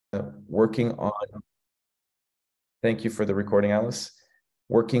working on, thank you for the recording, Alice,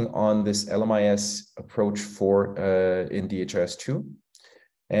 working on this LMIS approach for in DHIS2.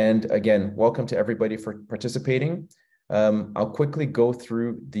 And again, welcome to everybody for participating. I'll quickly go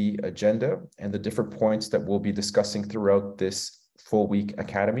through the agenda and the different points that we'll be discussing throughout this full week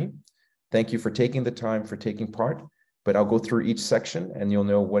academy. Thank you for taking the time, for taking part, but I'll go through each section and you'll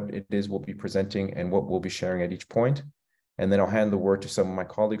know what it is we'll be presenting and what we'll be sharing at each point. And then I'll hand the word to some of my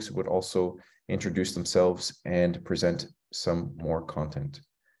colleagues who would also introduce themselves and present some more content.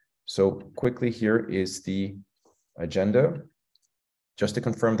 So quickly, here is the agenda. Just to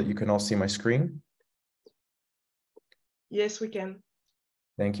confirm that you can all see my screen. Yes, we can.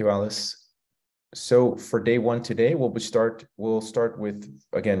 Thank you, Alice. So for day one today, we'll start with,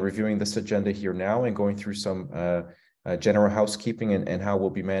 again, reviewing this agenda here now and going through some general housekeeping and how we'll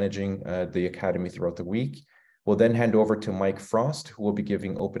be managing the academy throughout the week. We'll then hand over to Mike Frost, who will be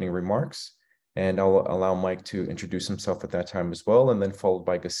giving opening remarks, and I'll allow Mike to introduce himself at that time as well, and then followed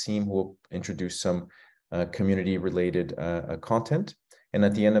by Gassim, who will introduce some community-related content. And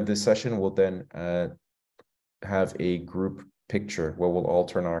at the end of this session, we'll then have a group picture where we'll all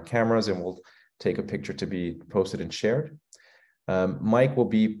turn on our cameras and we'll take a picture to be posted and shared. Mike will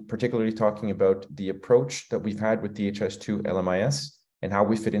be particularly talking about the approach that we've had with DHIS2 LMIS and how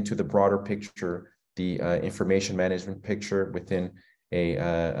we fit into the broader picture, the information management picture within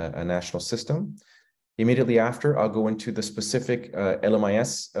a national system. Immediately after, I'll go into the specific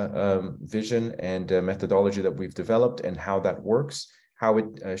LMIS vision and methodology that we've developed and how that works, how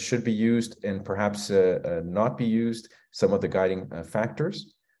it should be used and perhaps not be used, some of the guiding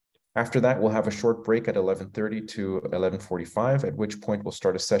factors. After that, we'll have a short break at 11:30 to 11:45, at which point we'll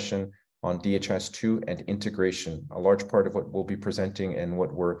start a session on DHIS2 and integration. A large part of what we'll be presenting and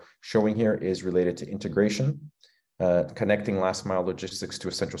what we're showing here is related to integration, connecting last mile logistics to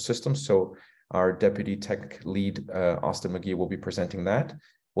a central system. So our deputy tech lead, Austin McGee, will be presenting that.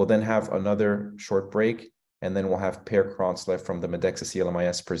 We'll then have another short break, and then we'll have Per Kronslev from the Medexus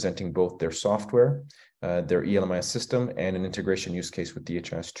ELMIS presenting both their software, their ELMIS system, and an integration use case with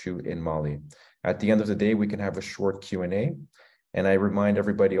DHIS2 in Mali. At the end of the day, we can have a short Q&A. And I remind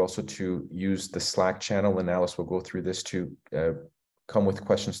everybody also to use the Slack channel, and Alice will go through this to come with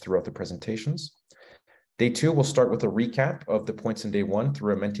questions throughout the presentations. Day two, we'll start with a recap of the points in day one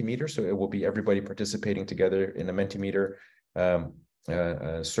through a Mentimeter. So it will be everybody participating together in a Mentimeter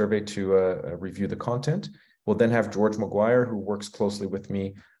survey to review the content. We'll then have George Maguire, who works closely with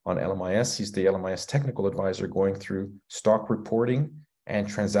me on LMIS. He's the LMIS technical advisor going through stock reporting and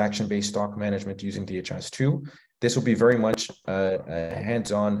transaction-based stock management using DHIS2. This will be very much a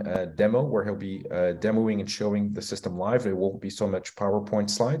hands-on demo where he'll be demoing and showing the system live. It won't be so much PowerPoint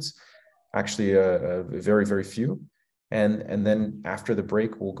slides, actually very, very few. And then after the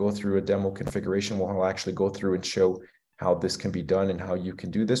break, we'll go through a demo configuration. We'll actually go through and show how this can be done and how you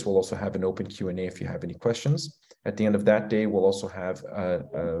can do this. We'll also have an open Q&A if you have any questions. At the end of that day, we'll also have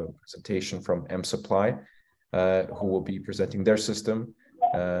a presentation from M Supply, who will be presenting their system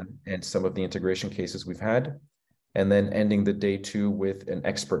and some of the integration cases we've had. And then ending the day two with an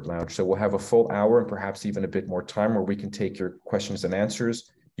expert lounge. So we'll have a full hour and perhaps even a bit more time where we can take your questions and answers.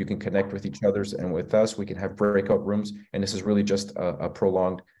 You can connect with each other and with us. We can have breakout rooms. And this is really just a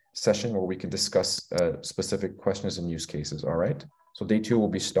prolonged session where we can discuss specific questions and use cases. All right. So day two will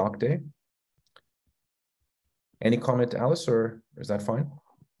be stock day. Any comment, Alice, or is that fine?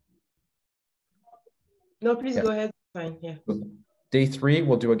 No, please go ahead. Fine. Yeah. Day three,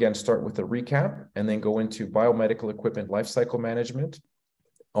 we'll do again, start with a recap and then go into biomedical equipment lifecycle management,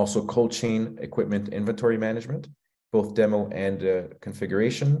 also cold chain equipment inventory management, both demo and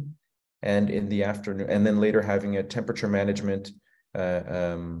configuration. And in the afternoon, and then later having a temperature management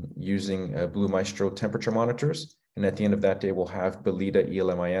using Blue Maestro temperature monitors. And at the end of that day, we'll have Belida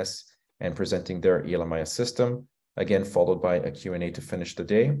ELMIS and presenting their ELMIS system, again, followed by a Q&A to finish the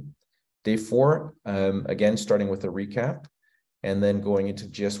day. Day four, again, starting with a recap, and then going into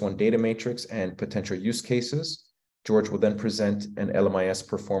GS1 data matrix and potential use cases. George will then present an LMIS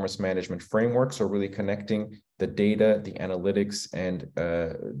performance management framework. So really connecting the data, the analytics, and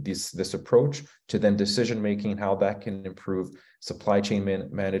this approach to then decision-making, how that can improve supply chain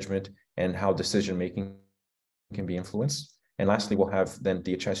management and how decision-making can be influenced. And lastly, we'll have then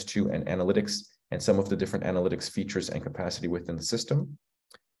DHIS2 and analytics and some of the different analytics features and capacity within the system.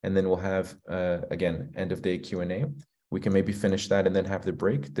 And then we'll have, again, end of day Q&A. We can maybe finish that and then have the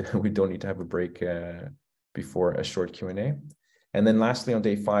break. We don't need to have a break before a short Q&A. And then lastly, on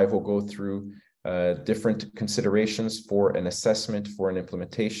day five, we'll go through different considerations for an assessment, for an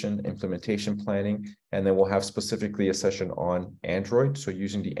implementation planning, and then we'll have specifically a session on Android, so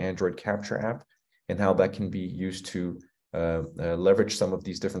using the Android Capture app and how that can be used to leverage some of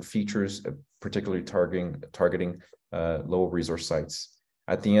these different features, particularly targeting low resource sites.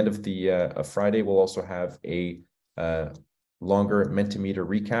 At the end of the Friday, we'll also have a longer Mentimeter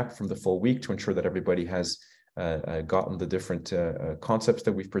recap from the full week to ensure that everybody has gotten the different concepts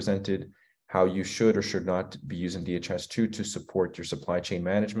that we've presented, how you should or should not be using DHIS2 to support your supply chain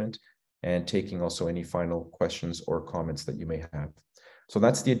management, and taking also any final questions or comments that you may have. So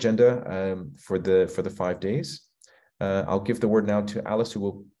that's the agenda for the 5 days. I'll give the word now to Alice, who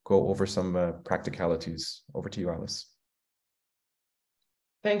will go over some practicalities. Over to you, Alice.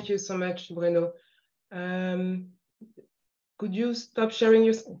 Thank you so much, Bruno. Could you stop sharing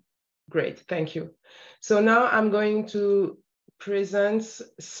your screen? Great, thank you. So now I'm going to present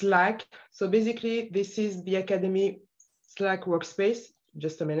Slack. So basically, this is the Academy Slack workspace.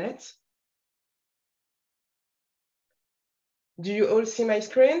 Just a minute. Do you all see my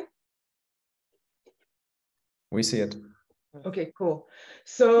screen? We see it. Okay, cool.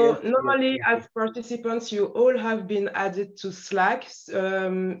 So normally as participants, you all have been added to Slack.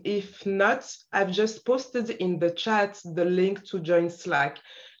 If not, I've just posted in the chat the link to join Slack.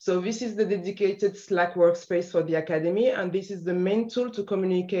 So this is the dedicated Slack workspace for the Academy, and this is the main tool to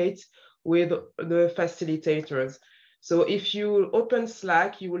communicate with the facilitators. So if you open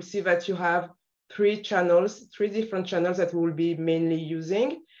Slack, you will see that you have three different channels that we will be mainly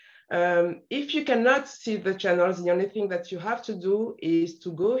using. If you cannot see the channels, the only thing that you have to do is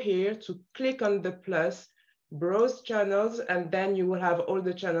to go here to click on the plus, browse channels, and then you will have all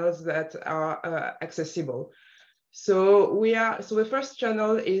the channels that are accessible. So the first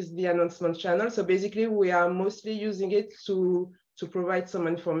channel is the announcement channel. So basically we are mostly using it to provide some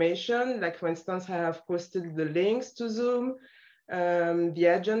information. Like for instance, I have posted the links to Zoom, the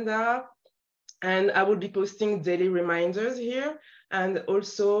agenda, and I will be posting daily reminders here. And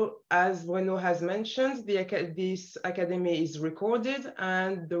also, as Bruno has mentioned, this Academy is recorded,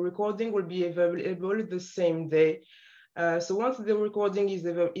 and the recording will be available the same day. So once the recording is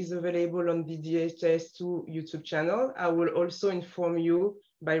available on the DHIS2 YouTube channel, I will also inform you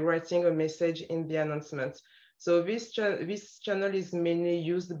by writing a message in the announcement. So this channel is mainly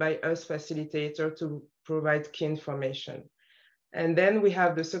used by us facilitator to provide key information. And then we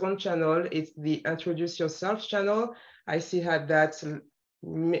have the second channel, it's the Introduce Yourself channel. I see that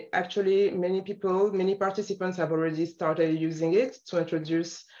actually many participants have already started using it to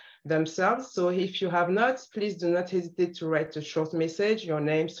introduce themselves. So if you have not, please do not hesitate to write a short message, your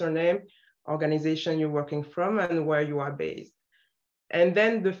name, surname, organization you're working from, and where you are based. And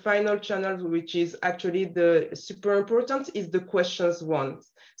then the final channel, which is actually the super important, is the questions one.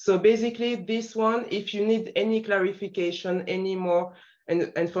 So basically this one, if you need any clarification, any more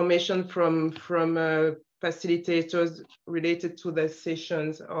information from facilitators related to the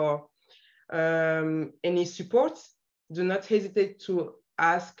sessions or any support, do not hesitate to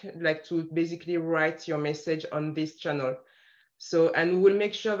ask, like to basically write your message on this channel. So, and we'll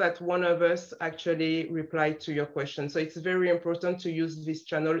make sure that one of us actually reply to your question. So it's very important to use this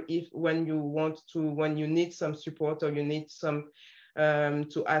channel when you need some support or you need some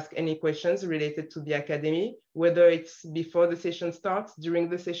to ask any questions related to the Academy, whether it's before the session starts, during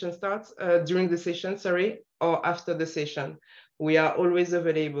the session, or after the session. We are always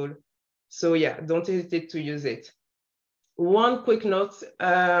available. So yeah, don't hesitate to use it. One quick note,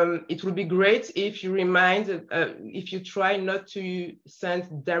 it would be great if you try not to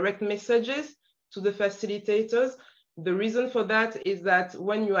send direct messages to the facilitators. The reason for that is that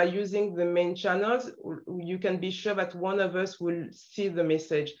when you are using the main channels, you can be sure that one of us will see the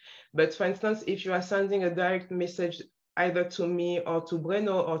message. But for instance, if you are sending a direct message either to me or to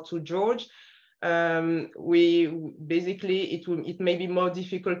Bruno or to George, it may be more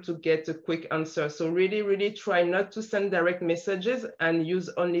difficult to get a quick answer. So really try not to send direct messages and use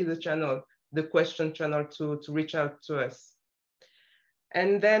only the channel, the question channel to reach out to us.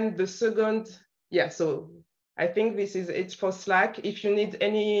 And then the second, so I think this is it for Slack. If you need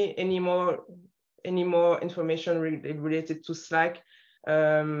any more information related to Slack,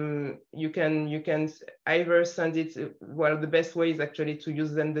 you can either send it, well, the best way is actually to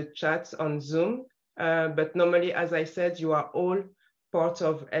use then the chat on Zoom. But normally, as I said, you are all part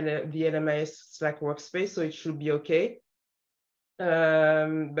of the LMIS Slack workspace, so it should be okay.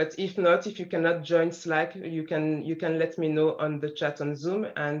 But if not, if you cannot join Slack, you can let me know on the chat on Zoom,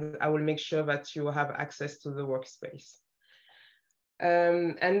 and I will make sure that you have access to the workspace.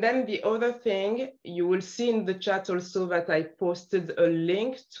 And then the other thing, you will see in the chat also that I posted a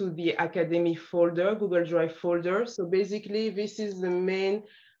link to the Academy folder, Google Drive folder. So basically, this is the main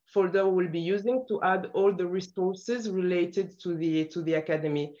folder we'll be using to add all the resources related to the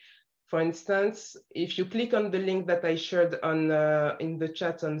Academy. For instance, if you click on the link that I shared on in the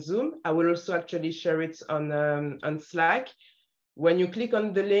chat on Zoom, I will also actually share it on Slack. When you click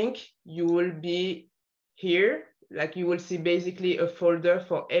on the link, you will be here. Like you will see basically a folder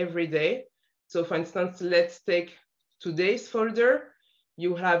for every day. So for instance, let's take today's folder.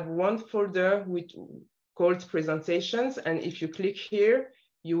 You have one folder called presentations. And if you click here,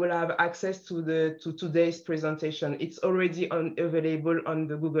 you will have access to today's presentation. It's already available on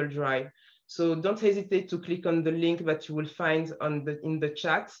the Google Drive. So don't hesitate to click on the link that you will find in the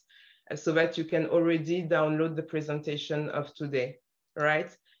chat so that you can already download the presentation of today, right?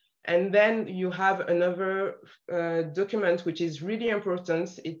 And then you have another document, which is really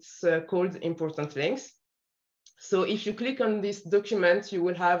important. It's called important links. So if you click on this document, you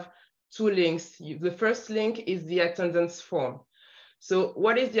will have two links. The first link is the attendance form. So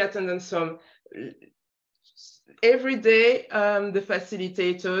what is the attendance form? Every day, the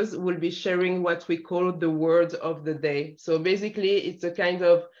facilitators will be sharing what we call the word of the day. So basically, it's a kind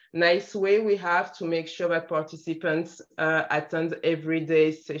of nice way we have to make sure that participants attend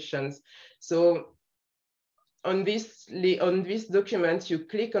everyday sessions. So on this document, you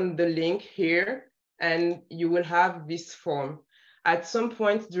click on the link here, and you will have this form. At some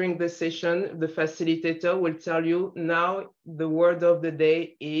point during the session, the facilitator will tell you, now the word of the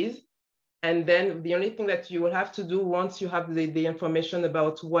day is, and then the only thing that you will have to do once you have the information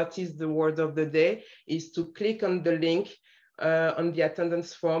about what is the word of the day is to click on the link on the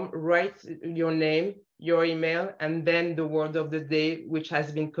attendance form, write your name, your email, and then the word of the day, which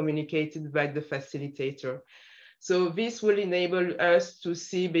has been communicated by the facilitator. So this will enable us to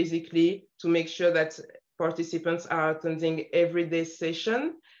see, basically, to make sure that participants are attending everyday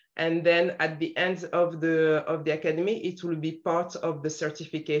session. And then at the end of the Academy, it will be part of the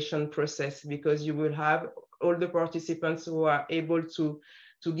certification process, because you will have all the participants who are able to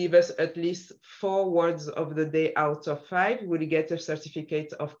give us at least 4 words of the day out of 5 will get a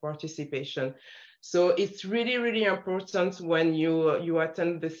certificate of participation. So it's really, really important when you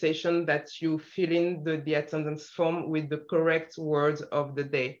attend the session that you fill in the attendance form with the correct words of the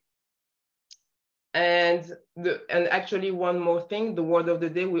day. And actually, one more thing, the word of the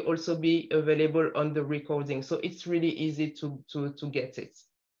day will also be available on the recording. So it's really easy to get it.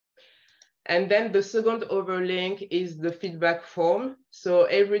 And then the second overlink is the feedback form. So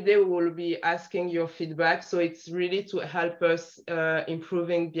every day we will be asking your feedback. So it's really to help us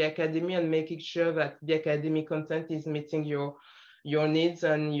improving the Academy and making sure that the Academy content is meeting your needs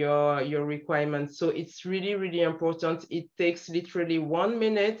and your requirements. So it's really, really important. It takes literally 1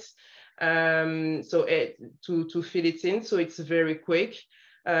 minute to fill it in. So it's very quick.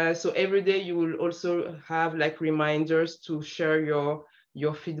 So every day you will also have like reminders to share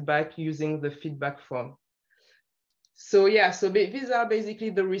your feedback using the feedback form. So yeah, so these are basically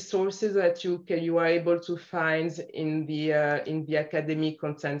the resources that you are able to find in the Academy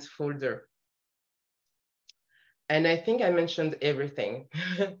content folder. And I think I mentioned everything.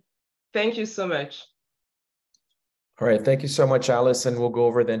 Thank you so much. All right, thank you so much, Alice. And we'll go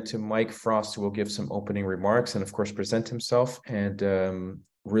over then to Mike Frost, who will give some opening remarks and of course present himself and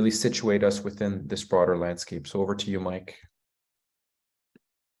really situate us within this broader landscape. So over to you, Mike.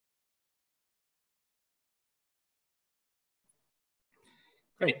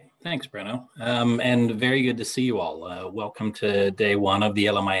 Great, thanks, Bruno. And very good to see you all. Welcome to day 1 of the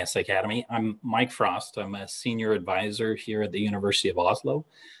LMIS Academy. I'm Mike Frost. I'm a senior advisor here at the University of Oslo.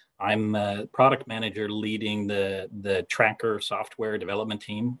 I'm a product manager leading the Tracker software development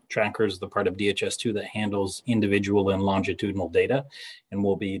team. Tracker is the part of DHIS2 that handles individual and longitudinal data. And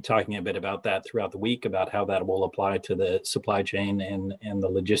we'll be talking a bit about that throughout the week, about how that will apply to the supply chain and the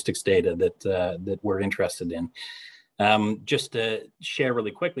logistics data that we're interested in. Just to share really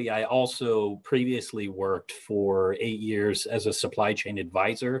quickly, I also previously worked for 8 years as a supply chain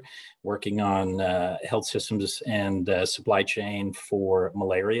advisor, working on health systems and supply chain for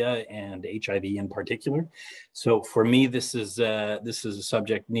malaria and HIV in particular. So for me, this is a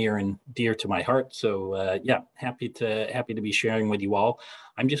subject near and dear to my heart. So yeah, happy to be sharing with you all.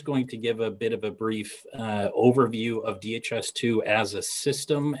 I'm just going to give a bit of a brief overview of DHIS2 as a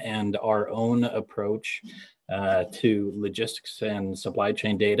system and our own approach to logistics and supply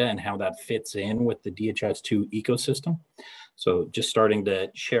chain data and how that fits in with the DHIS2 ecosystem. So just starting to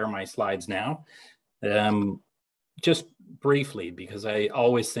share my slides now. Just briefly, because I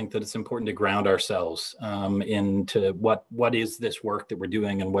always think that it's important to ground ourselves into what is this work that we're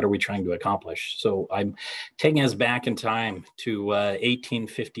doing and what are we trying to accomplish. So I'm taking us back in time to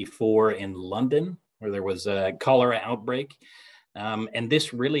 1854 in London, where there was a cholera outbreak. And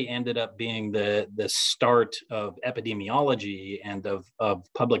this really ended up being the start of epidemiology and of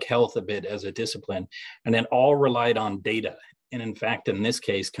public health a bit as a discipline. And it all relied on data. And in fact, in this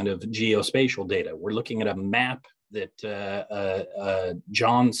case, kind of geospatial data. We're looking at a map that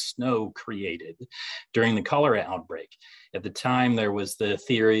John Snow created during the cholera outbreak. At the time, there was the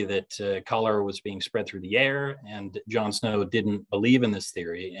theory that cholera was being spread through the air, and John Snow didn't believe in this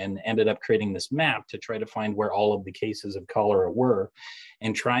theory and ended up creating this map to try to find where all of the cases of cholera were,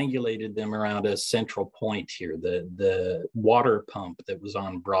 and triangulated them around a central point here, the water pump that was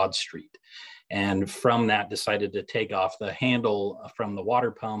on Broad Street. And from that, decided to take off the handle from the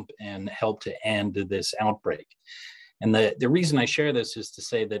water pump and help to end this outbreak. And the reason I share this is to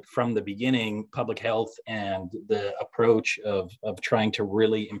say that from the beginning, public health and the approach of trying to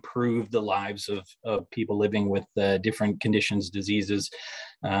really improve the lives of people living with different conditions, diseases,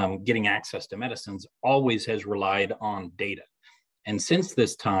 getting access to medicines, always has relied on data. And since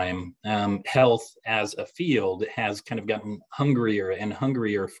this time, health as a field has kind of gotten hungrier and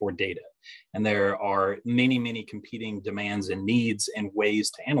hungrier for data. And there are many, many competing demands and needs and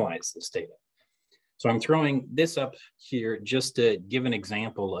ways to analyze this data. So I'm throwing this up here just to give an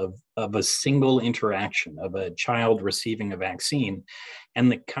example of a single interaction of a child receiving a vaccine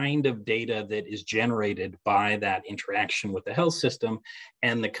and the kind of data that is generated by that interaction with the health system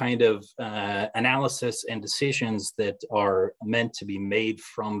and the kind of analysis and decisions that are meant to be made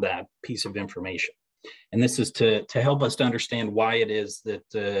from that piece of information. And this is to help us to understand why it is that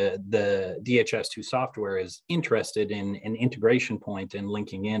the DHIS2 software is interested in an integration point and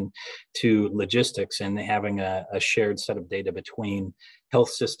linking in to logistics and having a shared set of data between health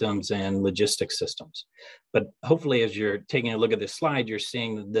systems and logistics systems. But hopefully, as you're taking a look at this slide, you're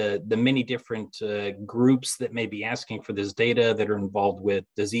seeing the many different groups that may be asking for this data, that are involved with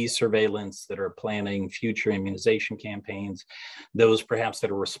disease surveillance, that are planning future immunization campaigns, those perhaps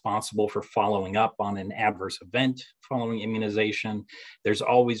that are responsible for following up on an adverse event following immunization. There's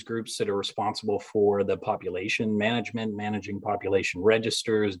always groups that are responsible for the population management, managing population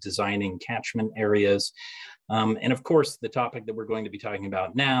registers, designing catchment areas. And of course, the topic that we're going to be talking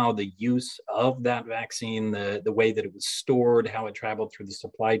about now, the use of that vaccine, the way that it was stored, how it traveled through the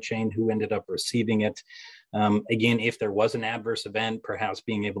supply chain, who ended up receiving it. Again, if there was an adverse event, perhaps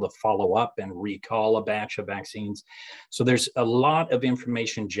being able to follow up and recall a batch of vaccines. So there's a lot of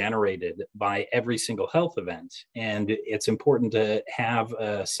information generated by every single health event. And it's important to have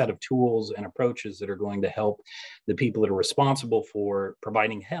a set of tools and approaches that are going to help the people that are responsible for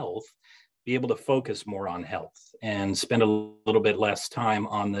providing health be able to focus more on health and spend a little bit less time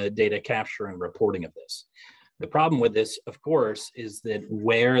on the data capture and reporting of this. The problem with this, of course, is that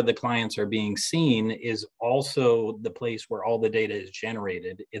where the clients are being seen is also the place where all the data is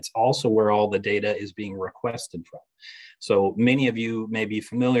generated. It's also where all the data is being requested from. So many of you may be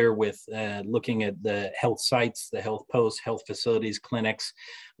familiar with looking at the health sites, the health posts, health facilities, clinics,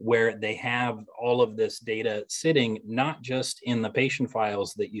 where they have all of this data sitting, not just in the patient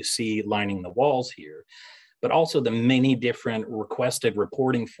files that you see lining the walls here, but also the many different requested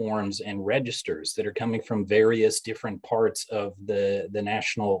reporting forms and registers that are coming from various different parts of the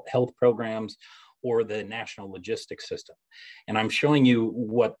national health programs or the national logistics system. And I'm showing you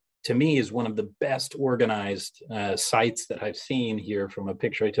what to me is one of the best organized sites that I've seen here from a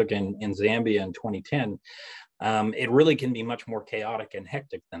picture I took in Zambia in 2010. It really can be much more chaotic and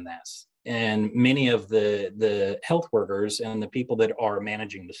hectic than this. And many of the health workers and the people that are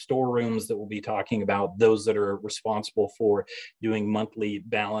managing the storerooms that we'll be talking about, those that are responsible for doing monthly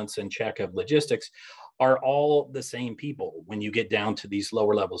balance and check of logistics, are all the same people when you get down to these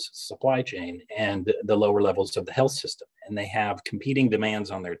lower levels of supply chain and the lower levels of the health system. And they have competing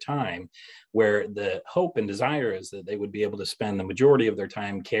demands on their time, where the hope and desire is that they would be able to spend the majority of their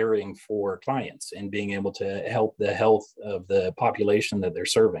time caring for clients and being able to help the health of the population that they're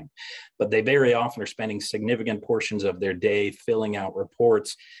serving. But they very often are spending significant portions of their day filling out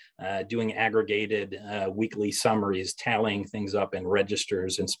reports, doing aggregated weekly summaries, tallying things up in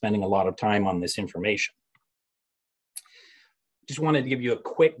registers, and spending a lot of time on this information. Just wanted to give you a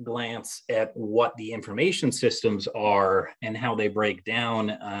quick glance at what the information systems are and how they break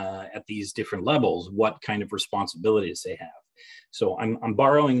down at these different levels, what kind of responsibilities they have. So I'm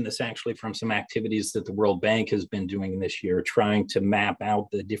borrowing this actually from some activities that the World Bank has been doing this year, trying to map out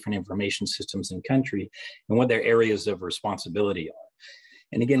the different information systems in country and what their areas of responsibility are.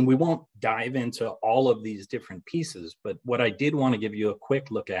 And again, we won't dive into all of these different pieces, but what I did want to give you a quick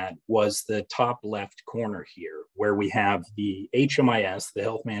look at was the top left corner here, where we have the HMIS, the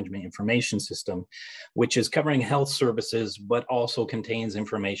Health Management Information System, which is covering health services, but also contains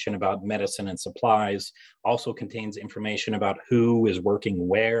information about medicine and supplies, also contains information about who is working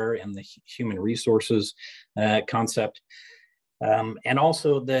where in the human resources concept. And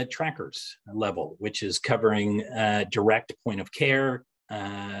also the trackers level, which is covering direct point of care,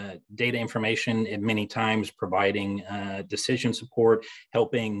 data information, and many times providing decision support,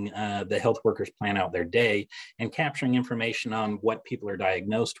 helping the health workers plan out their day, and capturing information on what people are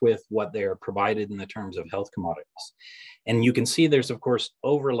diagnosed with, what they're provided in the terms of health commodities. And you can see there's, of course,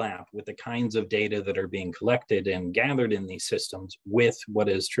 overlap with the kinds of data that are being collected and gathered in these systems with what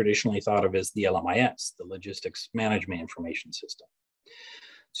is traditionally thought of as the LMIS, the Logistics Management Information System.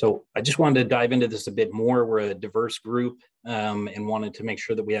 So I just wanted to dive into this a bit more. We're a diverse group and wanted to make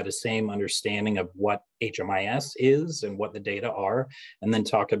sure that we had the same understanding of what HMIS is and what the data are, and then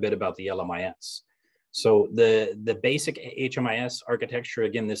talk a bit about the LMIS. So the basic HMIS architecture,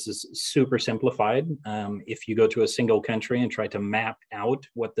 again, this is super simplified. If you go to a single country and try to map out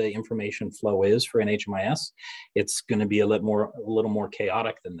what the information flow is for an HMIS, it's going to be a little more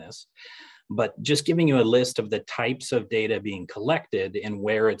chaotic than this. But just giving you a list of the types of data being collected and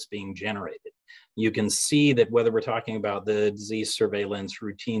where it's being generated. You can see that whether we're talking about the disease surveillance,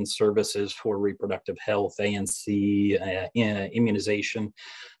 routine services for reproductive health, ANC, immunization,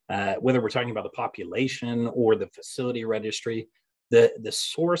 whether we're talking about the population or the facility registry, the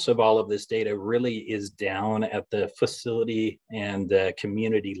source of all of this data really is down at the facility and the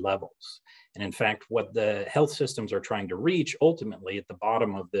community levels. And in fact, what the health systems are trying to reach ultimately at the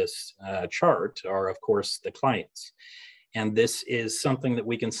bottom of this chart are, of course, the clients. And this is something that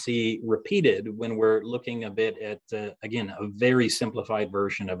we can see repeated when we're looking a bit at, again, a very simplified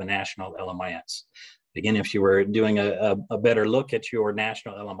version of a national LMIS. Again, if you were doing a better look at your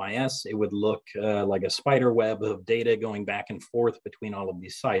national LMIS, it would look like a spider web of data going back and forth between all of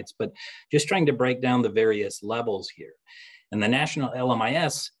these sites, but just trying to break down the various levels here. And the national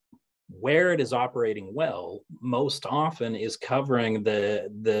LMIS, where it is operating well, most often is covering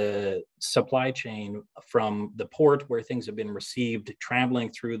the supply chain from the port where things have been received,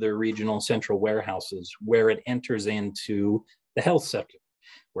 traveling through the regional central warehouses, where it enters into the health sector,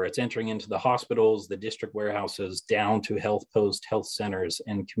 where it's entering into the hospitals, the district warehouses, down to health post, health centers,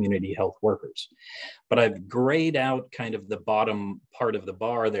 and community health workers. But I've grayed out kind of the bottom part of the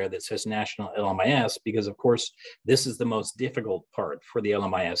bar there that says national LMIS, because of course, this is the most difficult part for the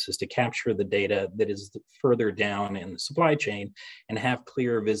LMIS, is to capture the data that is further down in the supply chain and have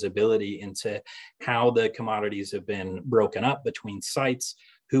clear visibility into how the commodities have been broken up between sites,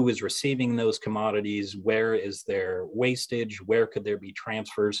 who is receiving those commodities, where is there wastage, where could there be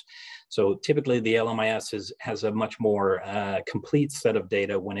transfers. So typically the LMIS has a much more complete set of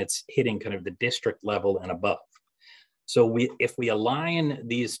data when it's hitting kind of the district level and above. So if we align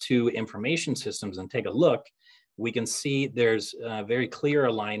these two information systems and take a look, we can see there's a very clear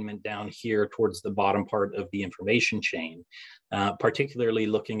alignment down here towards the bottom part of the information chain, particularly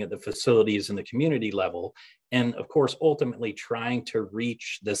looking at the facilities and the community level. And of course, ultimately trying to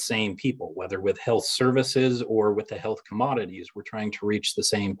reach the same people, whether with health services or with the health commodities, we're trying to reach the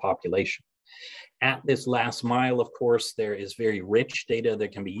same population. At this last mile, of course, there is very rich data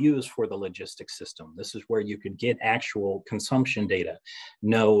that can be used for the logistics system. This is where you could get actual consumption data,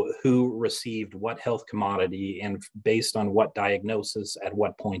 know who received what health commodity and based on what diagnosis at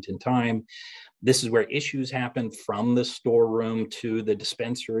what point in time. This is where issues happen from the storeroom to the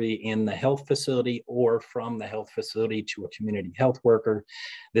dispensary in the health facility, or from the health facility to a community health worker.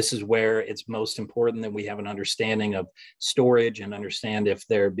 This is where it's most important that we have an understanding of storage and understand if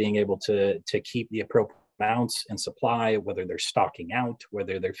they're being able to keep the appropriate amounts and supply, whether they're stocking out,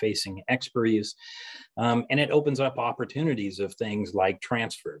 whether they're facing expiries. And it opens up opportunities of things like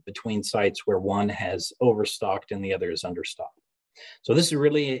transfer between sites where one has overstocked and the other is understocked. So this is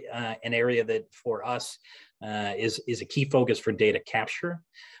really an area that for us is a key focus for data capture.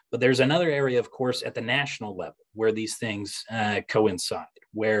 But there's another area, of course, at the national level where these things coincide,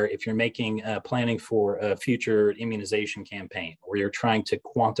 where if you're making planning for a future immunization campaign, or you're trying to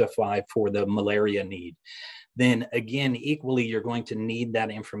quantify for the malaria need, then again, equally, you're going to need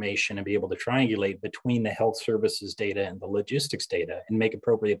that information and be able to triangulate between the health services data and the logistics data and make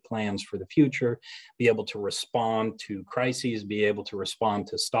appropriate plans for the future, be able to respond to crises, be able to respond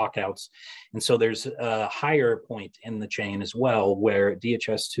to stockouts. And so there's a higher point in the chain as well, where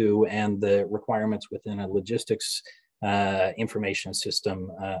DHIS2 and the requirements within a logistics information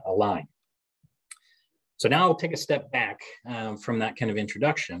system align. So now I'll take a step back from that kind of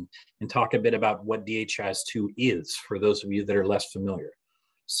introduction and talk a bit about what DHIS2 is for those of you that are less familiar.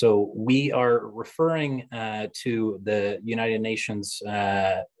 So we are referring to the United Nations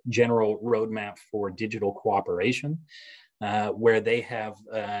General Roadmap for Digital Cooperation, where they have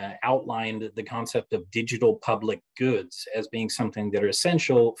outlined the concept of digital public goods as being something that are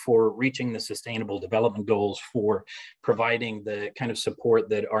essential for reaching the Sustainable Development Goals, for providing the kind of support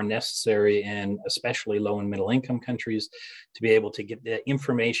that are necessary in especially low and middle income countries to be able to get the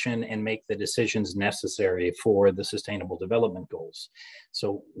information and make the decisions necessary for the Sustainable Development Goals.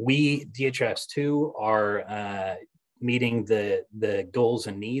 So we, DHIS2, are meeting the goals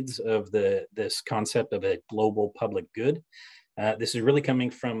and needs of this concept of a global public good. This is really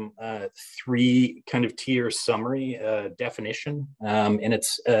coming from three kind of tier summary definition, and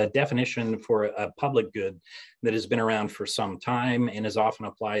it's a definition for a public good that has been around for some time and is often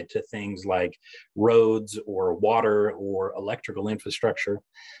applied to things like roads or water or electrical infrastructure.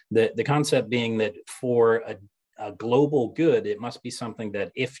 The concept being that for a global good, it must be something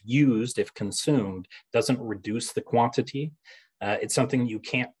that if used, if consumed, doesn't reduce the quantity. It's something you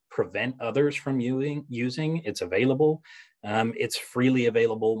can't prevent others from using. It's available. It's freely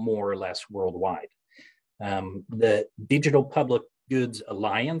available more or less worldwide. The Digital Public Goods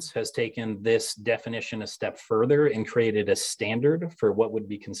Alliance has taken this definition a step further and created a standard for what would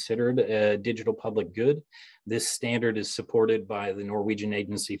be considered a digital public good. This standard is supported by the Norwegian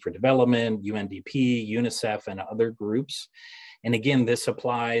Agency for Development, UNDP, UNICEF, and other groups. And again, this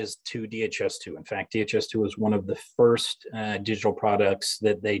applies to DHIS2. In fact, DHIS2 was one of the first digital products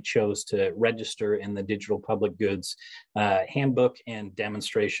that they chose to register in the Digital Public Goods Handbook and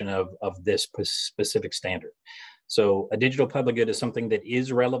demonstration of this specific standard. So a digital public good is something that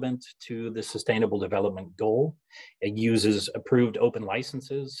is relevant to the Sustainable Development Goal. It uses approved open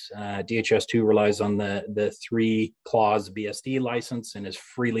licenses. DHIS2 relies on the 3-clause BSD license and is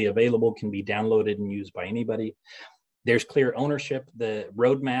freely available, can be downloaded and used by anybody. There's clear ownership. The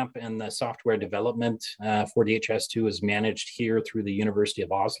roadmap and the software development for DHIS2 is managed here through the University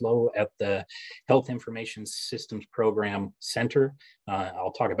of Oslo at the Health Information Systems Program Center.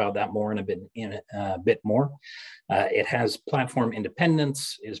 I'll talk about that more in a bit more. It has platform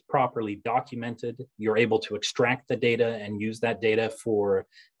independence, is properly documented. You're able to extract the data and use that data for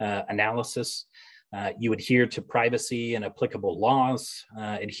analysis. You adhere to privacy and applicable laws,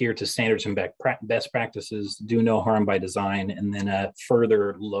 adhere to standards and best practices, do no harm by design, and then a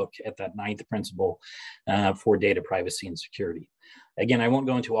further look at that 9th principle for data privacy and security. Again, I won't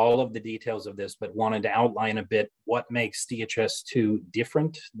go into all of the details of this, but wanted to outline a bit what makes DHIS2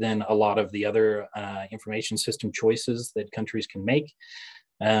 different than a lot of the other information system choices that countries can make.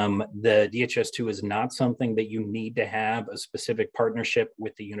 The DHIS2 is not something that you need to have a specific partnership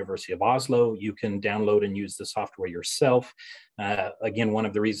with the University of Oslo. You can download and use the software yourself. Again, one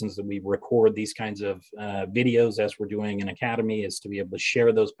of the reasons that we record these kinds of videos as we're doing in Academy is to be able to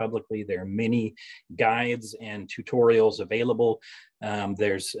share those publicly. There are many guides and tutorials available.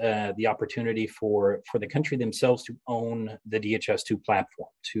 There's the opportunity for the country themselves to own the DHIS2 platform,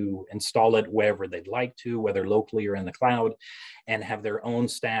 to install it wherever they'd like to, whether locally or in the cloud, and have their own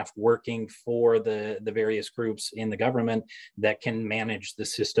staff working for the various groups in the government that can manage the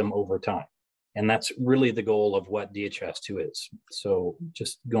system over time. And that's really the goal of what DHIS2 is. So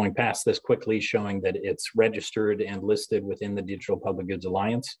just going past this quickly, showing that it's registered and listed within the Digital Public Goods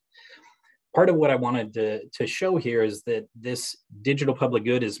Alliance. Part of what I wanted to show here is that this digital public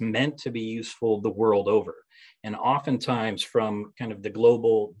good is meant to be useful the world over. And oftentimes from kind of the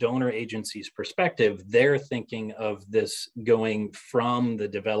global donor agency's perspective, they're thinking of this going from the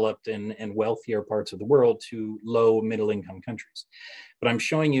developed and wealthier parts of the world to low middle income countries. But I'm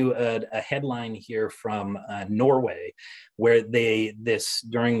showing you a headline here from Norway, where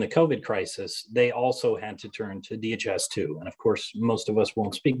during the COVID crisis, they also had to turn to DHIS2. And of course, most of us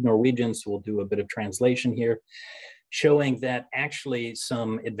won't speak Norwegian, so we'll do a bit of translation here, showing that actually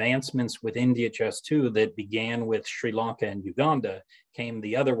some advancements within DHIS2 that began with Sri Lanka and Uganda came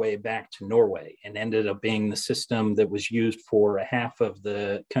the other way back to Norway and ended up being the system that was used for half of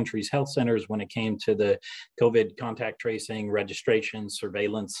the country's health centers when it came to the COVID contact tracing, registration,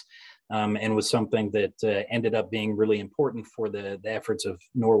 surveillance, and was something that ended up being really important for the efforts of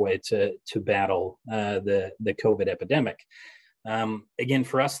Norway to battle the COVID epidemic. Again,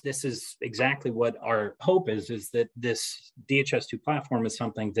 for us, this is exactly what our hope is that this DHIS2 platform is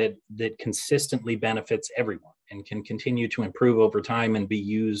something that consistently benefits everyone and can continue to improve over time and be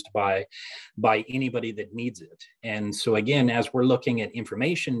used by anybody that needs it. And so again, as we're looking at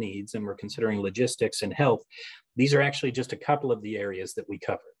information needs and we're considering logistics and health, these are actually just a couple of the areas that we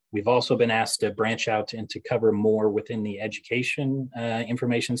cover. We've also been asked to branch out and to cover more within the education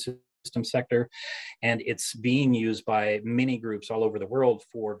information system sector, and it's being used by many groups all over the world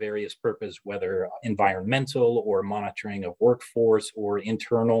for various purposes, whether environmental or monitoring of workforce or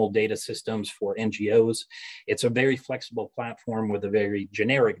internal data systems for NGOs. It's a very flexible platform with a very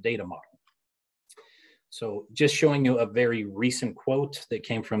generic data model. So just showing you a very recent quote that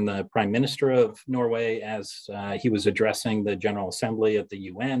came from the Prime Minister of Norway as he was addressing the General Assembly at the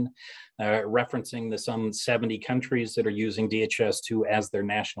UN, referencing the some 70 countries that are using DHIS2 as their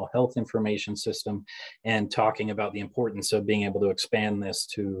national health information system, and talking about the importance of being able to expand this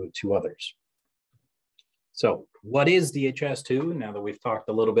to others. So what is DHIS2? Now that we've talked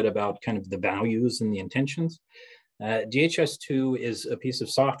a little bit about kind of the values and the intentions. DHIS2 is a piece of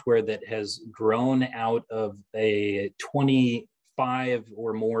software that has grown out of a 25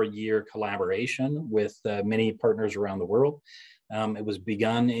 or more year collaboration with many partners around the world. It was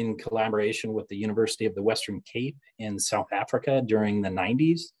begun in collaboration with the University of the Western Cape in South Africa during the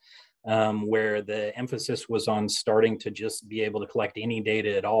 90s, where the emphasis was on starting to just be able to collect any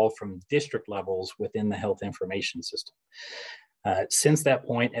data at all from district levels within the health information system. Since that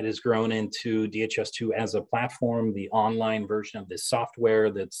point, it has grown into DHIS2 as a platform, the online version of this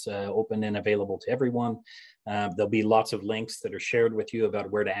software that's open and available to everyone. There'll be lots of links that are shared with you about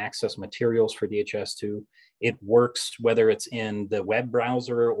where to access materials for DHIS2. It works whether it's in the web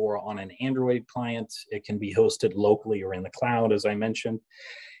browser or on an Android client. It can be hosted locally or in the cloud, as I mentioned.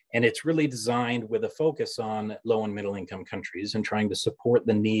 And it's really designed with a focus on low and middle income countries and trying to support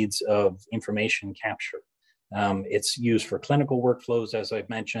the needs of information capture. It's used for clinical workflows, as I've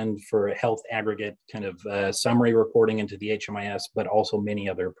mentioned, for health aggregate kind of summary reporting into the LMIS, but also many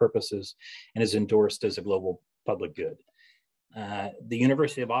other purposes, and is endorsed as a global public good. The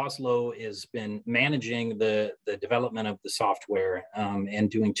University of Oslo has been managing the development of the software and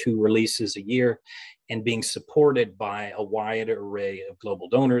doing 2 releases a year, and being supported by a wide array of global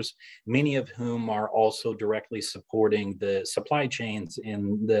donors, many of whom are also directly supporting the supply chains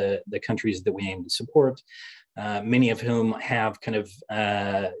in the countries that we aim to support. Many of whom have kind of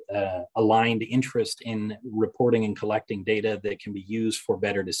aligned interest in reporting and collecting data that can be used for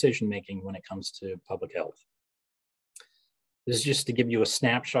better decision-making when it comes to public health. This is just to give you a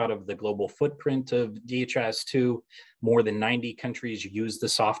snapshot of the global footprint of DHIS2. More than 90 countries use the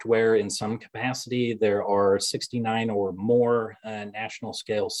software in some capacity. There are 69 or more national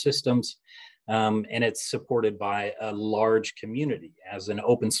scale systems. And it's supported by a large community. As an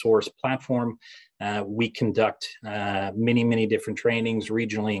open source platform, we conduct many different trainings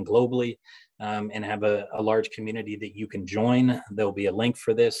regionally and globally, and have a large community that you can join. There'll be a link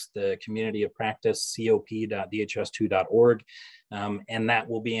for this, the community of practice, cop.dhis2.org. And that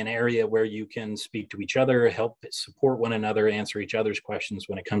will be an area where you can speak to each other, help support one another, answer each other's questions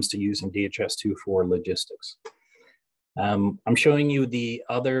when it comes to using DHIS2 for logistics. I'm showing you the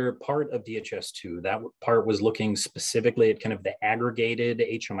other part of DHIS2. That part was looking specifically at kind of the aggregated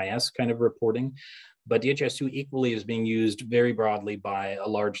LMIS kind of reporting, but DHIS2 equally is being used very broadly by a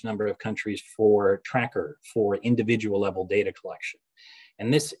large number of countries for tracker, for individual level data collection.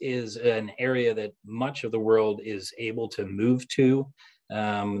 And this is an area that much of the world is able to move to,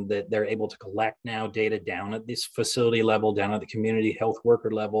 that they're able to collect now data down at this facility level, down at the community health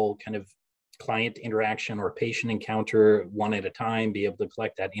worker level, kind of client interaction or patient encounter one at a time, be able to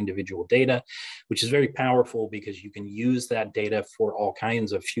collect that individual data, which is very powerful because you can use that data for all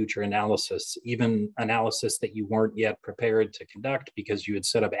kinds of future analysis, even analysis that you weren't yet prepared to conduct because you had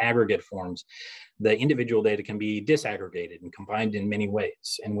set up aggregate forms. The individual data can be disaggregated and combined in many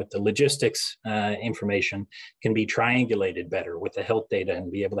ways. And with the logistics information can be triangulated better with the health data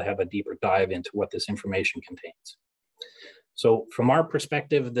and be able to have a deeper dive into what this information contains. So from our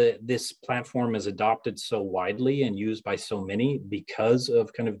perspective, this platform is adopted so widely and used by so many because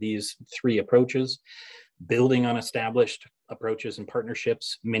of kind of these 3 approaches, building on established approaches and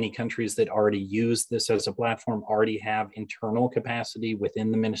partnerships. Many countries that already use this as a platform already have internal capacity within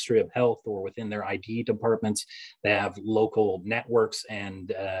the Ministry of Health or within their ID departments. They have local networks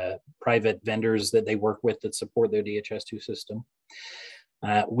and private vendors that they work with that support their DHIS2 system.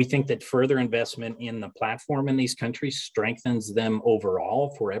 We think that further investment in the platform in these countries strengthens them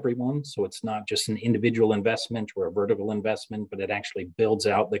overall for everyone. So it's not just an individual investment or a vertical investment, but it actually builds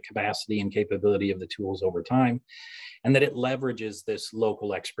out the capacity and capability of the tools over time. And that it leverages this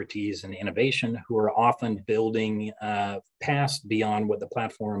local expertise and innovation who are often building past beyond what the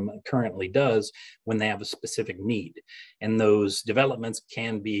platform currently does when they have a specific need. And those developments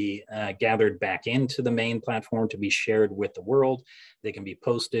can be gathered back into the main platform to be shared with the world. They can be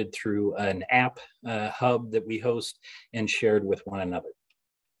posted through an app hub that we host and shared with one another.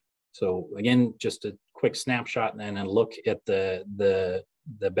 So again, just a quick snapshot and then a look at the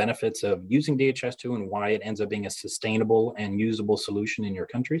benefits of using DHIS2 and why it ends up being a sustainable and usable solution in your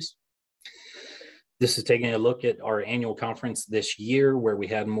countries. This is taking a look at our annual conference this year, where we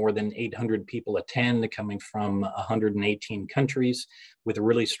had more than 800 people attend, coming from 118 countries, with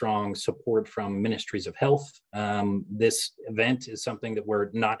really strong support from ministries of health. This event is something that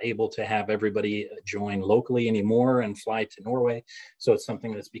we're not able to have everybody join locally anymore and fly to Norway. So it's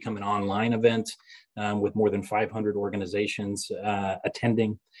something that's become an online event with more than 500 organizations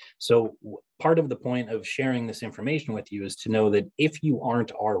attending. So part of the point of sharing this information with you is to know that if you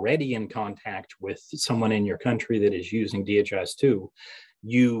aren't already in contact with someone in your country that is using DHIS2,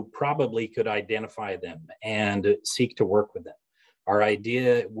 you probably could identify them and seek to work with them. Our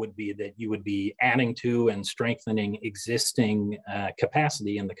idea would be that you would be adding to and strengthening existing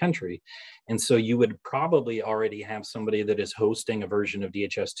capacity in the country. And so you would probably already have somebody that is hosting a version of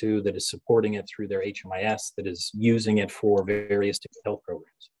DHIS2, that is supporting it through their HMIS, that is using it for various health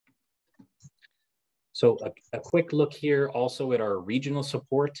programs. So a quick look here also at our regional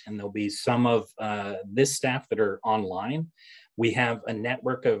support, and there'll be some of this staff that are online. We have a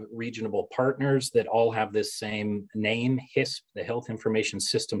network of regional partners that all have this same name, HISP, the Health Information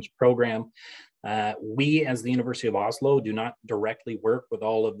Systems Program. We, as the University of Oslo, do not directly work with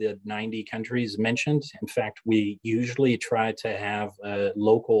all of the 90 countries mentioned. In fact, we usually try to have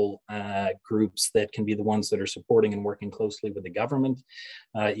local groups that can be the ones that are supporting and working closely with the government.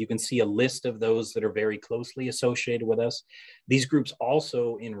 You can see a list of those that are very closely associated with us. These groups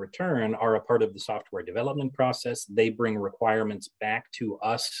also, in return, are a part of the software development process. They bring requirements back to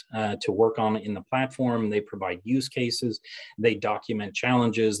us to work on in the platform. They provide use cases. They document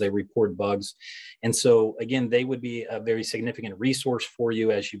challenges. They report bugs. And so, again, they would be a very significant resource for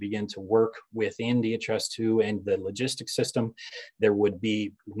you as you begin to work within DHIS2 and the logistics system. There would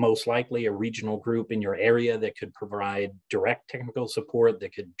be most likely a regional group in your area that could provide direct technical support,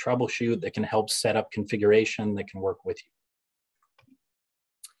 that could troubleshoot, that can help set up configuration, that can work with you.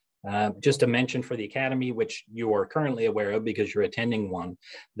 Just to mention for the Academy, which you are currently aware of because you're attending one,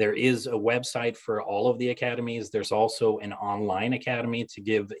 there is a website for all of the academies. There's also an online academy to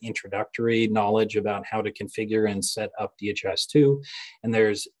give introductory knowledge about how to configure and set up DHIS2. And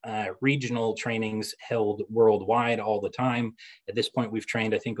there's regional trainings held worldwide all the time. At this point, we've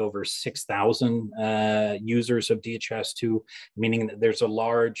trained, I think, over 6,000 users of DHIS2, meaning that there's a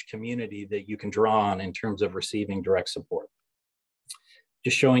large community that you can draw on in terms of receiving direct support.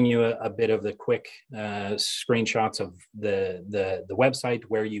 Just showing you a bit of the quick screenshots of the website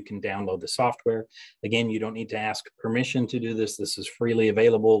where you can download the software. Again, you don't need to ask permission to do this. This is freely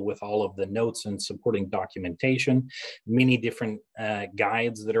available with all of the notes and supporting documentation. Many different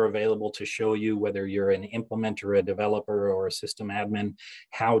guides that are available to show you, whether you're an implementer, a developer, or a system admin,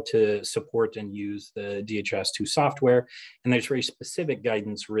 how to support and use the DHIS2 software. And there's very specific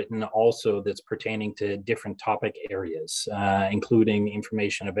guidance written also that's pertaining to different topic areas, including information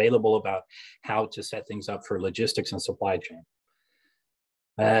available about how to set things up for logistics and supply chain.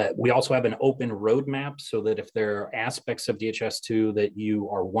 We also have an open roadmap so that if there are aspects of DHIS2 that you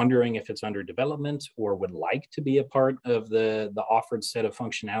are wondering if it's under development or would like to be a part of the offered set of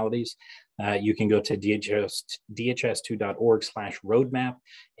functionalities, you can go to dhis2.org/roadmap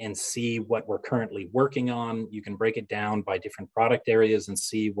and see what we're currently working on. You can break it down by different product areas and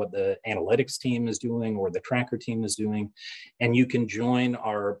see what the analytics team is doing or the tracker team is doing. And you can join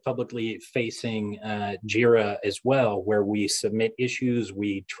our publicly facing JIRA as well, where we submit issues,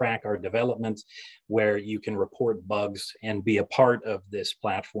 we track our developments, where you can report bugs and be a part of this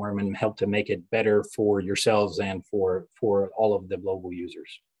platform and help to make it better for yourselves and for all of the global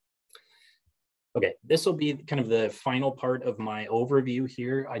users. Okay, this will be kind of the final part of my overview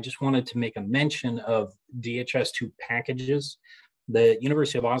here. I just wanted to make a mention of DHIS2 packages. The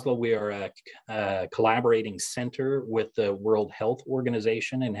University of Oslo, we are a collaborating center with the World Health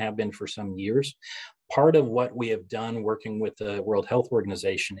Organization and have been for some years. Part of what we have done working with the World Health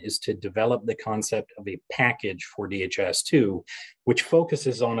Organization is to develop the concept of a package for DHIS2, which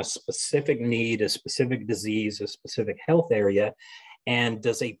focuses on a specific need, a specific disease, a specific health area, and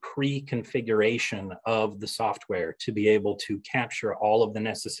does a pre-configuration of the software to be able to capture all of the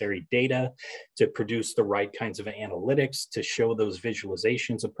necessary data, to produce the right kinds of analytics, to show those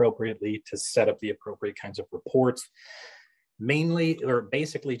visualizations appropriately, to set up the appropriate kinds of reports. Mainly, or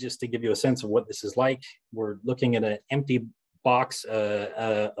basically just to give you a sense of what this is like, we're looking at an empty box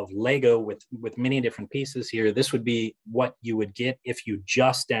of Lego with many different pieces here. This would be what you would get if you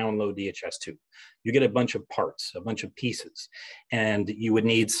just download DHIS2. You get a bunch of parts, a bunch of pieces, and you would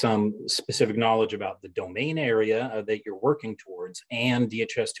need some specific knowledge about the domain area that you're working towards and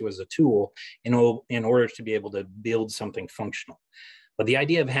DHIS2 as a tool in order to be able to build something functional. But the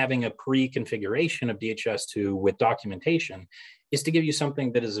idea of having a pre-configuration of DHIS2 with documentation is to give you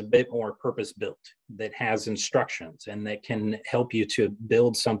something that is a bit more purpose-built, that has instructions, and that can help you to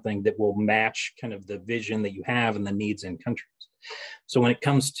build something that will match kind of the vision that you have and the needs in countries. So when it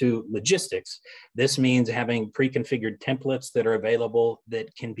comes to logistics, this means having pre-configured templates that are available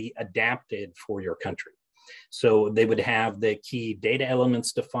that can be adapted for your country. So they would have the key data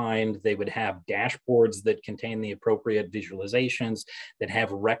elements defined. They would have dashboards that contain the appropriate visualizations, that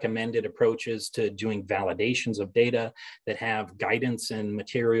have recommended approaches to doing validations of data, that have guidance and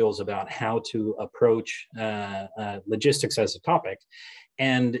materials about how to approach logistics as a topic,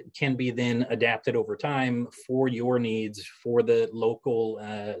 and can be then adapted over time for your needs, for the local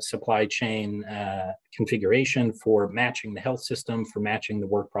supply chain configuration, for matching the health system, for matching the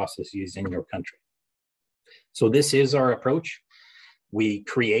work processes in your country. So this is our approach. We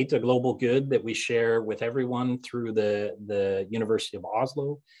create a global good that we share with everyone through the University of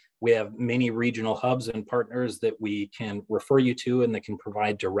Oslo. We have many regional hubs and partners that we can refer you to and that can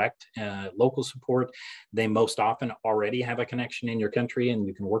provide direct local support. They most often already have a connection in your country and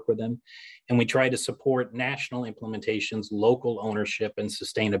you can work with them. And we try to support national implementations, local ownership, and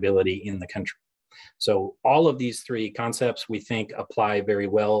sustainability in the country. So all of these three concepts we think apply very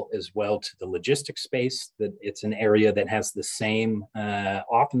well as well to the logistics space, that it's an area that has the same,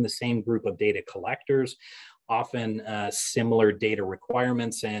 often the same group of data collectors, often similar data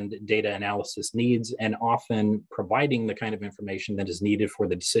requirements and data analysis needs, and often providing the kind of information that is needed for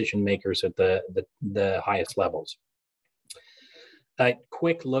the decision makers at the highest levels. A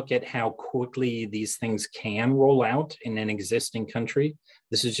quick look at how quickly these things can roll out in an existing country.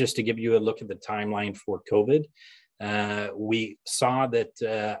 This is just to give you a look at the timeline for COVID. We saw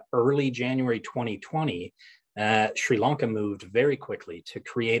that early January 2020, Sri Lanka moved very quickly to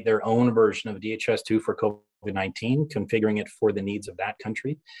create their own version of DHIS2 for COVID-19, configuring it for the needs of that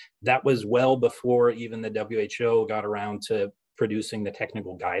country. That was well before even the WHO got around to producing the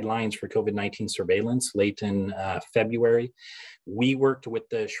technical guidelines for COVID-19 surveillance late in February. We worked with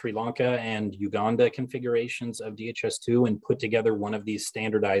the Sri Lanka and Uganda configurations of DHIS2 and put together one of these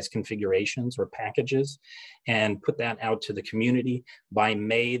standardized configurations or packages and put that out to the community. By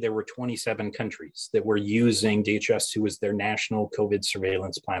May, there were 27 countries that were using DHIS2 as their national COVID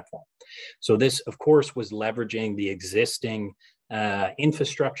surveillance platform. So this, of course, was leveraging the existing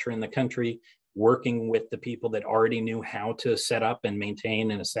infrastructure in the country, working with the people that already knew how to set up and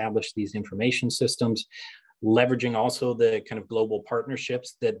maintain and establish these information systems, leveraging also the kind of global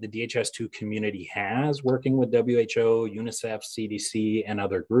partnerships that the DHIS2 community has, working with WHO, UNICEF, CDC, and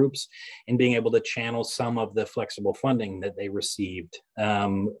other groups, and being able to channel some of the flexible funding that they received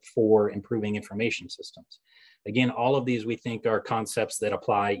for improving information systems. Again, all of these we think are concepts that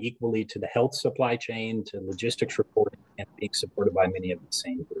apply equally to the health supply chain, to logistics reporting, and being supported by many of the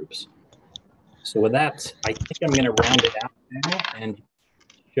same groups. So with that, I think I'm going to round it out now and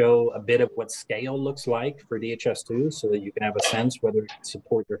show a bit of what scale looks like for DHIS2 so that you can have a sense whether it can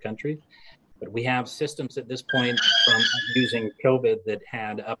support your country. But we have systems at this point from using COVID that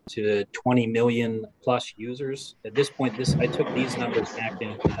had up to 20 million plus users. At this point, I took these numbers back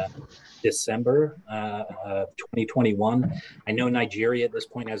in December of 2021. I know Nigeria at this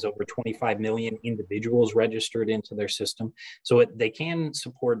point has over 25 million individuals registered into their system. So they can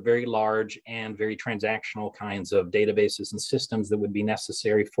support very large and very transactional kinds of databases and systems that would be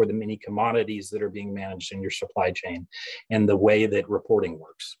necessary for the many commodities that are being managed in your supply chain and the way that reporting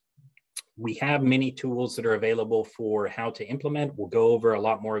works. We have many tools that are available for how to implement. We'll go over a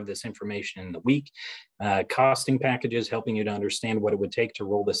lot more of this information in the week. Costing packages, helping you to understand what it would take to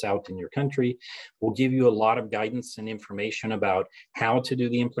roll this out in your country. We'll give you a lot of guidance and information about how to do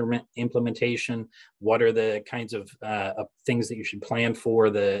the implementation, what are the kinds of things that you should plan for,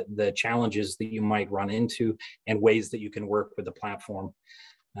 the challenges that you might run into, and ways that you can work with the platform.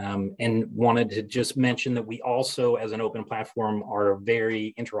 And wanted to just mention that we also, as an open platform, are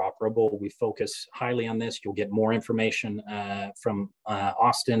very interoperable. We focus highly on this. You'll get more information from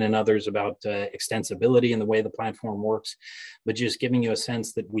Austin and others about extensibility and the way the platform works, but just giving you a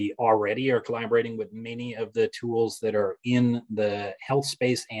sense that we already are collaborating with many of the tools that are in the health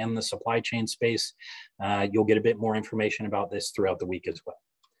space and the supply chain space. You'll get a bit more information about this throughout the week as well.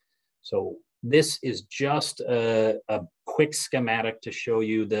 So this is just a quick quick schematic to show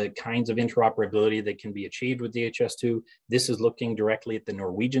you the kinds of interoperability that can be achieved with DHIS2. This is looking directly at the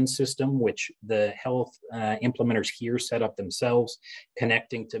Norwegian system, which the health implementers here set up themselves,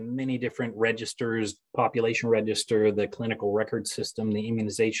 connecting to many different registers, population register, the clinical record system, the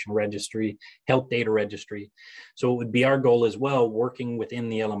immunization registry, health data registry. So it would be our goal as well, working within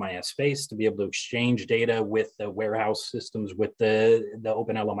the LMIS space to be able to exchange data with the warehouse systems, with the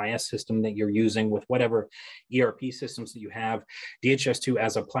open LMIS system that you're using, with whatever ERP systems that you have. DHIS2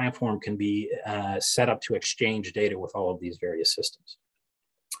 as a platform can be set up to exchange data with all of these various systems.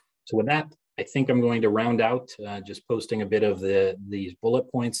 So with that, I think I'm going to round out just posting a bit of these bullet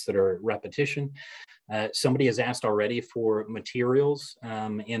points that are repetition. Somebody has asked already for materials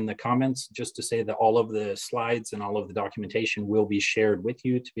in the comments, just to say that all of the slides and all of the documentation will be shared with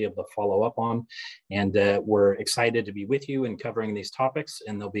you to be able to follow up on. And we're excited to be with you in covering these topics,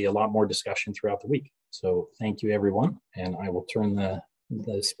 and there'll be a lot more discussion throughout the week. So thank you, everyone. And I will turn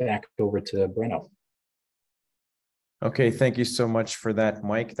this back over to Breno. Okay, thank you so much for that,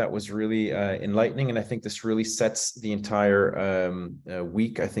 Mike. That was really enlightening, and I think this really sets the entire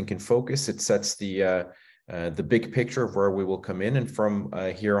week, I think, in focus. It sets the big picture of where we will come in, and from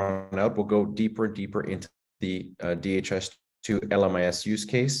here on out, we'll go deeper and deeper into the DHIS2 LMIS use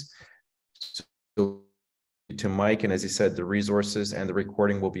case. So to Mike, and as he said, the resources and the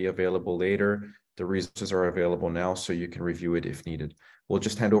recording will be available later. The resources are available now, so you can review it if needed. We'll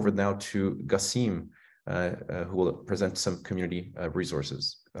just hand over now to Gassim, who will present some community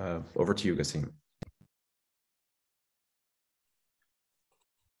resources. Over to you, Gassim.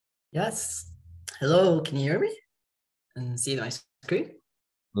 Yes. Hello, can you hear me and see my screen?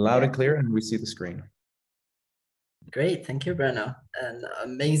 Loud and clear, and we see the screen. Great, thank you, Breno. An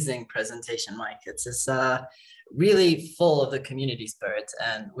amazing presentation, Mike. It's just really full of the community spirit,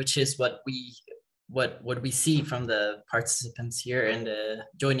 and which is what we see from the participants here in the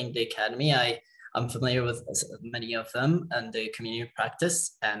joining the academy. I'm familiar with many of them and the community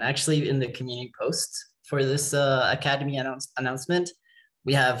practice, and actually in the community post for this academy announcement,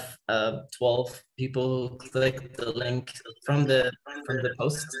 we have 12 people who click the link from the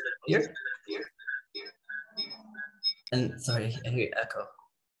post here. And sorry, I hear echo.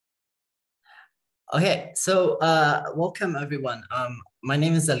 Okay, so welcome everyone. My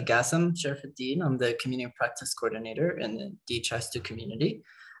name is Al-Gassam Sharafuddin. I'm the community practice coordinator in the DHIS2 community.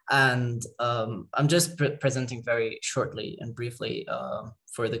 And I'm just presenting very shortly and briefly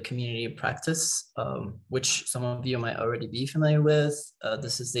for the community practice, which some of you might already be familiar with.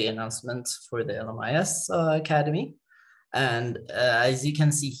 This is the announcement for the LMIS Academy. And as you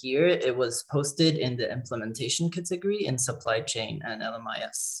can see here, it was posted in the implementation category in supply chain and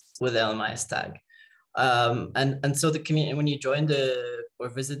LMIS with the LMIS tag. And so the community, when you join or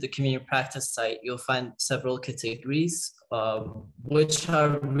visit the community practice site, you'll find several categories, which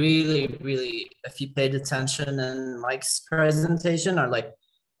are really, if you paid attention in Mike's presentation, are like,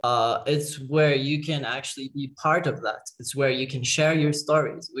 it's where you can actually be part of that. It's where you can share your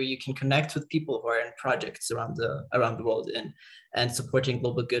stories, where you can connect with people who are in projects around the world and supporting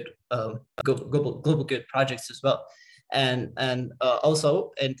global good projects as well. And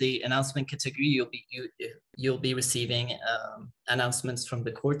also in the announcement category, you'll be receiving announcements from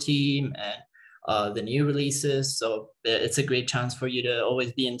the core team and the new releases. So it's a great chance for you to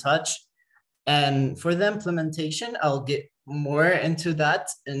always be in touch. And for the implementation, I'll get more into that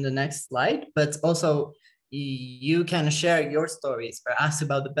in the next slide, but also you can share your stories or ask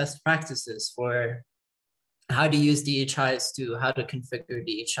about the best practices for how to use DHIS2, how to configure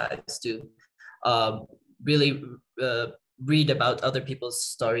DHIS2, really read about other people's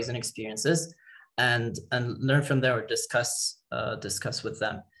stories and experiences and learn from them or discuss with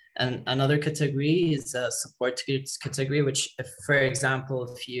them. And another category is a support category, which, if, for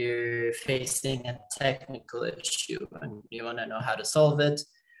example, if you're facing a technical issue and you want to know how to solve it,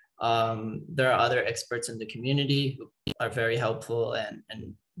 there are other experts in the community who are very helpful and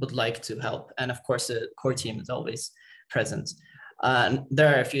would like to help. And of course, the core team is always present.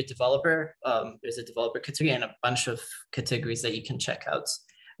 There are a few there's a developer category and a bunch of categories that you can check out.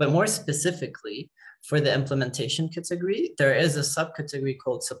 But more specifically, for the implementation category, there is a subcategory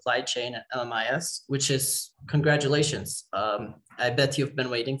called supply chain and LMIS, which is congratulations. I bet you've been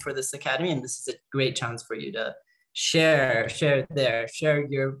waiting for this academy, and this is a great chance for you to share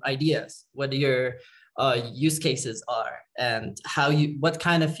your ideas, what your use cases are, and what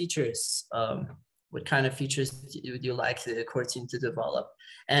kind of features would you like the core team to develop.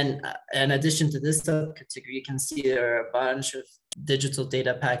 And in addition to this subcategory, you can see there are a bunch of digital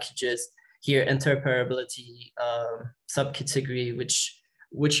data packages here, interoperability subcategory, which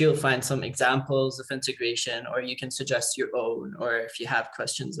which you'll find some examples of integration, or you can suggest your own, or if you have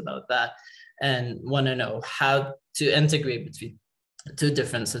questions about that and want to know how to integrate between two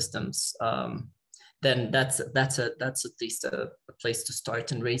different systems, then that's at least a place to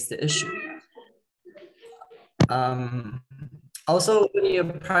start and raise the issue. Also, when you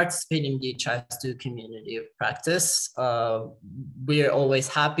participate in the DHIS2 community of practice, we are always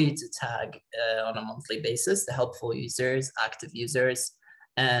happy to tag on a monthly basis the helpful users, active users,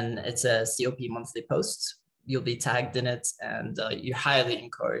 and it's a COP monthly post. You'll be tagged in it, and you're highly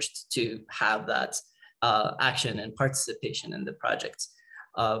encouraged to have that action and participation in the project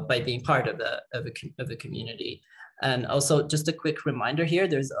by being part of the community. And also, just a quick reminder here,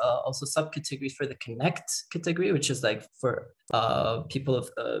 there's also subcategories for the Connect category, which is like for people of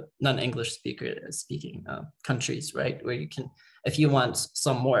non-English speaking countries, right? Where you can, if you want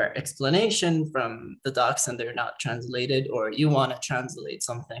some more explanation from the docs and they're not translated, or you want to translate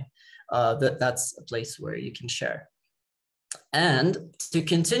something, that's a place where you can share. And to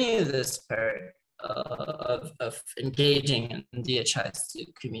continue this spirit of engaging in the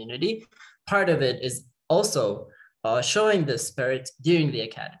DHIS2 community, part of it is also showing this spirit during the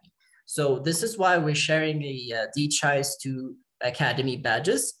academy. So this is why we're sharing the DHIS2 Academy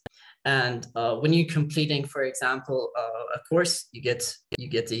badges. And when you're completing, for example, a course, you get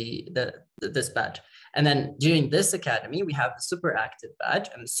this badge. And then during this academy, we have the super active badge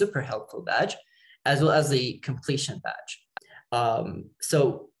and the super helpful badge, as well as the completion badge.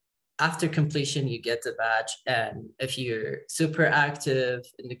 So after completion, you get the badge. And if you're super active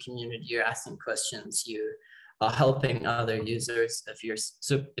in the community, you're asking questions, you're helping other users.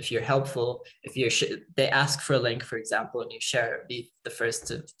 If you're helpful, they ask for a link, for example, and you be the first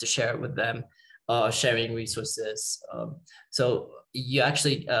to share it with them, sharing resources. So you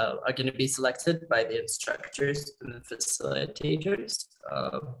actually are going to be selected by the instructors and the facilitators,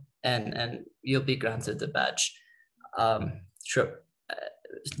 and you'll be granted the badge. Sure.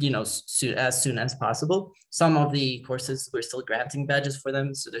 As soon as possible. Some of the courses, we're still granting badges for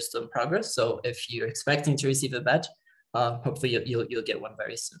them, so they're still in progress. So if you're expecting to receive a badge, hopefully you'll get one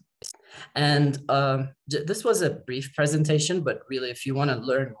very soon. And this was a brief presentation, but really, if you want to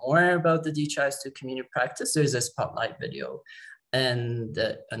learn more about the DHIS2 community practice, there's a spotlight video and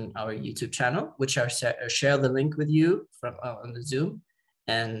on our YouTube channel, which I'll share the link with you from on the Zoom,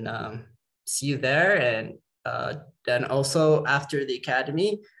 and see you there. And then also after the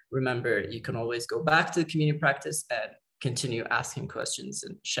academy, remember, you can always go back to the community practice and continue asking questions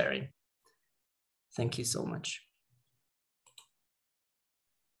and sharing. Thank you so much.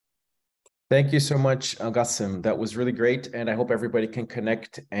 Thank you so much, Gassim. That was really great. And I hope everybody can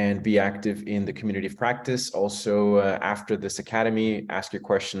connect and be active in the community of practice. Also, after this academy, ask your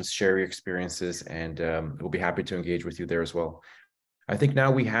questions, share your experiences, and we'll be happy to engage with you there as well. I think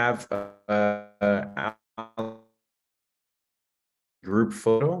now we have group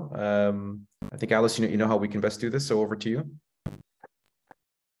photo. I think, Alice, you know how we can best do this, so over to you.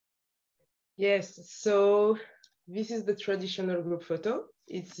 Yes, so this is the traditional group photo.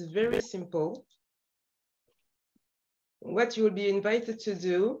 It's very simple. What you will be invited to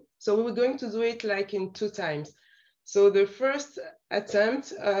do, so we're going to do it like in 2 times. So the first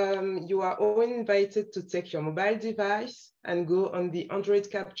attempt, you are all invited to take your mobile device and go on the Android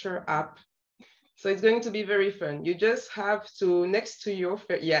Capture app. So it's going to be very fun. You just have to, next to your,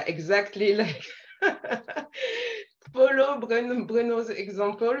 yeah, exactly like follow Bruno's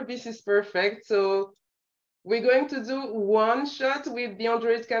example. This is perfect. So we're going to do one shot with the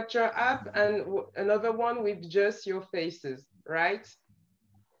Android Capture app and another one with just your faces, right?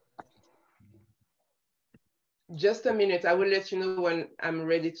 Just a minute. I will let you know when I'm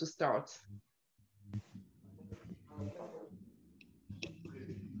ready to start.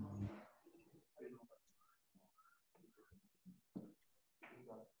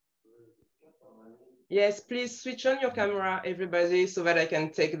 Yes, please switch on your camera, everybody, so that I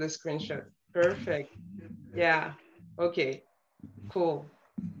can take the screenshot. Perfect. Yeah. Okay. Cool.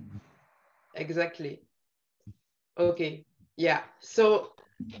 Exactly. Okay. Yeah. So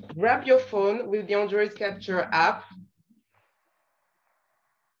grab your phone with the Android Capture app.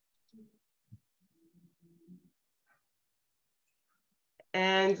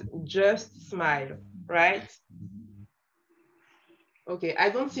 And just smile, right? Okay. I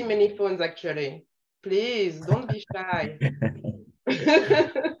don't see many phones actually. Please don't be shy.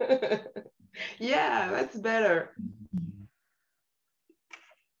 Yeah, that's better.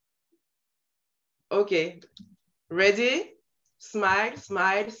 Okay, ready? Smile,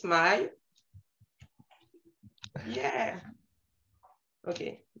 smile, smile. Yeah.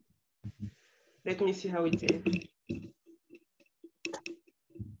 Okay. Let me see how it is.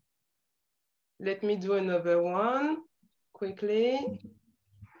 Let me do another one quickly.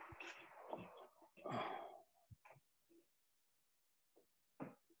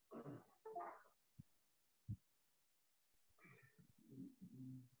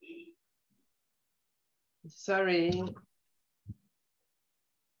 Sorry.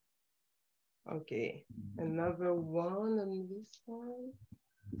 Okay, another one on this one.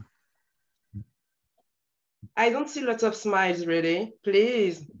 I don't see lots of smiles, really.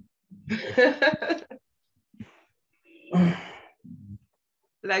 Please.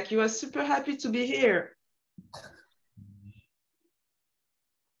 Like you are super happy to be here.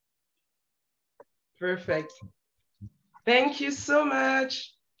 Perfect. Thank you so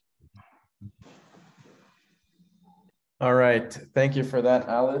much. All right. Thank you for that,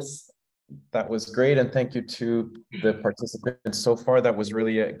 Alice. That was great. And thank you to the participants so far. That was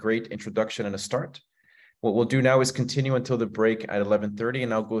really a great introduction and a start. What we'll do now is continue until the break at 11:30,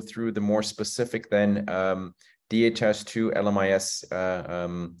 and I'll go through the more specific then DHIS2 LMIS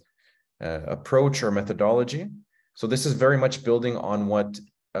approach or methodology. So this is very much building on what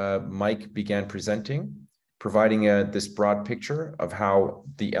Mike began presenting, providing this broad picture of how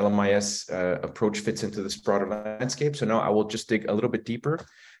the LMIS approach fits into this broader landscape. So now I will just dig a little bit deeper,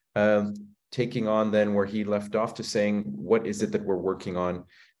 taking on then where he left off to saying, what is it that we're working on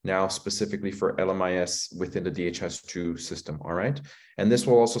now specifically for LMIS within the DHIS2 system, all right? And this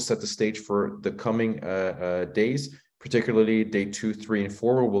will also set the stage for the coming days, particularly day 2, 3, and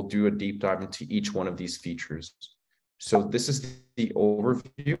 4, where we'll do a deep dive into each one of these features. So this is the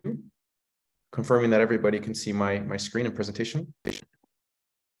overview, confirming that everybody can see my screen and presentation,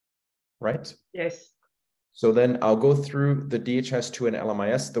 right? Yes. So then I'll go through the DHIS2 and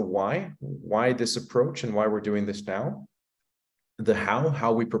LMIS, the why this approach and why we're doing this now, the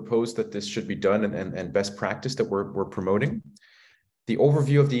how we propose that this should be done and best practice that we're promoting, the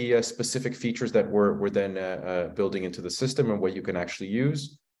overview of the specific features that we're then building into the system and what you can actually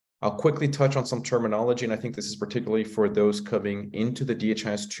use. I'll quickly touch on some terminology, and I think this is particularly for those coming into the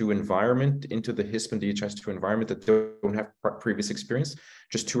DHIS2 environment, into the HISP and DHIS2 environment that don't have previous experience.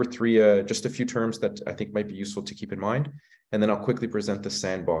 Just 2 or 3, just a few terms that I think might be useful to keep in mind. And then I'll quickly present the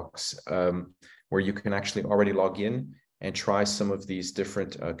sandbox, where you can actually already log in and try some of these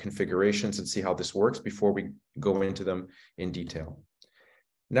different configurations and see how this works before we go into them in detail.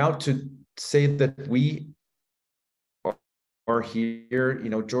 Now, to say that we are here,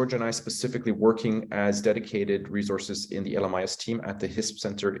 George and I specifically working as dedicated resources in the LMIS team at the HISP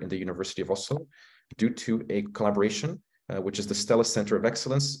Center in the University of Oslo, due to a collaboration, which is the Stella Center of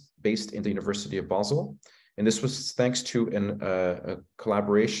Excellence based in the University of Basel. And this was thanks to a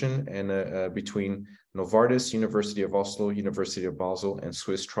collaboration and between Novartis, University of Oslo, University of Basel, and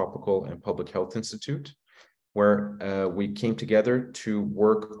Swiss Tropical and Public Health Institute, where we came together to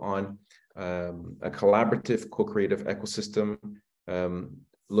work on a collaborative co-creative ecosystem,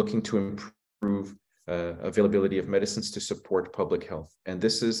 looking to improve availability of medicines to support public health. And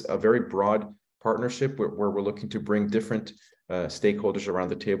this is a very broad partnership where we're looking to bring different stakeholders around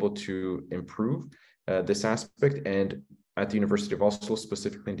the table to improve this aspect. And at the University of Oslo,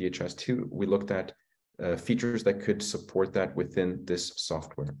 specifically in DHIS2, we looked at features that could support that within this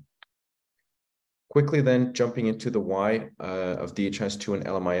software. Quickly then jumping into the why of DHIS2 and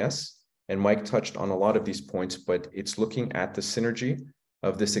LMIS. And Mike touched on a lot of these points, but it's looking at the synergy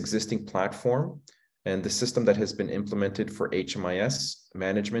of this existing platform and the system that has been implemented for HMIS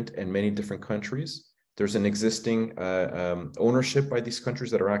management in many different countries. There's an existing ownership by these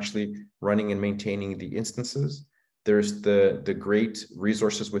countries that are actually running and maintaining the instances. There's the great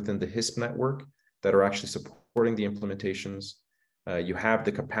resources within the HISP network that are actually supporting the implementations. You have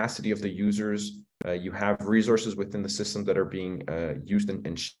the capacity of the users. You have resources within the system that are being used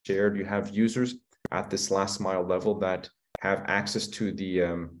and shared. You have users at this last mile level that have access to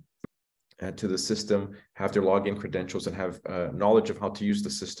the system, have their login credentials, and have knowledge of how to use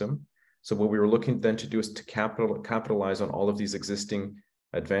the system. So what we were looking then to do is to capitalize on all of these existing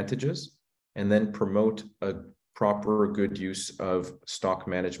advantages and then promote a proper good use of stock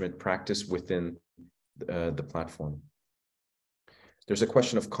management practice within the platform. There's a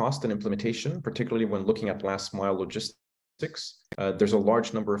question of cost and implementation, particularly when looking at last mile logistics. There's a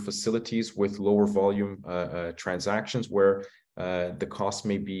large number of facilities with lower volume transactions where the cost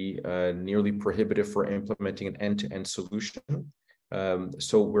may be nearly prohibitive for implementing an end-to-end solution.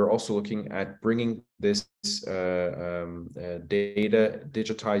 So we're also looking at bringing this data,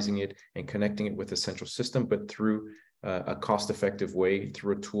 digitizing it, and connecting it with the central system, but through a cost-effective way,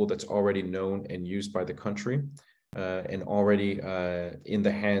 through a tool that's already known and used by the country. And already in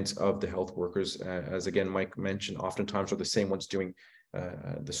the hands of the health workers, as again Mike mentioned, oftentimes are the same ones doing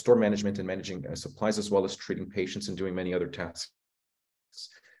the store management and managing supplies, as well as treating patients and doing many other tasks.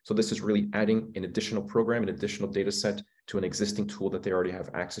 So this is really adding an additional program, an additional data set to an existing tool that they already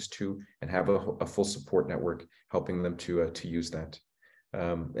have access to, and have a full support network helping them to use that.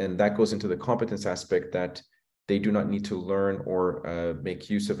 And that goes into the competence aspect, that they do not need to learn or make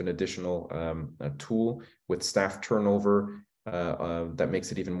use of an additional tool. With staff turnover, that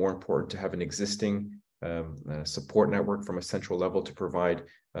makes it even more important to have an existing support network from a central level to provide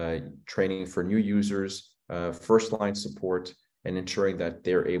training for new users, first line support, and ensuring that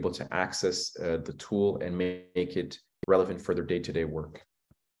they're able to access the tool and make it relevant for their day-to-day work.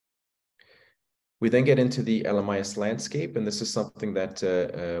 We then get into the LMIS landscape, and this is something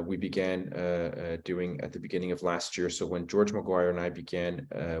that we began doing at the beginning of last year. So when George Maguire and I began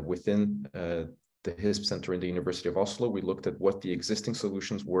within the HISP Center in the University of Oslo, we looked at what the existing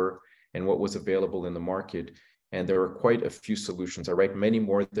solutions were and what was available in the market. And there were quite a few solutions. I write many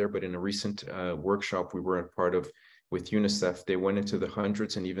more there, but in a recent workshop we were a part of with UNICEF, they went into the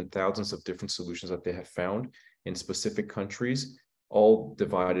hundreds and even thousands of different solutions that they have found in specific countries, all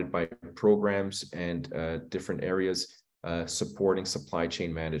divided by programs and different areas supporting supply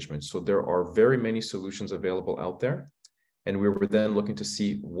chain management. So there are very many solutions available out there. And we were then looking to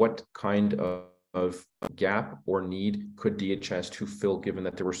see what kind of gap or need could DHIS2 fill, given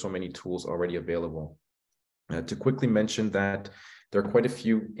that there were so many tools already available. To quickly mention that there are quite a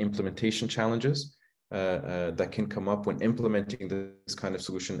few implementation challenges that can come up when implementing this kind of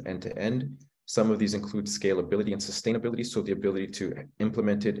solution end to end. Some of these include scalability and sustainability, so the ability to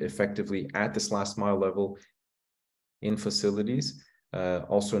implement it effectively at this last mile level in facilities,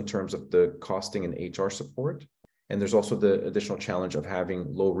 also in terms of the costing and HR support. And there's also the additional challenge of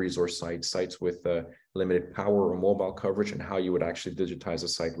having low resource sites with limited power or mobile coverage, and how you would actually digitize a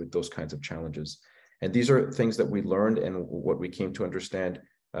site with those kinds of challenges. And these are things that we learned and what we came to understand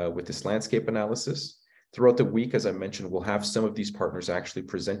with this landscape analysis. Throughout the week, as I mentioned, we'll have some of these partners actually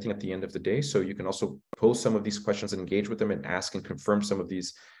presenting at the end of the day. So you can also pose some of these questions and engage with them and ask and confirm some of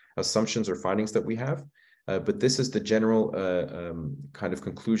these assumptions or findings that we have. But this is the general kind of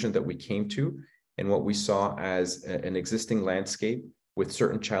conclusion that we came to, and what we saw as an existing landscape with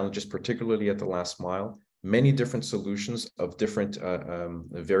certain challenges, particularly at the last mile, many different solutions of different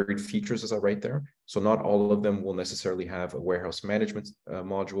varied features, as I write there. So not all of them will necessarily have a warehouse management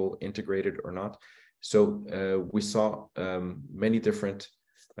module integrated or not. So we saw many different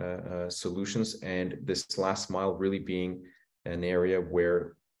solutions, and this last mile really being an area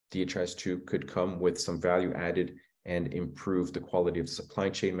where DHIS2 could come with some value added and improve the quality of the supply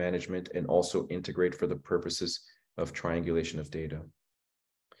chain management, and also integrate for the purposes of triangulation of data.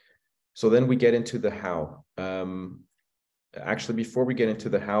 So then we get into the how. Actually, before we get into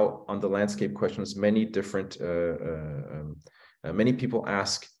the how on the landscape questions, many different, many people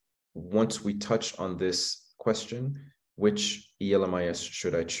ask, once we touch on this question, which eLMIS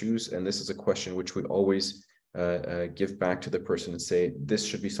should I choose? And this is a question which we always give back to the person and say, this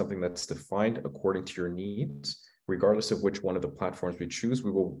should be something that's defined according to your needs. Regardless of which one of the platforms we choose,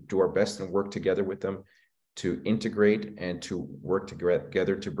 we will do our best and work together with them to integrate and to work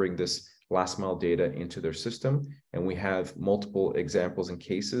together to bring this last mile data into their system. And we have multiple examples and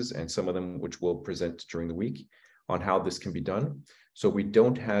cases, and some of them which we'll present during the week, on how this can be done. So we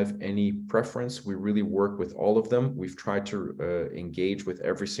don't have any preference. We really work with all of them. We've tried to engage with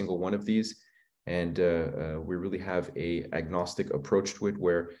every single one of these. And we really have a agnostic approach to it,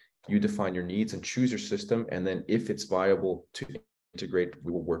 where you define your needs and choose your system. And then if it's viable to integrate,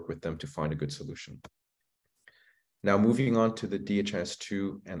 we will work with them to find a good solution. Now, moving on to the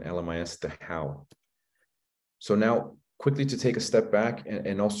DHIS2 and LMIS, the how. So now quickly to take a step back,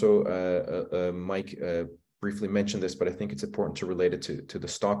 and also Mike briefly mentioned this, but I think it's important to relate it to the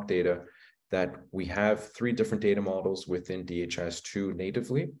stock data, that we have 3 different data models within DHIS2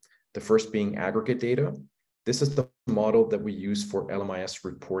 natively. The first being aggregate data. This is the model that we use for LMIS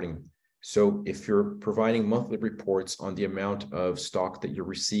reporting. So if you're providing monthly reports on the amount of stock that you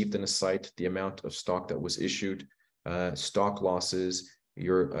received in a site, the amount of stock that was issued, stock losses,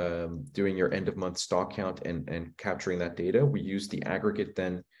 you're doing your end of month stock count and capturing that data, we use the aggregate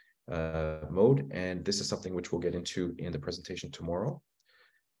then mode. And this is something which we'll get into in the presentation tomorrow.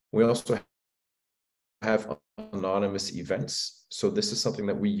 We also have anonymous events. So this is something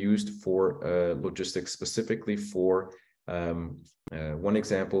that we used for logistics, specifically for one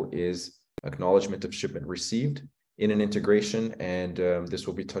example is acknowledgement of shipment received in an integration. And this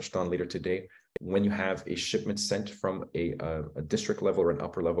will be touched on later today. When you have a shipment sent from a district level or an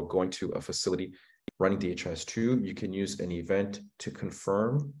upper level going to a facility running DHIS2, you can use an event to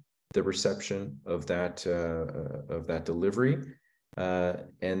confirm the reception of that delivery.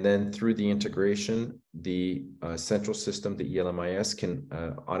 And then through the integration, the central system, the LMIS, can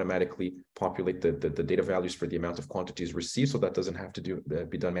automatically populate the data values for the amount of quantities received, so that doesn't have to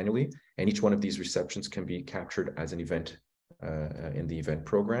be done manually. And each one of these receptions can be captured as an event in the event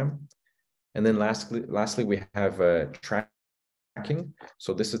program. And then lastly, we have tracking.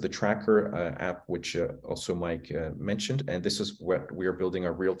 So this is the tracker app, which also Mike mentioned, and this is what we are building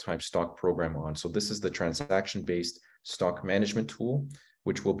a real-time stock program on. So this is the transaction-based stock management tool,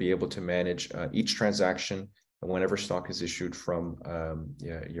 which will be able to manage each transaction whenever stock is issued from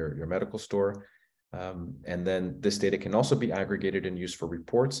your medical store. And then this data can also be aggregated and used for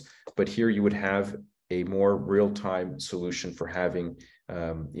reports, but here you would have a more real-time solution for having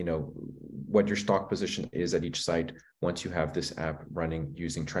what your stock position is at each site once you have this app running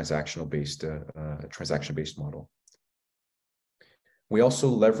using transaction-based model. We also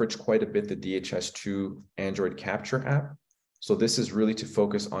leverage quite a bit the DHIS2 Android Capture app. So this is really to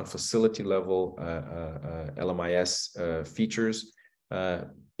focus on facility level LMIS features.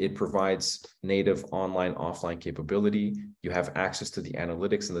 It provides native online, offline capability. You have access to the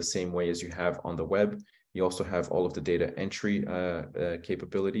analytics in the same way as you have on the web. You also have all of the data entry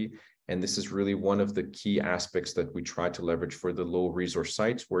capability. And this is really one of the key aspects that we try to leverage for the low resource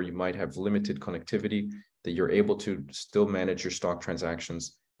sites where you might have limited connectivity, that you're able to still manage your stock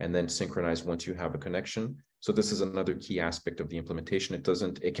transactions and then synchronize once you have a connection. So this is another key aspect of the implementation.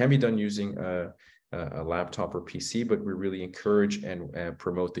 It can be done using a laptop or PC, but we really encourage and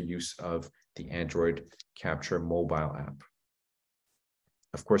promote the use of the Android Capture mobile app.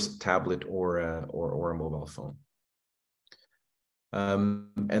 Of course, tablet or a mobile phone.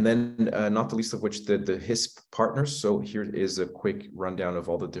 And then not the least of which the HISP partners. So here is a quick rundown of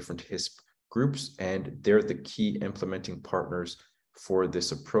all the different HISP groups, and they're the key implementing partners for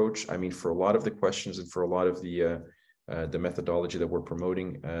this approach. I mean, for a lot of the questions and for a lot of the methodology that we're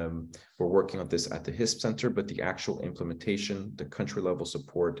promoting, we're working on this at the HISP Center, but the actual implementation, the country level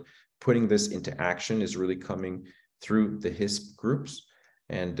support, putting this into action is really coming through the HISP groups.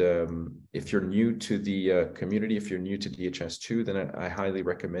 And if you're new to the community, if you're new to DHIS2, then I highly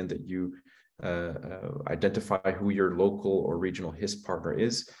recommend that you identify who your local or regional HISP partner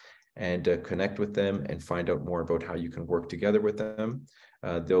is and connect with them and find out more about how you can work together with them.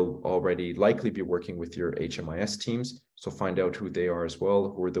 They'll already likely be working with your HMIS teams, so find out who they are as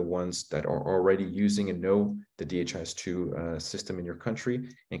well, who are the ones that are already using and know the DHIS2 system in your country,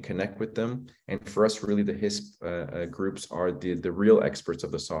 and connect with them. And for us, really, the HISP groups are the real experts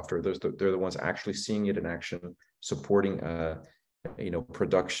of the software. They're the ones actually seeing it in action, supporting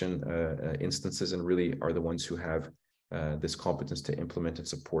production instances, and really are the ones who have this competence to implement and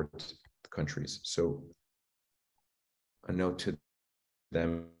support the countries. So a note to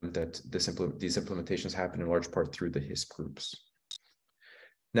them that these implementations happen in large part through the HISP groups.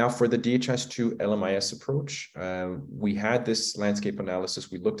 Now for the DHIS2 LMIS approach, we had this landscape analysis.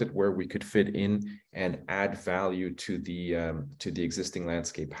 We looked at where we could fit in and add value to the existing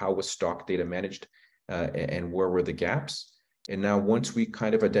landscape. How was stock data managed and where were the gaps? And now once we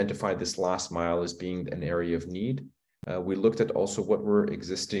kind of identified this last mile as being an area of need, we looked at also what were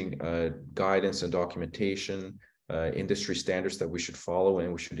existing guidance and documentation, industry standards that we should follow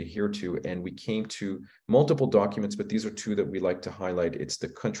and we should adhere to. And we came to multiple documents, but these are two that we like to highlight. It's the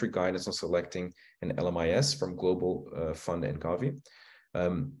country guidance on selecting an LMIS from Global Fund and Gavi,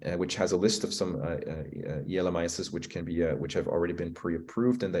 which has a list of some ELMISs which have already been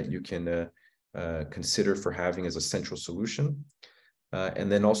pre-approved and that you can consider for having as a central solution.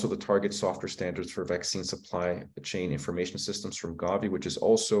 And then also the target software standards for vaccine supply chain information systems from Gavi, which is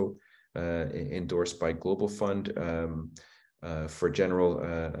also endorsed by Global Fund for general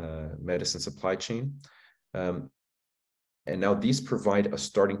medicine supply chain. And now these provide a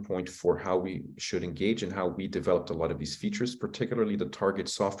starting point for how we should engage and how we developed a lot of these features, particularly the target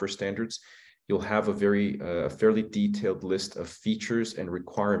software standards. You'll have a fairly detailed list of features and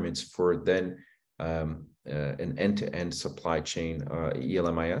requirements for then an end-to-end supply chain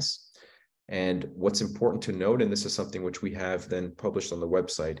ELMIS. And what's important to note, and this is something which we have then published on the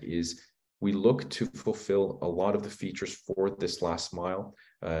website, is we look to fulfill a lot of the features for this last mile,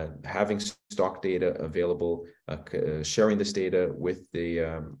 having stock data available, sharing this data with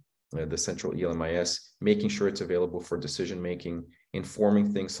the central ELMIS, making sure it's available for decision making,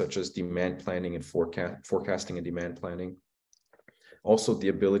 informing things such as demand planning and forecasting and demand planning. Also, the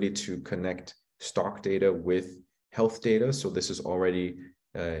ability to connect stock data with health data. So this is already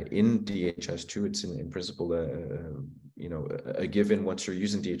in DHIS2, it's in principle a given once you're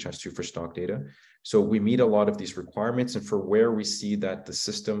using DHIS2 for stock data. So we meet a lot of these requirements, and for where we see that the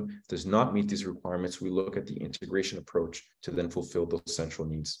system does not meet these requirements, we look at the integration approach to then fulfill those central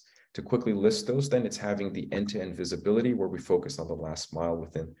needs. To quickly list those, then it's having the end-to-end visibility where we focus on the last mile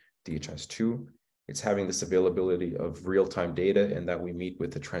within DHIS2. It's having this availability of real-time data, and that we meet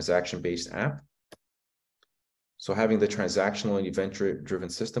with the transaction-based app. So having the transactional and event-driven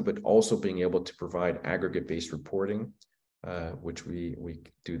system, but also being able to provide aggregate-based reporting, which we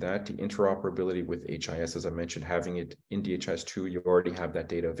do that. The interoperability with HIS, as I mentioned, having it in DHIS2, you already have that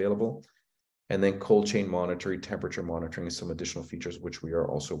data available. And then cold chain monitoring, temperature monitoring, and some additional features, which we are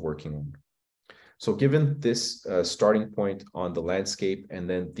also working on. So given this starting point on the landscape and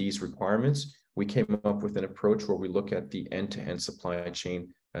then these requirements, we came up with an approach where we look at the end-to-end supply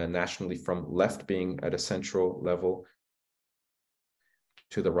chain nationally, from left being at a central level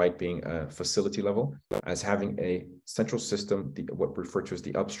to the right being a facility level, as having a central system, what we refer to as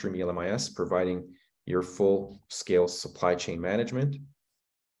the upstream LMIS, providing your full-scale supply chain management.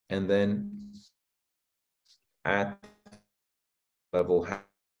 And then at level,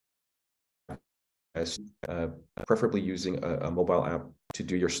 as preferably using a mobile app to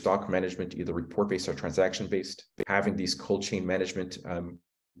do your stock management, either report-based or transaction-based, having these cold chain management,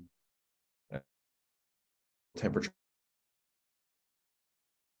 temperature,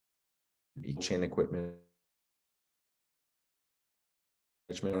 chain equipment,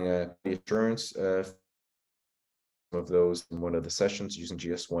 management, the assurance of those in one of the sessions using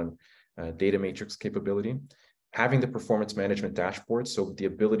GS1 data matrix capability. Having the performance management dashboard, so the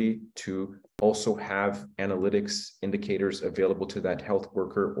ability to also have analytics indicators available to that health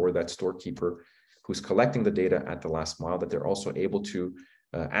worker or that storekeeper who's collecting the data at the last mile, that they're also able to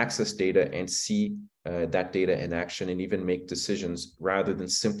access data and see that data in action and even make decisions rather than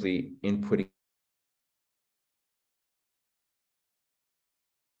simply inputting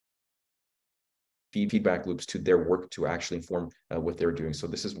feedback loops to their work to actually inform what they're doing. So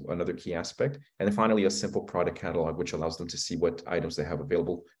this is another key aspect. And then finally, a simple product catalog, which allows them to see what items they have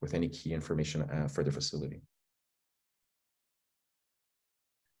available with any key information for their facility.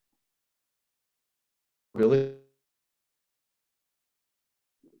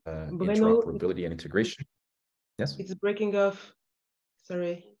 Interoperability and integration. Yes? It's breaking off.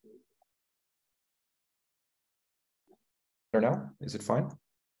 Sorry. Now, is it fine?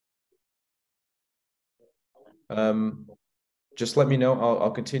 Just let me know.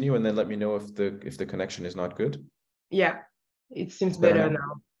 I'll continue, and then let me know if the connection is not good. Yeah, it seems better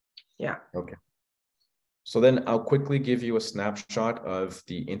now. Yeah. Okay. So then I'll quickly give you a snapshot of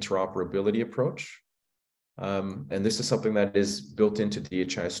the interoperability approach. And this is something that is built into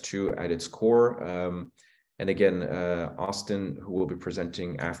DHIS2 at its core. And again, Austin, who will be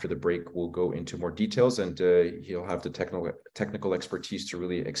presenting after the break, will go into more details, and he'll have the technical expertise to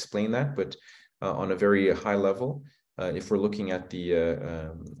really explain that. But on a very high level, if we're looking at the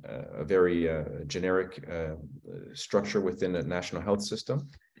a very generic structure within a national health system,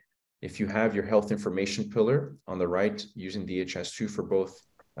 if you have your health information pillar on the right using DHIS2 for both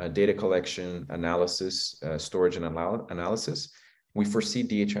data collection, analysis, storage, and analysis, we foresee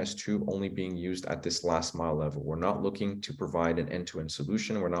DHIS2 only being used at this last mile level. We're not looking to provide an end-to-end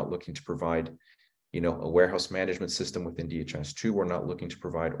solution. We're not looking to provide, a warehouse management system within DHIS2. We're not looking to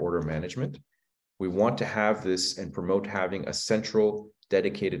provide order management. We want to have this and promote having a central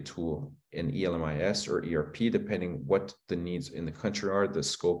dedicated tool in LMIS or ERP, depending what the needs in the country are, the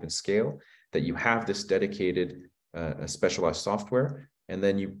scope and scale, that you have this dedicated specialized software, and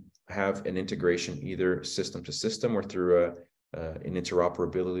then you have an integration either system to system or through an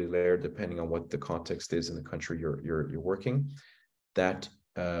interoperability layer, depending on what the context is in the country you're working, that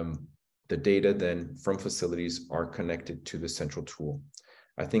the data then from facilities are connected to the central tool.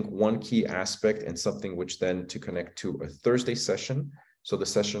 I think one key aspect, and something which then to connect to a Thursday session, so the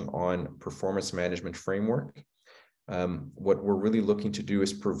session on performance management framework, what we're really looking to do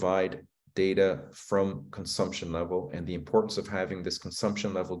is provide data from consumption level and the importance of having this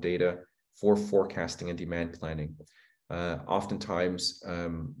consumption level data for forecasting and demand planning. Oftentimes,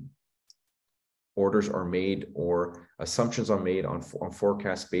 orders are made or assumptions are made on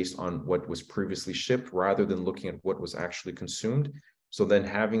forecasts based on what was previously shipped rather than looking at what was actually consumed. So then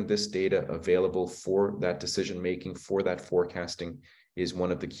having this data available for that decision-making, for that forecasting is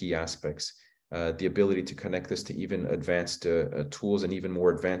one of the key aspects. The ability to connect this to even advanced tools and even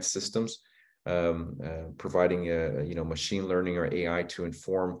more advanced systems, providing machine learning or AI to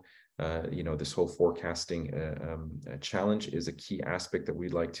inform this whole forecasting challenge is a key aspect that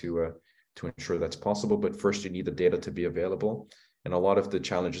we'd like to ensure that's possible. But first, you need the data to be available. And a lot of the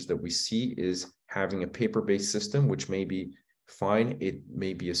challenges that we see is having a paper-based system, which may be fine. It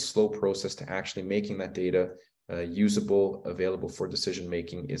may be a slow process to actually making that data usable, available for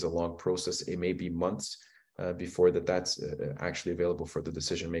decision-making is a long process. It may be months before that's actually available for the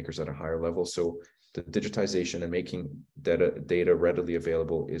decision makers at a higher level. So the digitization and making data readily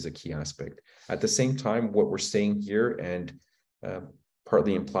available is a key aspect. At the same time, what we're saying here, and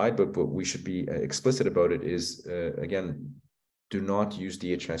partly implied, but we should be explicit about it, is again, do not use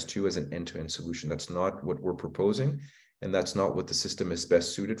DHIS2 as an end-to-end solution. That's not what we're proposing, and that's not what the system is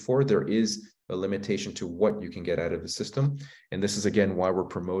best suited for. There is a limitation to what you can get out of the system. And this is, again, why we're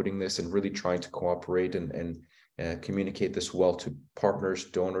promoting this and really trying to cooperate and communicate this well to partners,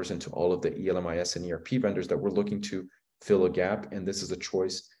 donors, and to all of the ELMIS and ERP vendors that we're looking to fill a gap. And this is a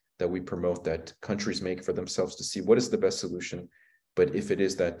choice that we promote that countries make for themselves to see what is the best solution. But if it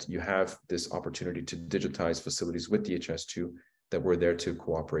is that you have this opportunity to digitize facilities with DHIS2, that we're there to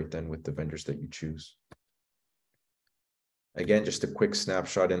cooperate then with the vendors that you choose. Again, just a quick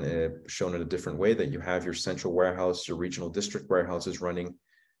snapshot and shown in a different way, that you have your central warehouse, your regional district warehouses running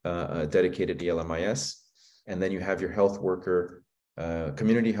a dedicated ELMIS, and then you have your health worker,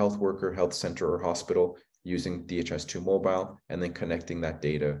 community health worker, health center or hospital using DHIS2 mobile, and then connecting that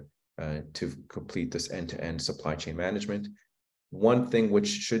data to complete this end-to-end supply chain management. One thing which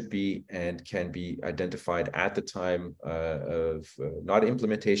should be and can be identified at the time of not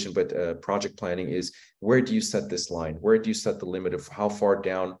implementation, but project planning is, where do you set this line? Where do you set the limit of how far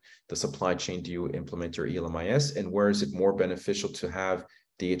down the supply chain do you implement your ELMIS? And where is it more beneficial to have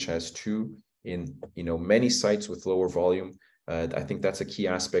DHIS2 in many sites with lower volume? I think that's a key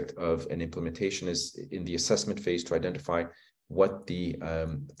aspect of an implementation, is in the assessment phase to identify what the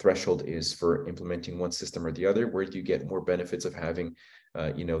threshold is for implementing one system or the other. Where do you get more benefits of having,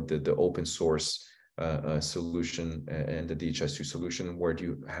 the open source solution and the DHIS2 solution? Where do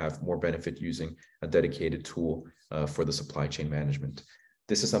you have more benefit using a dedicated tool for the supply chain management?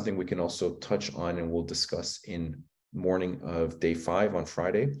 This is something we can also touch on and we'll discuss in morning of day 5 on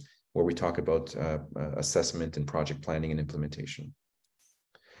Friday, where we talk about assessment and project planning and implementation.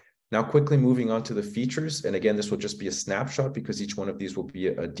 Now, quickly moving on to the features. And again, this will just be a snapshot because each one of these will be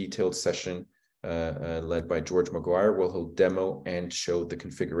a detailed session led by George McGuire, where he'll demo and show the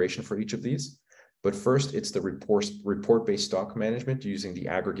configuration for each of these. But first, it's the report-based stock management using the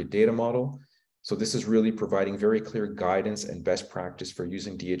aggregate data model. So this is really providing very clear guidance and best practice for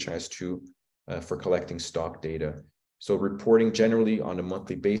using DHIS2 for collecting stock data. So reporting generally on a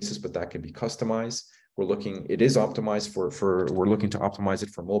monthly basis, but that can be customized. We're looking to optimize it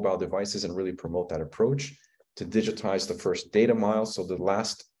for mobile devices and really promote that approach to digitize the first data mile. So the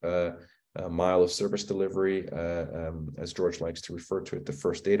last mile of service delivery, as George likes to refer to it, the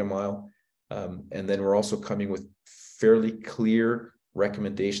first data mile. And then we're also coming with fairly clear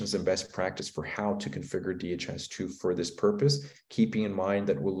recommendations and best practice for how to configure DHIS2 for this purpose, keeping in mind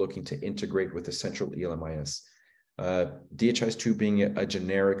that we're looking to integrate with the central ELMIS. DHIS2 being a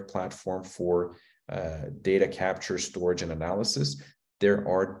generic platform for data capture, storage, and analysis, there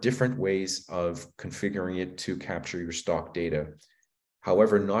are different ways of configuring it to capture your stock data.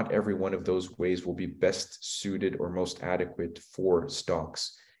 However, not every one of those ways will be best suited or most adequate for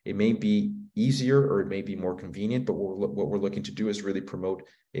stocks. It may be easier or it may be more convenient, but what we're looking to do is really promote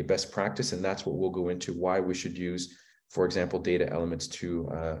a best practice, and that's what we'll go into, why we should use, for example, data elements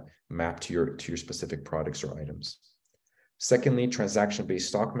to map to your specific products or items. Secondly, transaction-based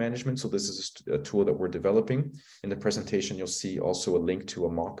stock management. So this is a tool that we're developing. In the presentation, you'll see also a link to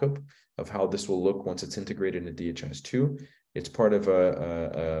a mock-up of how this will look once it's integrated into DHIS2. It's part of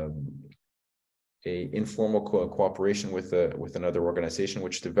a informal cooperation with another organization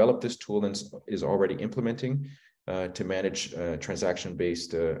which developed this tool and is already implementing to manage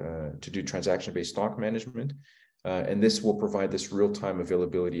transaction-based stock management. And this will provide this real-time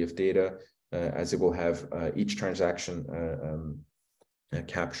availability of data, as it will have each transaction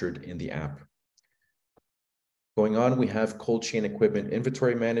captured in the app. Going on, we have cold chain equipment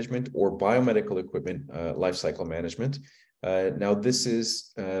inventory management or biomedical equipment lifecycle management. Now, this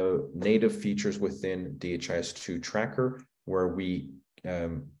is native features within DHIS2 Tracker, where we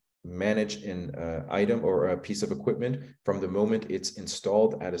manage an item or a piece of equipment from the moment it's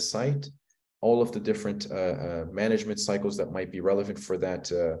installed at a site, all of the different management cycles that might be relevant for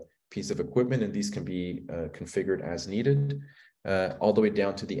that piece of equipment, and these can be configured as needed, all the way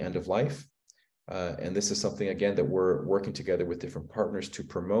down to the end of life. And this is something, again, that we're working together with different partners to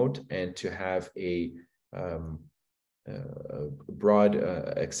promote and to have a broad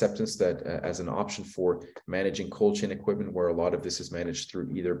acceptance that as an option for managing cold chain equipment, where a lot of this is managed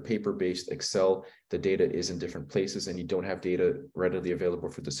through either paper-based Excel, the data is in different places and you don't have data readily available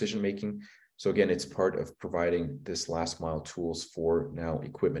for decision making. So again, it's part of providing this last mile tools for now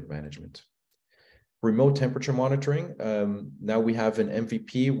equipment management. Remote temperature monitoring. Now we have an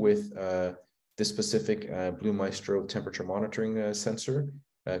MVP with this specific Blue Maestro temperature monitoring sensor,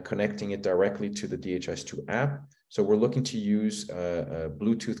 connecting it directly to the DHIS2 app. So we're looking to use a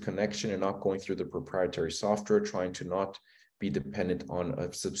Bluetooth connection and not going through the proprietary software, trying to not be dependent on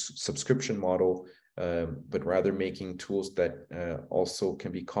a subscription model, but rather making tools that also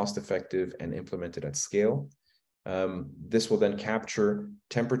can be cost effective and implemented at scale. This will then capture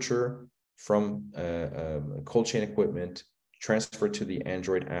temperature from cold chain equipment, transfer to the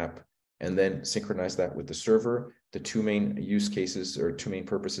Android app, and then synchronize that with the server. The two main use cases or two main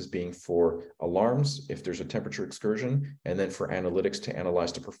purposes being for alarms, if there's a temperature excursion, and then for analytics to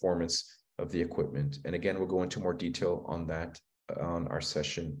analyze the performance of the equipment. And again, we'll go into more detail on that on our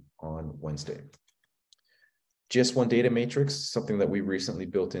session on Wednesday. GS1 data matrix, something that we recently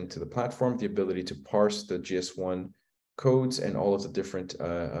built into the platform, the ability to parse the GS1 codes and all of the different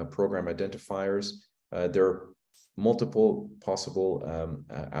program identifiers. There are multiple possible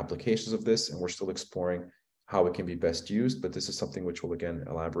applications of this, and we're still exploring how it can be best used, but this is something which we'll again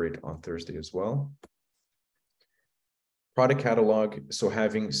elaborate on Thursday as well. Product catalog, so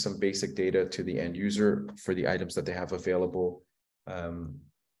having some basic data to the end user for the items that they have available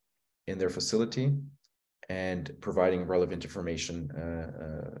in their facility, and providing relevant information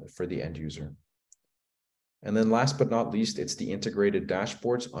for the end user. And then last but not least, it's the integrated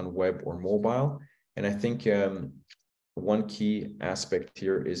dashboards on web or mobile. And I think one key aspect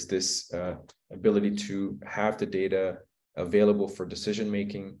here is this ability to have the data available for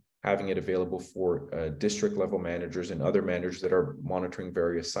decision-making, having it available for district level managers and other managers that are monitoring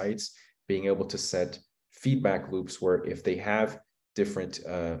various sites, being able to set feedback loops where if they have different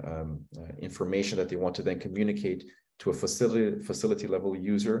information that they want to then communicate to a facility level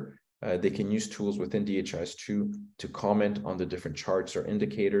user, they can use tools within DHIS2 to comment on the different charts or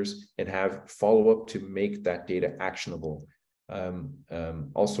indicators and have follow-up to make that data actionable.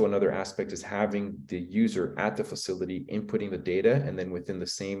 Also, another aspect is having the user at the facility inputting the data, and then within the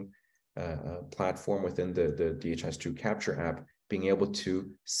same platform within the DHIS2 capture app, being able to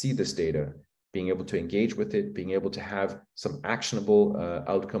see this data, being able to engage with it, being able to have some actionable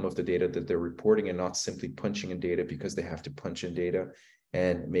outcome of the data that they're reporting, and not simply punching in data because they have to punch in data,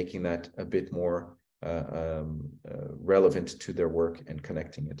 and making that a bit more relevant to their work and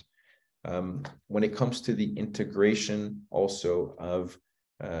connecting it. When it comes to the integration also of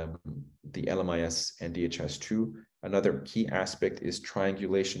the LMIS and DHIS2, another key aspect is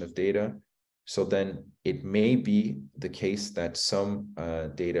triangulation of data. So then it may be the case that some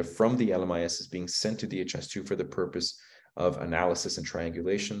data from the LMIS is being sent to DHIS2 for the purpose of analysis and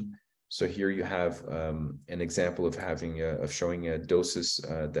triangulation. So here you have an example of having showing doses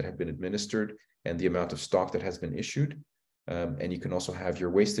that have been administered and the amount of stock that has been issued. And you can also have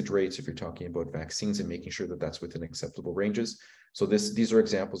your wastage rates if you're talking about vaccines and making sure that that's within acceptable ranges. So these are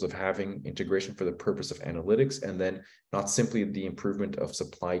examples of having integration for the purpose of analytics, and then not simply the improvement of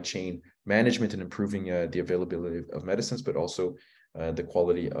supply chain management and improving the availability of medicines, but also the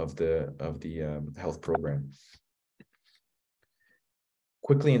quality of the health program.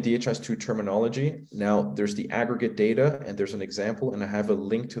 Quickly in DHIS2 terminology, now there's the aggregate data, and there's an example, and I have a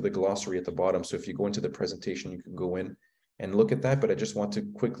link to the glossary at the bottom. So if you go into the presentation, you can go in and look at that, but I just want to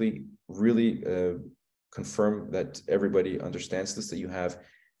quickly really confirm that everybody understands this, that you have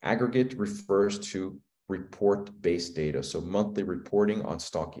aggregate refers to report-based data. So monthly reporting on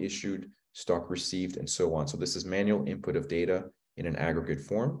stock issued, stock received, and so on. So this is manual input of data in an aggregate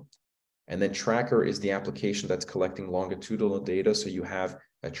form. And then tracker is the application that's collecting longitudinal data. So you have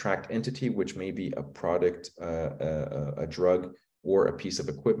a tracked entity, which may be a product, a drug, or a piece of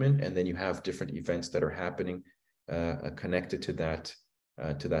equipment. And then you have different events that are happening connected to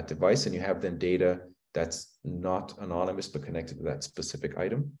that device. And you have then data that's not anonymous, but connected to that specific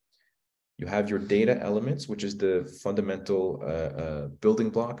item. You have your data elements, which is the fundamental building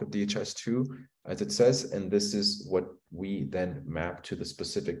block of DHIS2, as it says, and this is what we then map to the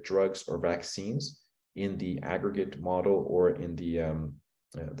specific drugs or vaccines in the aggregate model or in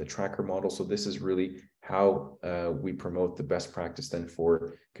the tracker model. So this is really how we promote the best practice then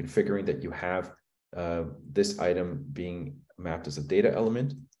for configuring that you have this item being mapped as a data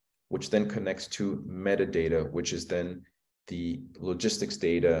element, which then connects to metadata, which is then the logistics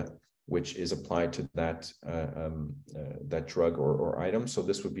data, which is applied to that that drug or item. So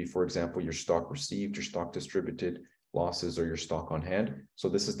this would be, for example, your stock received, your stock distributed, losses or your stock on hand. So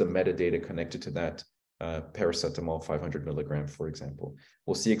this is the metadata connected to that paracetamol 500 milligram, for example.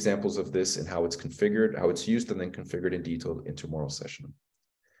 We'll see examples of this and how it's configured, how it's used, and then configured in detail in tomorrow's session.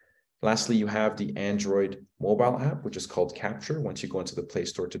 Lastly, you have the Android mobile app, which is called Capture. Once you go into the Play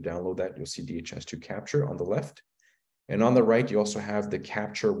Store to download that, you'll see DHIS2 Capture on the left. And on the right, you also have the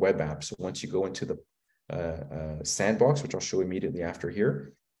Capture web app. So once you go into the sandbox, which I'll show immediately after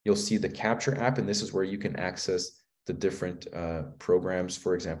here, you'll see the Capture app, and this is where you can access the different programs,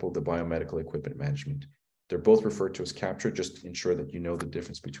 for example, the biomedical equipment management. They're both referred to as Capture, just to ensure that you know the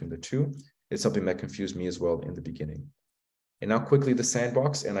difference between the two. It's something that confused me as well in the beginning. And now quickly the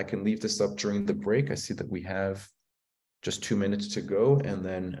sandbox, and I can leave this up during the break. I see that we have just 2 minutes to go, and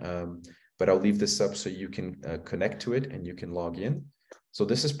then, but I'll leave this up so you can connect to it and you can log in. So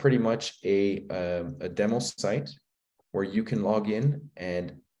this is pretty much a demo site where you can log in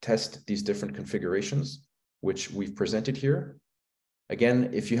and test these different configurations, which we've presented here.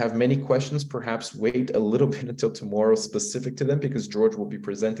 Again, if you have many questions, perhaps wait a little bit until tomorrow specific to them, because George will be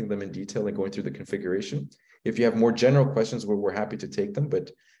presenting them in detail and going through the configuration. If you have more general questions, we're happy to take them,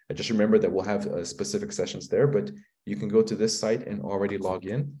 but just remember that we'll have specific sessions there, but you can go to this site and already log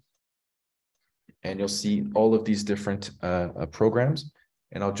in. And you'll see all of these different programs.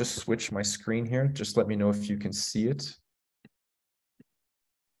 And I'll just switch my screen here. Just let me know if you can see it.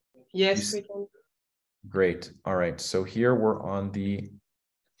 Yes, we can. Great. All right. So here we're on the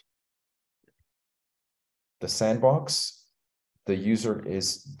sandbox. The user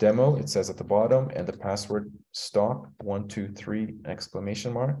is demo, it says at the bottom, and the password stock 123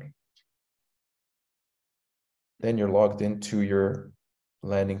 exclamation mark. Then you're logged into your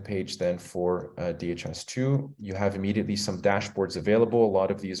landing page then for DHIS2. You have immediately some dashboards available. A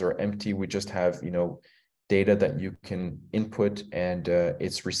lot of these are empty. We just have, data that you can input, and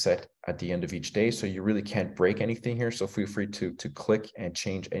it's reset at the end of each day. So you really can't break anything here. So feel free to click and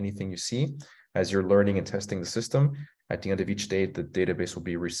change anything you see as you're learning and testing the system. At the end of each day, the database will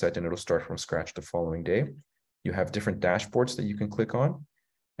be reset and it'll start from scratch the following day. You have different dashboards that you can click on.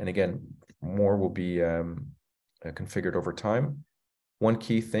 And again, more will be configured over time. One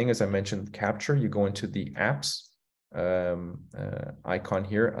key thing, as I mentioned, Capture, you go into the apps icon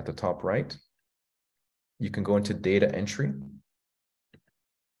here at the top right. You can go into data entry.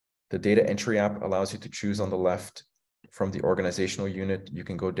 The data entry app allows you to choose on the left from the organizational unit. You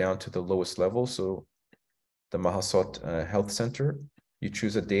can go down to the lowest level. So the Mahasot Health Center, you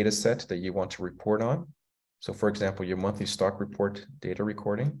choose a data set that you want to report on. So for example, your monthly stock report data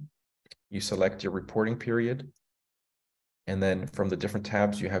recording, you select your reporting period. And then from the different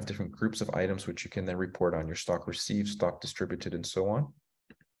tabs, you have different groups of items which you can then report on: your stock received, stock distributed, and so on.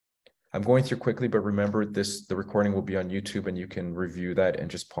 I'm going through quickly, but remember the recording will be on YouTube and you can review that and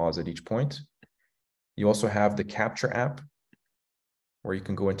just pause at each point. You also have the Capture app, where you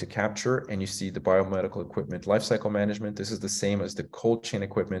can go into Capture and you see the biomedical equipment lifecycle management. This is the same as the cold chain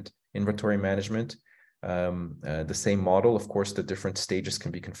equipment inventory management. The same model. Of course, the different stages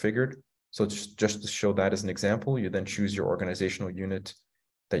can be configured. So just to show that as an example, you then choose your organizational unit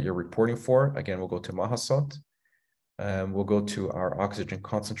that you're reporting for. Again, we'll go to Mahasot. We'll go to our oxygen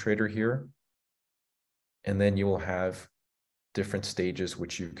concentrator here. And then you will have different stages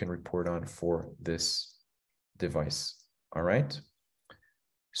which you can report on for this device. All right.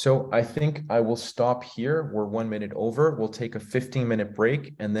 So I think I will stop here. We're 1 minute over. We'll take a 15-minute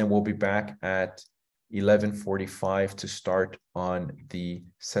break, and then we'll be back at 11:45 to start on the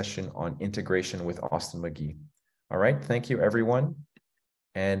session on integration with Austin McGee. All right. Thank you, everyone.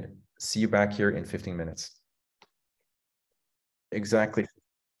 And see you back here in 15 minutes. Exactly.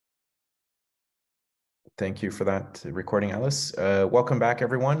 Thank you for that recording, Alice. Welcome back,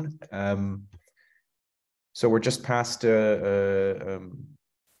 everyone. So we're just past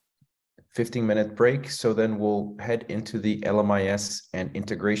 15-minute break. So then we'll head into the LMIS and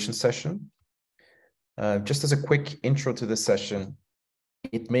integration session. Just as a quick intro to this session,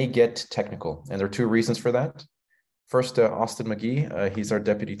 it may get technical, and there are two reasons for that. First, Austin McGee, he's our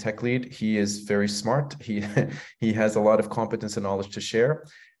deputy tech lead. He is very smart. He has a lot of competence and knowledge to share.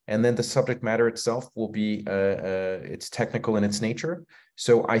 And then the subject matter itself will be, it's technical in its nature.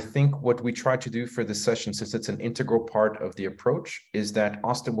 So I think what we try to do for this session, since it's an integral part of the approach, is that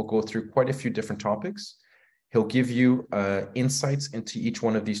Austin will go through quite a few different topics. He'll give you insights into each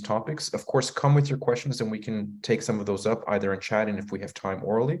one of these topics. Of course, come with your questions and we can take some of those up either in chat and if we have time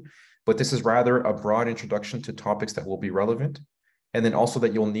orally. But this is rather a broad introduction to topics that will be relevant. And then also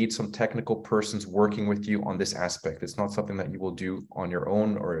that you'll need some technical persons working with you on this aspect. It's not something that you will do on your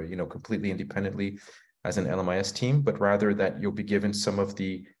own or completely independently as an LMIS team, but rather that you'll be given some of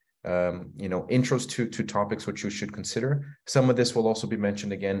the intros to topics which you should consider. Some of this will also be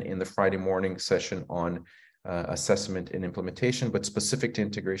mentioned again in the Friday morning session on assessment and implementation, but specific to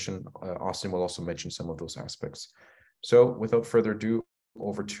integration, Austin will also mention some of those aspects. So without further ado,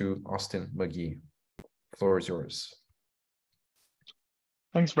 over to Austin McGee. Floor is yours.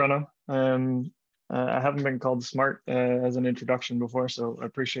 Thanks, Brenno. I haven't been called smart as an introduction before, so I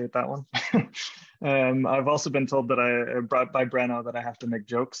appreciate that one. I've also been told that by Brenno that I have to make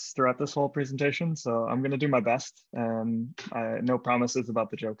jokes throughout this whole presentation, so I'm going to do my best. No promises about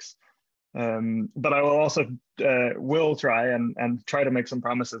the jokes. But I will also will try and try to make some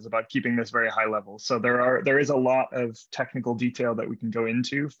promises about keeping this very high level. So there is a lot of technical detail that we can go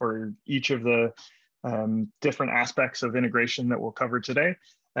into for each of the different aspects of integration that we'll cover today.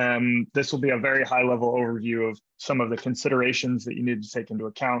 This will be a very high level overview of some of the considerations that you need to take into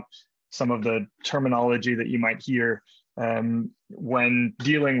account, some of the terminology that you might hear when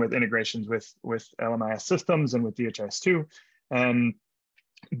dealing with integrations with LMIS systems and with DHIS2.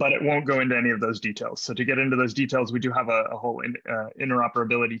 But it won't go into any of those details. So to get into those details, we do have a whole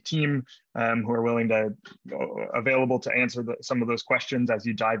interoperability team who are available to answer some of those questions as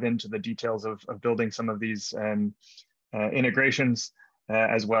you dive into the details of building some of these integrations,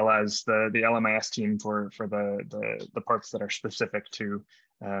 as well as the LMIS team for the parts that are specific to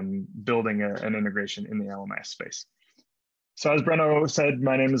building an integration in the LMIS space. So as Brenno said,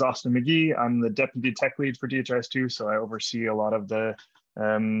 my name is Austin McGee. I'm the Deputy Tech Lead for DHIS2, so I oversee a lot of the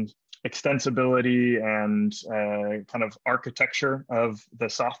extensibility and kind of architecture of the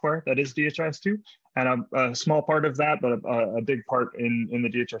software that is DHIS2. And a small part of that, but a big part in the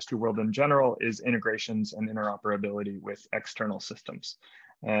DHIS2 world in general, is integrations and interoperability with external systems.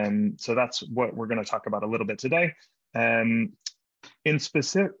 So that's what we're going to talk about a little bit today.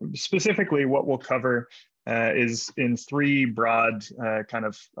 Specifically, what we'll cover is in three broad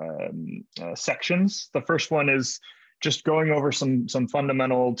sections. The first one is just going over some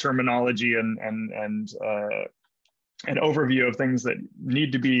fundamental terminology and an overview of things that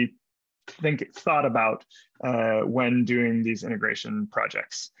need to be thought about when doing these integration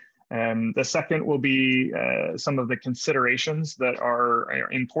projects. The second will be some of the considerations that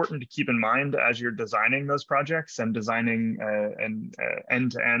are important to keep in mind as you're designing those projects and designing an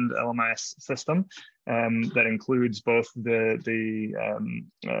end-to-end LMIS system that includes both the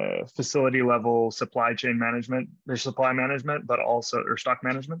facility level supply chain management or supply management, but also, or stock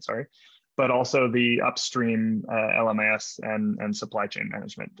management, sorry, but also the upstream LMIS and supply chain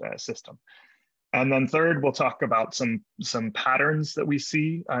management system. And then third, we'll talk about some patterns that we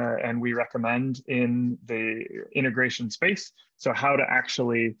see and we recommend in the integration space. So how to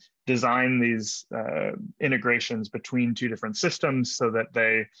actually design these integrations between two different systems so that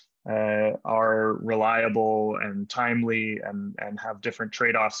they are reliable and timely and have different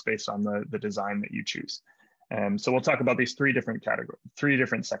trade-offs based on the design that you choose. So we'll talk about these three different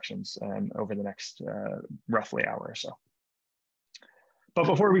sections over the next roughly hour or so. But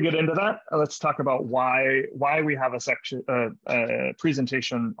before we get into that, let's talk about why we have a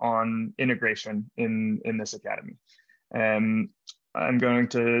presentation on integration in this academy. I'm going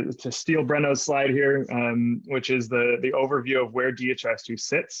to steal Brenno's slide here, which is the overview of where DHIS2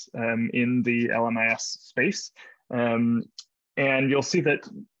 sits in the LMIS space. And you'll see that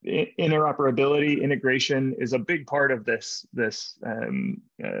interoperability, integration is a big part of this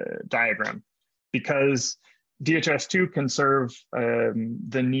diagram, because DHIS2 can serve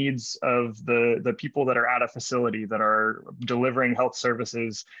the needs of the people that are at a facility that are delivering health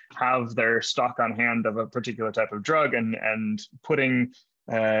services, have their stock on hand of a particular type of drug, and putting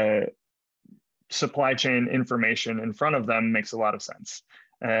supply chain information in front of them makes a lot of sense.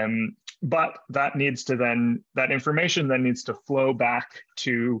 But that information then needs to flow back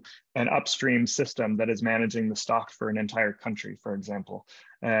to an upstream system that is managing the stock for an entire country, for example.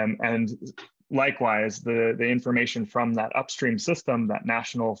 And likewise, the information from that upstream system, that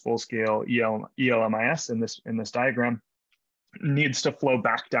national full-scale ELMIS in this diagram, needs to flow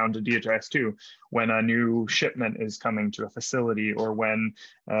back down to DHIS2 when a new shipment is coming to a facility, or when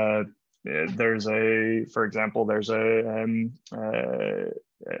there's a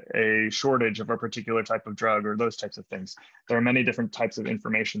shortage of a particular type of drug, or those types of things. There are many different types of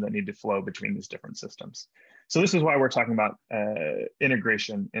information that need to flow between these different systems. So this is why we're talking about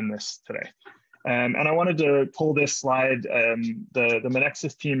integration in this today. And I wanted to pull this slide. The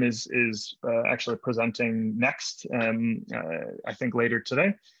Menexus team is actually presenting next, I think later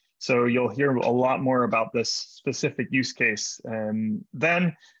today. So you'll hear a lot more about this specific use case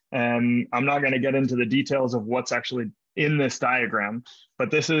then. I'm not going to get into the details of what's actually in this diagram, but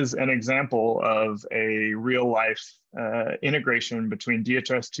this is an example of a real life integration between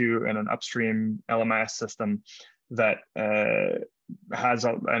DHIS2 and an upstream LMIS system that has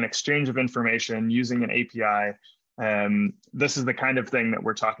an exchange of information using an API. This is the kind of thing that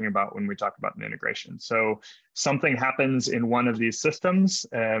we're talking about when we talk about an integration. So something happens in one of these systems.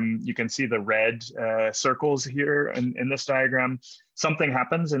 You can see the red circles here in this diagram. Something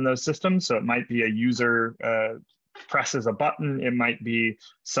happens in those systems. So it might be a user presses a button. It might be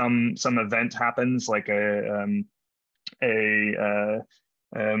some event happens, like a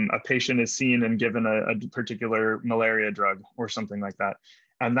patient is seen and given a particular malaria drug or something like that.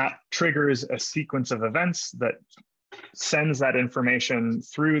 And that triggers a sequence of events that sends that information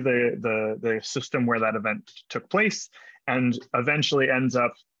through the system where that event took place, and eventually ends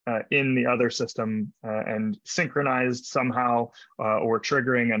up in the other system and synchronized somehow or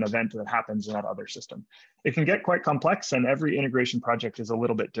triggering an event that happens in that other system. It can get quite complex, and every integration project is a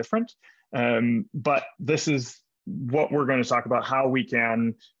little bit different. But this is what we're going to talk about, how we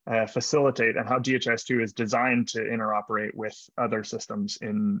can facilitate and how DHIS2 is designed to interoperate with other systems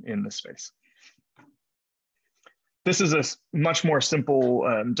in this space. This is a much more simple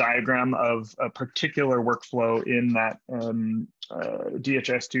diagram of a particular workflow in that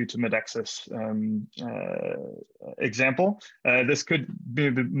DHIS2 to Medexus example. This could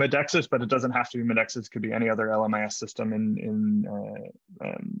be Medexus, but it doesn't have to be Medexus. It could be any other LMIS system in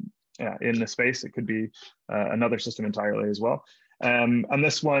the space. It could be another system entirely as well. And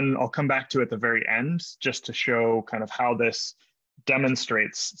this one I'll come back to at the very end, just to show kind of how this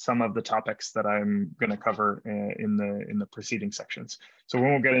demonstrates some of the topics that I'm going to cover in the preceding sections. So we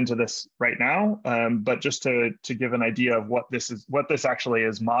won't get into this right now, but just to give an idea of what this actually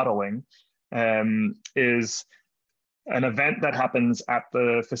is modeling, is an event that happens at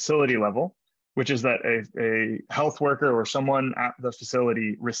the facility level, which is that a health worker or someone at the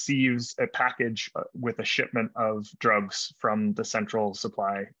facility receives a package with a shipment of drugs from the central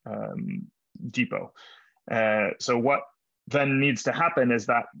supply depot. So what then needs to happen is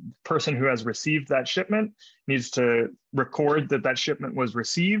that person who has received that shipment needs to record that that shipment was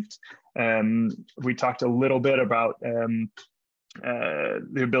received. We talked a little bit about the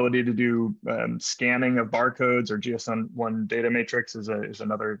ability to do scanning of barcodes, or GS1 data matrix is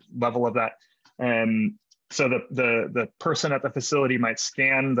another level of that. So the person at the facility might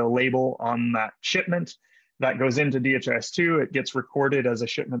scan the label on that shipment. That goes into DHIS2. It gets recorded as a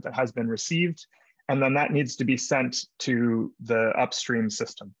shipment that has been received. And then that needs to be sent to the upstream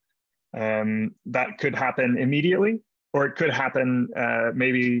system. That could happen immediately, or it could happen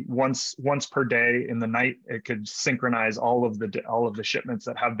maybe once per day in the night. It could synchronize all of the shipments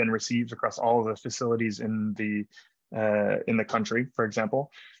that have been received across all of the facilities in the country, for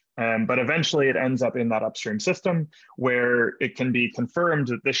example. But eventually it ends up in that upstream system where it can be confirmed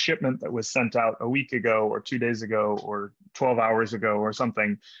that this shipment that was sent out a week ago or 2 days ago or 12 hours ago or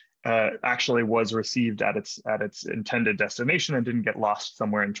something actually was received at its intended destination and didn't get lost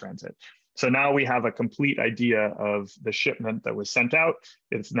somewhere in transit. So now we have a complete idea of the shipment that was sent out.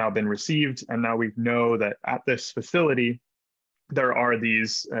 It's now been received, and now we know that at this facility there are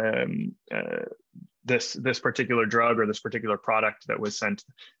these this particular drug or this particular product that was sent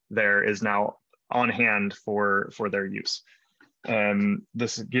there is now on hand for their use.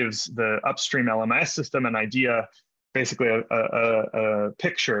 This gives the upstream LMIS system an idea, basically a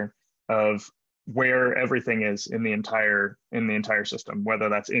picture of where everything is in the entire system, whether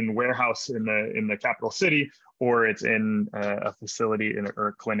that's in warehouse in the capital city, or it's in a facility or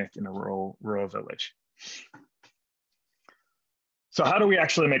a clinic in a rural village. So how do we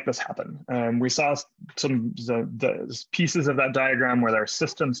actually make this happen? We saw some the pieces of that diagram where there are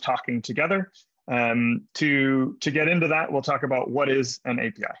systems talking together. To get into that, we'll talk about what is an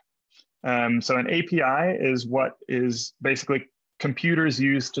API. So an API is what is basically computers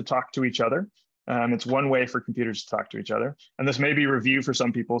use to talk to each other. It's one way for computers to talk to each other. And this may be review for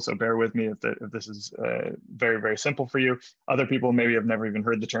some people, so bear with me if this is very, very simple for you. Other people maybe have never even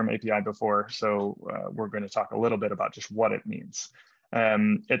heard the term API before, so we're going to talk a little bit about just what it means.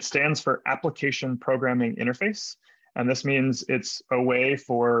 It stands for Application Programming Interface, and this means it's a way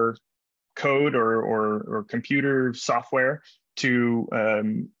for code or computer software to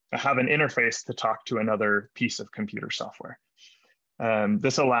have an interface to talk to another piece of computer software.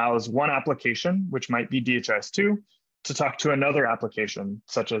 This allows one application, which might be DHIS2, to talk to another application,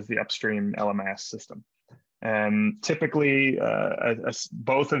 such as the upstream LMIS system. Typically,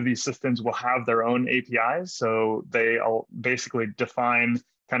 both of these systems will have their own APIs, so they all basically define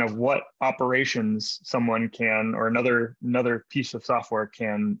kind of what operations someone can, or another piece of software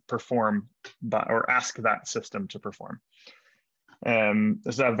can perform, or ask that system to perform.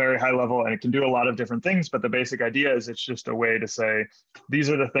 This is a very high level, and it can do a lot of different things, but the basic idea is it's just a way to say, these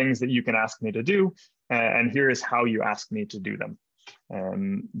are the things that you can ask me to do, and here is how you ask me to do them.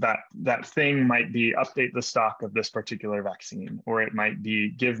 That thing might be update the stock of this particular vaccine, or it might be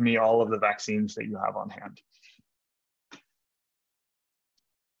give me all of the vaccines that you have on hand.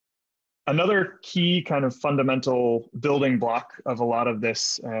 Another key kind of fundamental building block of a lot of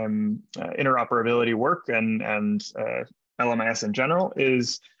this interoperability work and LMIS in general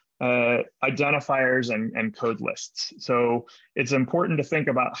is identifiers and code lists. So it's important to think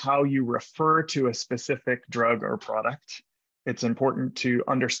about how you refer to a specific drug or product. It's important to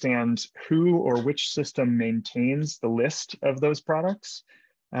understand who or which system maintains the list of those products.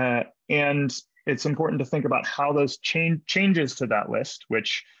 And it's important to think about how those changes to that list,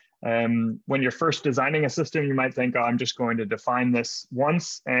 which when you're first designing a system, you might think, oh, I'm just going to define this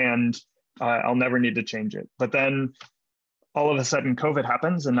once and I'll never need to change it. But then all of a sudden COVID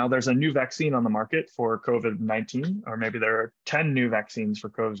happens, and now there's a new vaccine on the market for COVID-19, or maybe there are 10 new vaccines for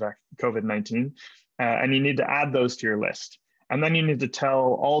COVID-19, and you need to add those to your list. And then you need to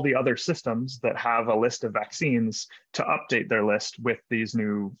tell all the other systems that have a list of vaccines to update their list with these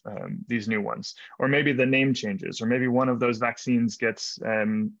new ones. Or maybe the name changes, or maybe one of those vaccines gets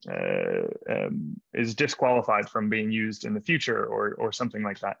is disqualified from being used in the future, or something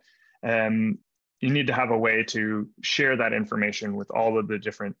like that. You need to have a way to share that information with all of the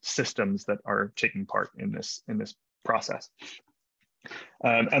different systems that are taking part in this process.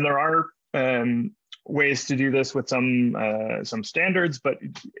 And there are ways to do this with some standards, but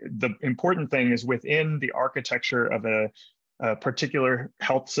the important thing is within the architecture of a particular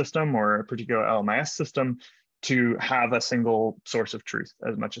health system or a particular LMIS system to have a single source of truth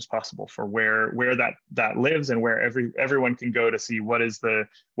as much as possible for where that lives, and where everyone can go to see what is the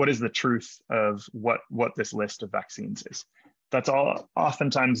truth of what this list of vaccines is. That's all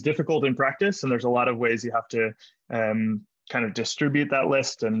oftentimes difficult in practice, and there's a lot of ways you have to kind of distribute that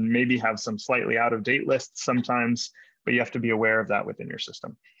list and maybe have some slightly out of date lists sometimes, but you have to be aware of that within your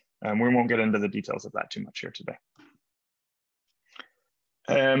system. We won't get into the details of that too much here today.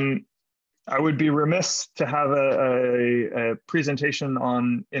 I would be remiss to have a presentation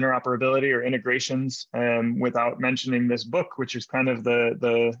on interoperability or integrations without mentioning this book, which is kind of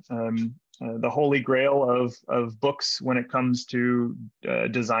the holy grail of books when it comes to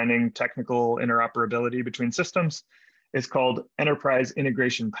designing technical interoperability between systems. It's called Enterprise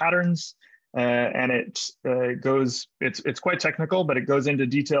Integration Patterns, and it's quite technical, but it goes into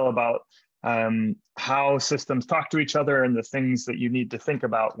detail about how systems talk to each other and the things that you need to think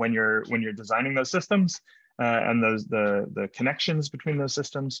about when you're designing those systems and the connections between those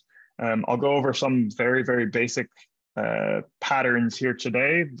systems. I'll go over some very, very basic patterns here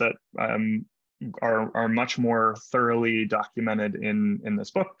today that are much more thoroughly documented in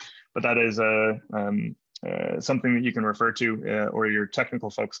this book, but that is something that you can refer to or your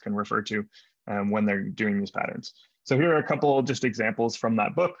technical folks can refer to when they're doing these patterns. So here are a couple just examples from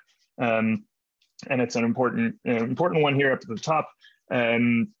that book. And it's an important one here up at the top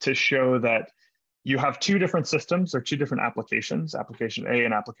to show that you have two different systems or two different applications, application A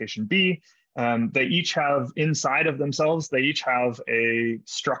and application B. They each have inside of themselves, they each have a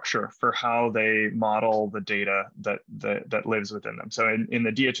structure for how they model the data that lives within them. So in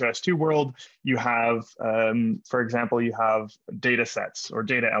the DHIS2 world, you have, for example, you have data sets or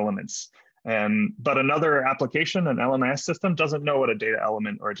data elements. But another application, an LMIS system, doesn't know what a data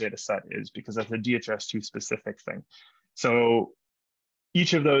element or a data set is because that's a DHIS2 specific thing. So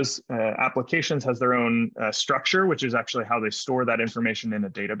each of those applications has their own structure, which is actually how they store that information in a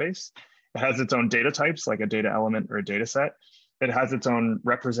database. It has its own data types, like a data element or a data set. It has its own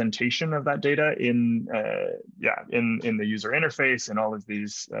representation of that data in the user interface and all of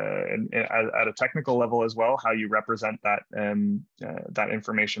these, and at a technical level as well, how you represent that that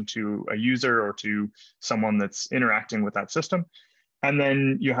information to a user or to someone that's interacting with that system. And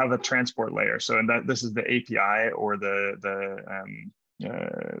then you have a transport layer. So this is the API or the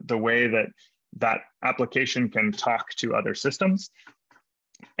way that application can talk to other systems.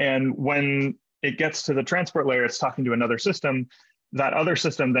 And when it gets to the transport layer, it's talking to another system. That other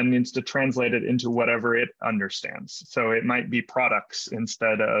system then needs to translate it into whatever it understands. So it might be products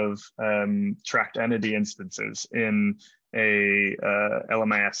instead of tracked entity instances in a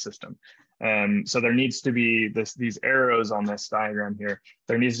LMIS system. So there needs to be these arrows on this diagram here.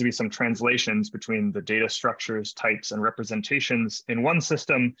 There needs to be some translations between the data structures, types, and representations in one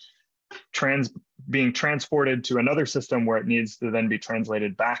system being transported to another system where it needs to then be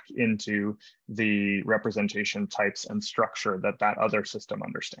translated back into the representation types and structure that other system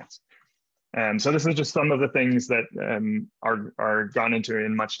understands. So this is just some of the things that are gone into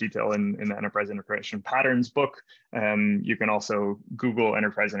in much detail in the Enterprise Integration Patterns book. You can also Google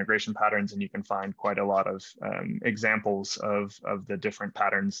Enterprise Integration Patterns, and you can find quite a lot of examples of the different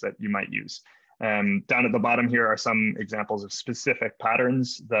patterns that you might use. Down at the bottom here are some examples of specific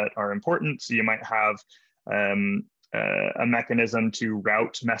patterns that are important. So you might have a mechanism to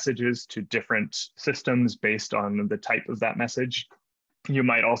route messages to different systems based on the type of that message. You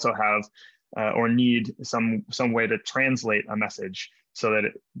might also have or need some way to translate a message so that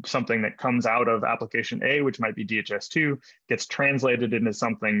something that comes out of application A, which might be DHIS2, gets translated into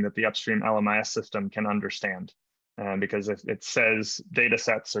something that the upstream LMIS system can understand. Because if it says data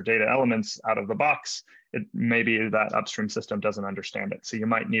sets or data elements out of the box, maybe that upstream system doesn't understand it. So you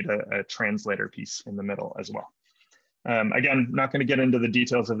might need a translator piece in the middle as well. Again, not going to get into the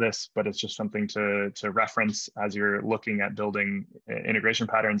details of this, but it's just something to reference as you're looking at building integration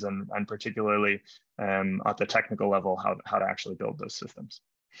patterns and particularly at the technical level, how to actually build those systems.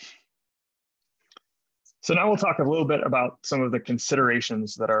 So now we'll talk a little bit about some of the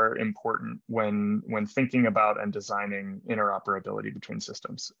considerations that are important when thinking about and designing interoperability between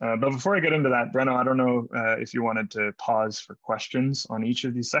systems. But before I get into that, Brenno, I don't know if you wanted to pause for questions on each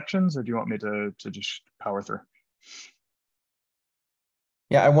of these sections, or do you want me to just power through?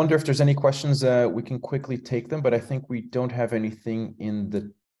 Yeah, I wonder if there's any questions. We can quickly take them, but I think we don't have anything in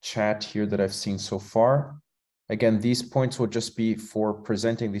the chat here that I've seen so far. Again, these points will just be for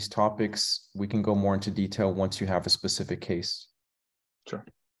presenting these topics. We can go more into detail once you have a specific case. Sure.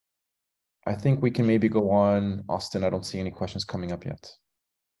 I think we can maybe go on. Austin, I don't see any questions coming up yet.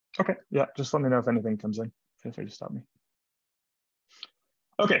 Okay, yeah, just let me know if anything comes in. Feel free to stop me.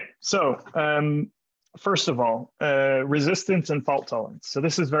 Okay, so first of all, resistance and fault tolerance. So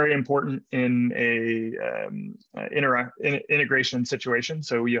this is very important in a integration situation.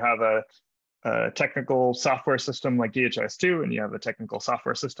 So you have a technical software system like DHIS2, and you have a technical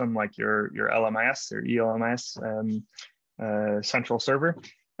software system like your LMIS or ELMIS central server.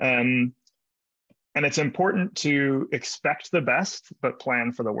 And it's important to expect the best, but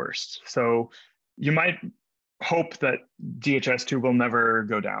plan for the worst. So you might hope that DHIS2 will never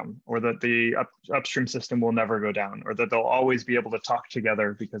go down, or that the upstream system will never go down, or that they'll always be able to talk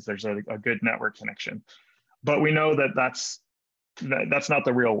together because there's a good network connection. But we know that that's not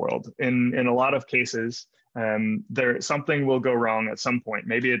the real world. In a lot of cases, something will go wrong at some point.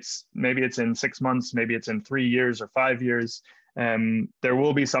 Maybe it's in 6 months, maybe it's in 3 years or 5 years. There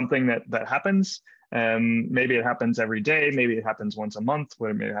will be something that happens. Maybe it happens every day. Maybe it happens once a month.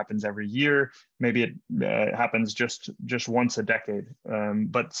 Maybe it happens every year. Maybe it happens just once a decade.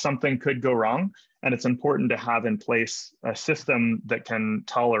 But something could go wrong, and it's important to have in place a system that can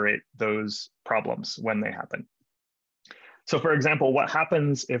tolerate those problems when they happen. So for example, what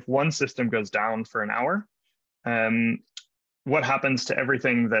happens if one system goes down for an hour? What happens to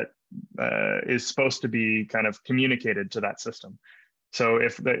everything that is supposed to be kind of communicated to that system? So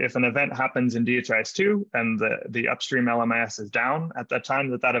if an event happens in DHIS2 and the upstream LMIS is down at that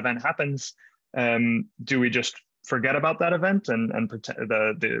time that event happens, do we just forget about that event and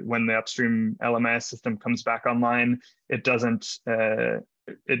when the upstream LMIS system comes back online, it doesn't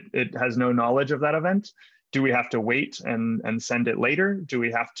it has no knowledge of that event? Do we have to wait and send it later? Do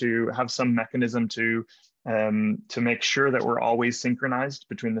we have to have some mechanism to make sure that we're always synchronized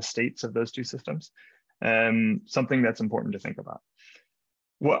between the states of those two systems? Something that's important to think about.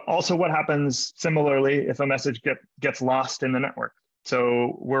 What happens similarly if a message gets lost in the network?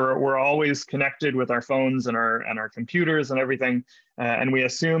 So we're always connected with our phones and our computers and everything, and we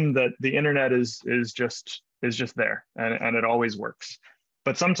assume that the internet is just there and it always works.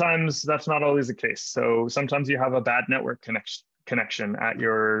 But sometimes that's not always the case. So sometimes you have a bad network connection at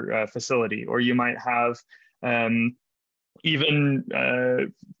your facility, or you might have even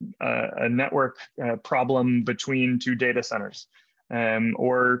a network problem between two data centers,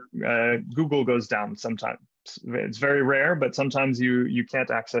 or Google goes down sometimes. It's very rare, but sometimes you can't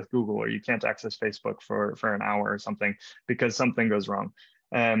access Google or you can't access Facebook for an hour or something because something goes wrong.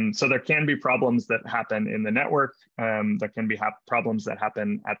 So there can be problems that happen in the network. There can be problems that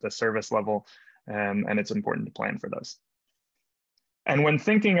happen at the service level, and it's important to plan for those. And when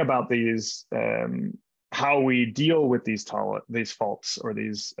thinking about these, how we deal with these faults or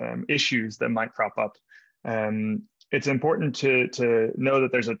these issues that might crop up, it's important to know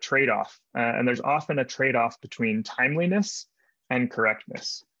that there's a trade-off, and there's often a trade-off between timeliness and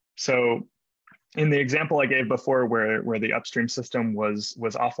correctness. So in the example I gave before, where the upstream system was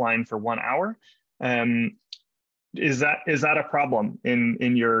offline for 1 hour, is that a problem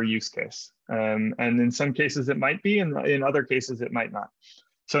in your use case? And in some cases it might be, and in other cases it might not.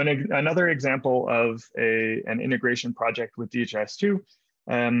 So another example of an integration project with DHIS2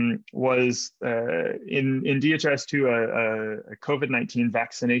 was in DHIS2, a COVID-19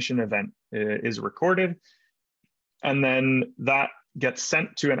 vaccination event is recorded, and then that gets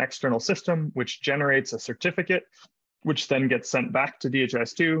sent to an external system, which generates a certificate, which then gets sent back to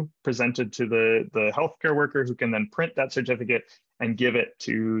DHIS2, presented to the healthcare worker, who can then print that certificate and give it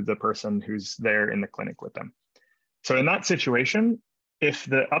to the person who's there in the clinic with them. So in that situation, if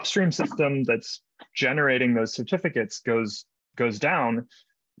the upstream system that's generating those certificates goes down,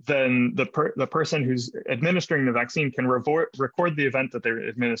 then the person who's administering the vaccine can record the event that they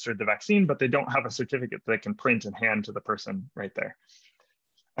administered the vaccine, but they don't have a certificate that they can print and hand to the person right there.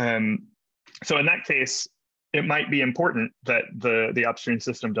 So in that case, it might be important that the upstream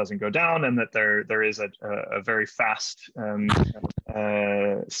system doesn't go down, and that there is a very fast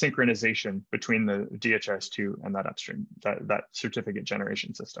synchronization between the DHIS2 and that upstream, that certificate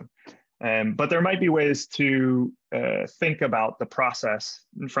generation system. But there might be ways to think about the process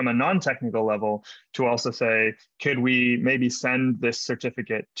from a non-technical level to also say, could we maybe send this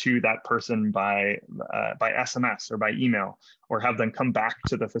certificate to that person by SMS or by email, or have them come back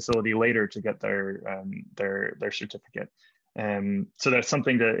to the facility later to get their certificate? So that's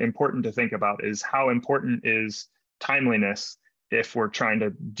something important to think about, is how important is timeliness if we're trying to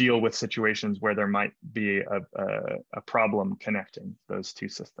deal with situations where there might be a problem connecting those two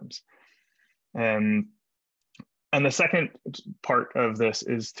systems. And the second part of this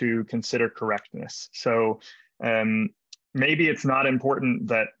is to consider correctness. So maybe it's not important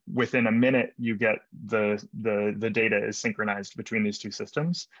that within a minute you get the data is synchronized between these two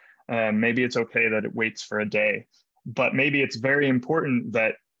systems. Maybe it's okay that it waits for a day, but maybe it's very important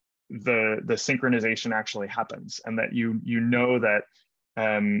that the synchronization actually happens, and that you know that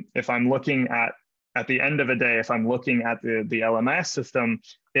if I'm looking at the end of a day, if I'm looking at the LMIS system,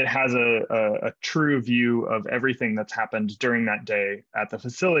 it has a true view of everything that's happened during that day at the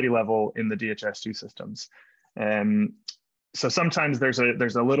facility level in the DHIS2 systems. So sometimes there's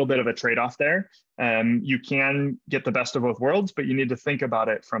a little bit of a trade-off there. You can get the best of both worlds, but you need to think about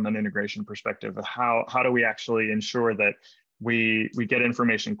it from an integration perspective of how do we actually ensure that we get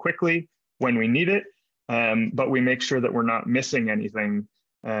information quickly when we need it, but we make sure that we're not missing anything,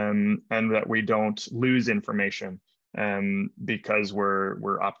 and that we don't lose information because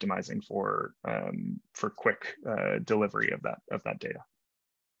we're optimizing for quick delivery of that data.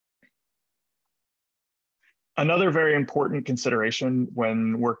 Another very important consideration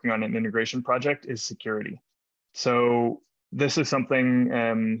when working on an integration project is security. So this is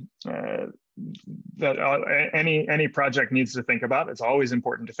something that any project needs to think about. It's always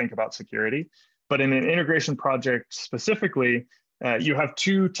important to think about security, but in an integration project specifically, you have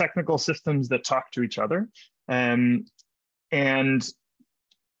two technical systems that talk to each other, and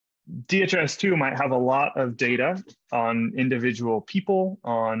DHIS2 might have a lot of data on individual people,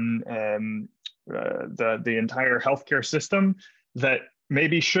 on the entire healthcare system that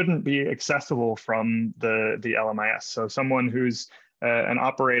maybe shouldn't be accessible from the LMIS. So someone who's an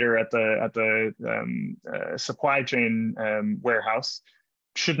operator at the supply chain warehouse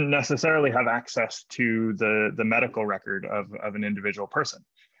shouldn't necessarily have access to the medical record of an individual person.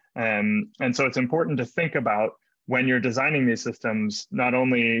 And so it's important to think about, when you're designing these systems, not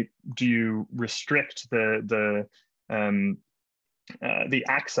only do you restrict the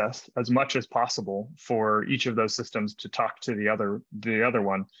access as much as possible for each of those systems to talk to the other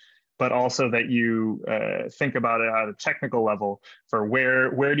one, but also that you think about it at a technical level for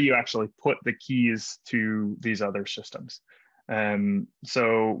where do you actually put the keys to these other systems.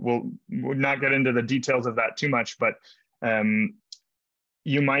 So we'll not get into the details of that too much, but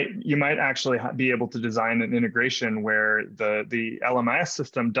you might actually be able to design an integration where the LMIS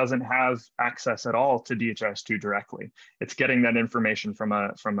system doesn't have access at all to DHIS2 directly. It's getting that information from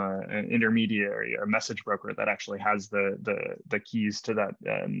an intermediary, a message broker that actually has the keys to that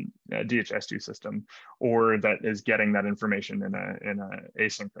DHIS2 system, or that is getting that information in a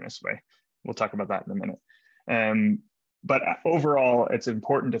asynchronous way. We'll talk about that in a minute. But overall, it's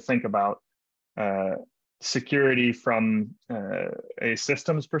important to think about security from a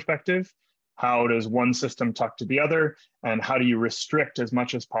systems perspective. How does one system talk to the other, and how do you restrict as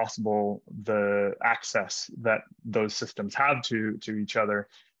much as possible the access that those systems have to each other,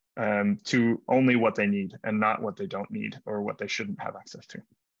 to only what they need and not what they don't need or what they shouldn't have access to.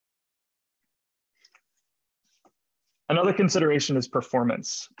 Another consideration is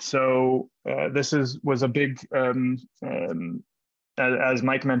performance. So this was a big, as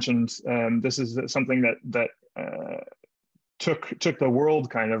Mike mentioned, this is something that took the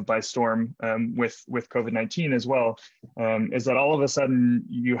world kind of by storm with COVID-19 as well, is that all of a sudden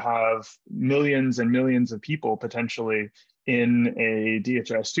you have millions and millions of people potentially in a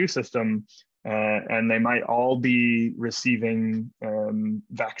DHIS2 system, and they might all be receiving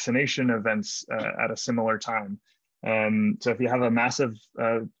vaccination events at a similar time. So if you have a massive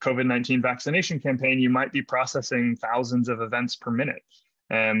COVID-19 vaccination campaign, you might be processing thousands of events per minute,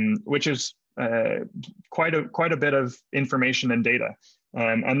 which is quite a bit of information and data.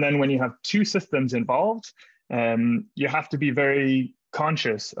 And then when you have two systems involved, you have to be very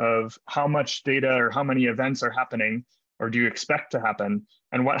conscious of how much data or how many events are happening, or do you expect to happen,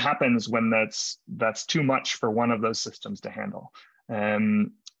 and what happens when that's too much for one of those systems to handle.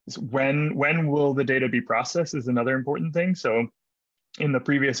 When will the data be processed is another important thing. So in the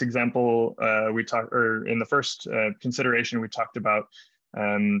previous example, or in the first consideration, we talked about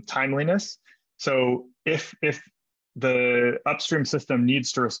timeliness. So if the upstream system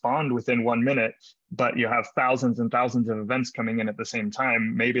needs to respond within 1 minute, but you have thousands and thousands of events coming in at the same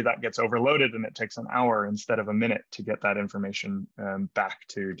time, maybe that gets overloaded and it takes an hour instead of a minute to get that information back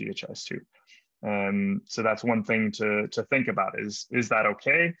to DHIS2. So that's one thing to think about is that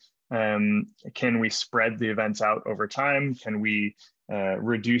okay? Can we spread the events out over time? Can we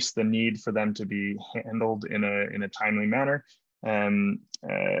reduce the need for them to be handled in a timely manner,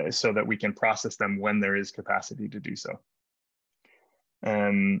 so that we can process them when there is capacity to do so?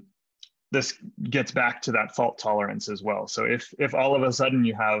 This gets back to that fault tolerance as well. So if all of a sudden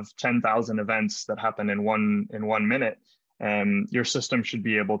you have 10,000 events that happen in one minute, your system should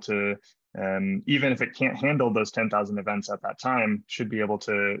be able to, even if it can't handle those 10,000 events at that time, should be able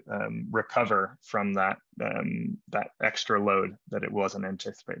to recover from that extra load that it wasn't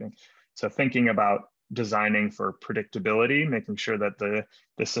anticipating. So thinking about designing for predictability, making sure that the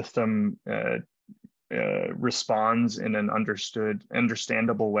system responds in an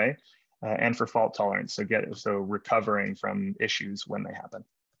understandable way, and for fault tolerance, so recovering from issues when they happen.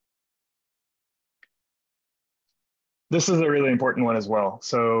 This is a really important one as well.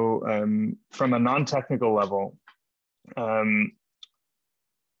 So from a non-technical level, an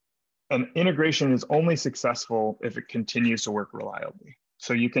integration is only successful if it continues to work reliably.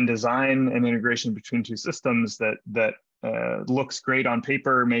 So you can design an integration between two systems that looks great on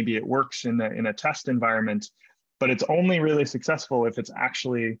paper, maybe it works in a test environment, but it's only really successful if it's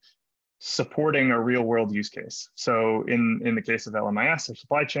actually supporting a real world use case. So in the case of LMIS or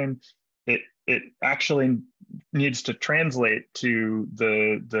supply chain, it actually needs to translate to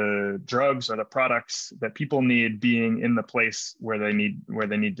the drugs or the products that people need being in the place where they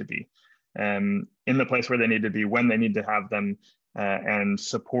need to be, in the place where they need to be when they need to have them, and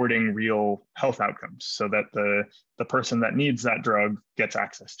supporting real health outcomes so that the person that needs that drug gets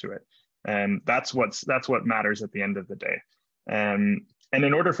access to it. And that's what matters at the end of the day. And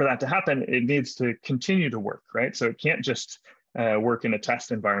in order for that to happen, it needs to continue to work, right? So it can't just work in a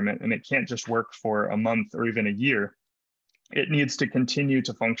test environment, and it can't just work for a month or even a year. It needs to continue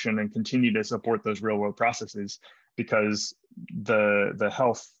to function and continue to support those real world processes, because the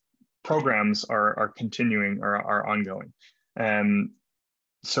health programs are continuing or are ongoing.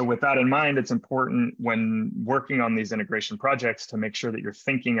 So with that in mind, it's important when working on these integration projects to make sure that you're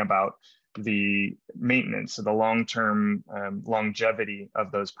thinking about the maintenance, so the long-term longevity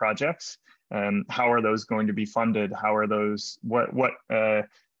of those projects. How are those going to be funded? How are those, what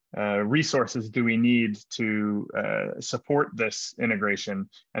resources do we need to support this integration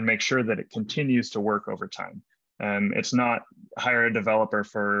and make sure that it continues to work over time? It's not hire a developer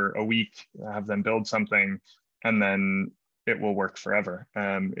for a week, have them build something, and then it will work forever.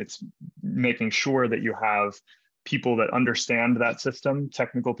 It's making sure that you have people that understand that system,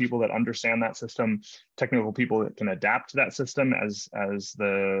 technical people that understand that system, technical people that can adapt to that system as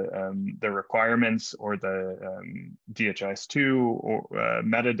the requirements or the DHIS2 or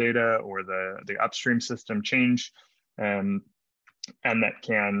metadata or the upstream system change, and that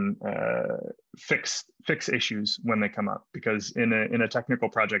can fix issues when they come up, because in a technical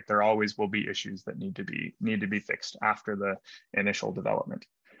project there always will be issues that need to be fixed after the initial development.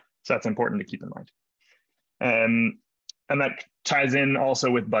 So that's important to keep in mind. And that ties in also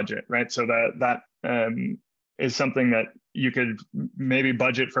with budget, right? So that is something that you could maybe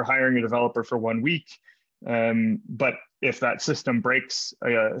budget for hiring a developer for 1 week, but if that system breaks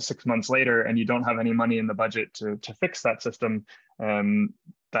 6 months later and you don't have any money in the budget to fix that system,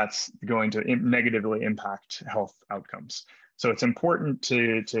 that's going to negatively impact health outcomes. So it's important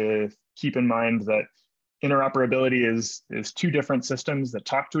to keep in mind that interoperability is two different systems that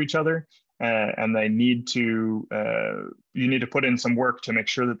talk to each other. And they need to, you need to put in some work to make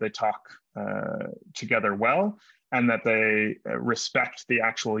sure that they talk together well, and that they respect the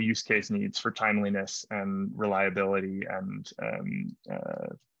actual use case needs for timeliness and reliability and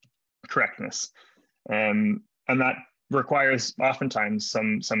correctness. And that requires oftentimes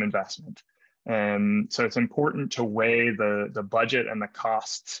some investment. So it's important to weigh the budget and the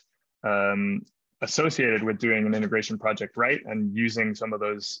costs associated with doing an integration project right, and using some of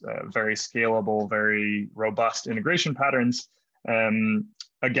those very scalable, very robust integration patterns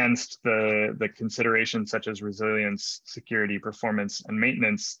against the considerations such as resilience, security, performance, and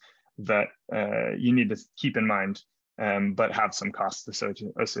maintenance that you need to keep in mind, but have some costs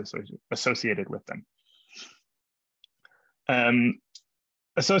associated with them.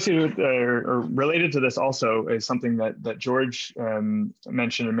 Associated or related to this also is something that George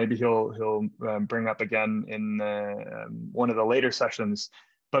mentioned, and maybe he'll bring up again in one of the later sessions.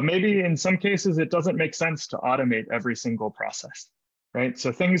 But maybe in some cases, it doesn't make sense to automate every single process, right?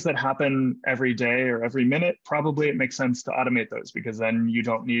 So things that happen every day or every minute, probably it makes sense to automate those, because then you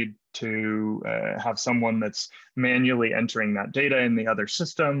don't need to have someone that's manually entering that data in the other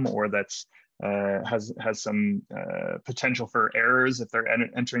system, or that's has some potential for errors if they're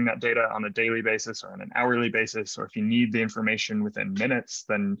entering that data on a daily basis or on an hourly basis, or if you need the information within minutes,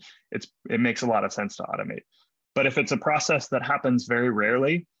 then it makes a lot of sense to automate. But if it's a process that happens very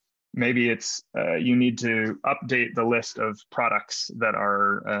rarely, maybe it's you need to update the list of products that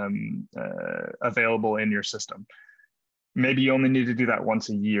are available in your system. Maybe you only need to do that once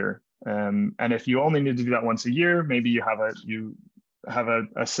a year. And if you only need to do that once a year, maybe you have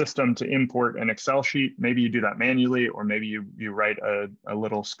a system to import an Excel sheet. Maybe you do that manually, or maybe you write a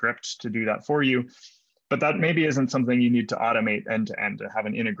little script to do that for you. But that maybe isn't something you need to automate end to end, to have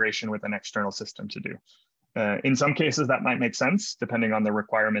an integration with an external system to do. In some cases, that might make sense, depending on the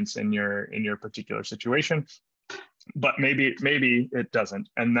requirements in your particular situation. But maybe it doesn't.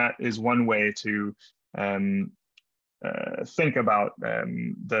 And that is one way to think about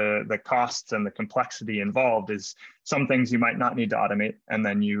the costs and the complexity involved. Is some things you might not need to automate, and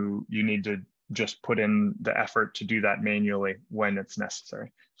then you need to just put in the effort to do that manually when it's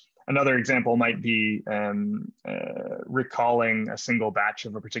necessary. Another example might be recalling a single batch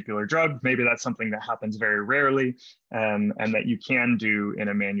of a particular drug. Maybe that's something that happens very rarely, and that you can do in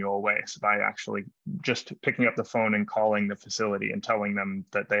a manual way. So by actually just picking up the phone and calling the facility and telling them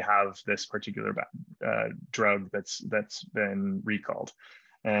that they have this particular drug that's been recalled.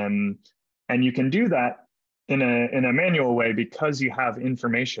 And you can do that in a manual way because you have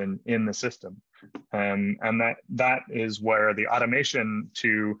information in the system. And that is where the automation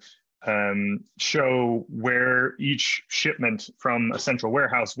to show where each shipment from a central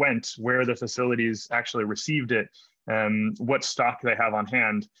warehouse went, where the facilities actually received it, what stock they have on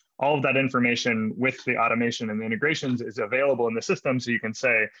hand. All of that information with the automation and the integrations is available in the system. So you can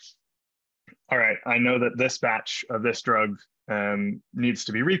say, all right, I know that this batch of this drug needs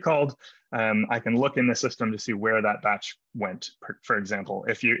to be recalled. I can look in the system to see where that batch went, for example,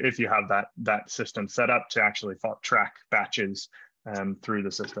 if you have that system set up to actually track batches through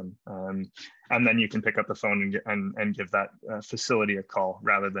the system. And then you can pick up the phone and give that facility a call,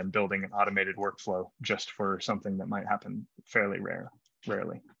 rather than building an automated workflow just for something that might happen fairly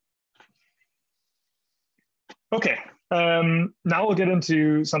rarely. Okay, now we'll get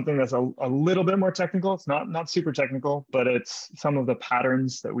into something that's a little bit more technical. It's not super technical, but it's some of the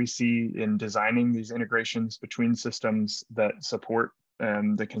patterns that we see in designing these integrations between systems that support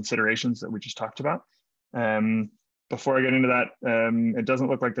the considerations that we just talked about. Before I get into that, it doesn't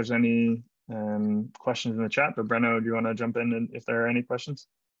look like there's any questions in the chat, but Brenno, do you want to jump in if there are any questions?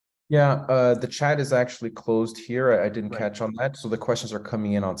 Yeah, the chat is actually closed here. I didn't catch on that. So the questions are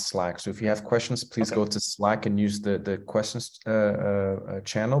coming in on Slack. So if you have questions, please go to Slack and use the questions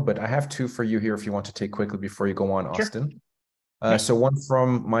channel. But I have two for you here if you want to take quickly before you go on, Austin. Sure. So one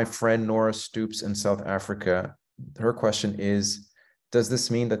from my friend Nora Stoops in South Africa. Her question is, does this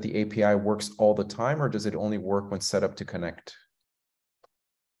mean that the API works all the time, or does it only work when set up to connect?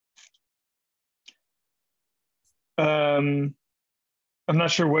 I'm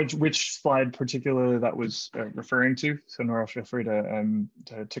not sure which slide particularly that was referring to. So Nora, feel free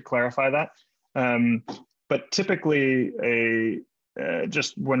to clarify that. But typically,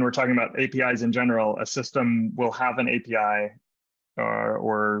 just when we're talking about APIs in general, a system will have an API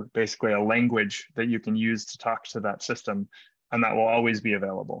or basically a language that you can use to talk to that system, and that will always be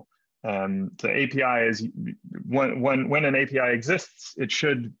available. The API is when an API exists, it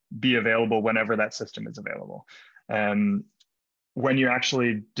should be available whenever that system is available. When you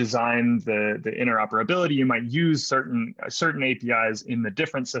actually design the interoperability, you might use certain APIs in the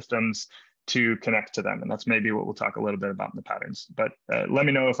different systems to connect to them. And that's maybe what we'll talk a little bit about in the patterns. But let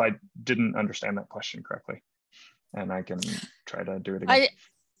me know if I didn't understand that question correctly. and I can try to do it again.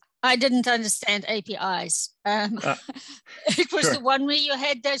 I didn't understand APIs. It was sure. the one where you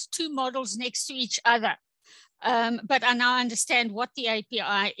had those two models next to each other. But I now understand what the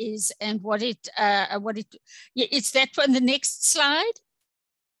API is and what it it's that one, the next slide.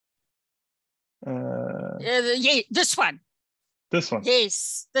 Yeah, this one. This one.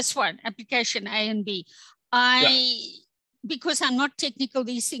 Yes, this one, application A and B. Because I'm not technical,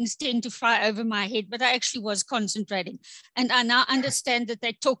 these things tend to fly over my head, but I actually was concentrating. And I now understand that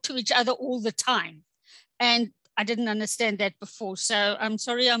they talk to each other all the time. And I didn't understand that before. So I'm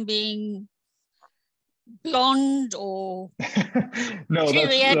sorry I'm being blonde or no,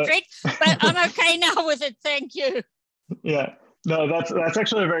 geriatric, but I'm okay now with it. Thank you. Yeah, no, that's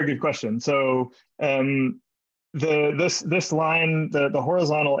actually a very good question. So this line, the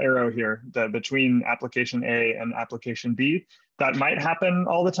horizontal arrow here, between application A and application B, that might happen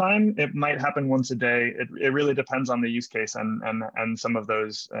all the time. It might happen once a day. It really depends on the use case and some of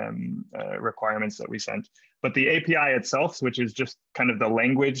those requirements that we sent. But the API itself, which is just kind of the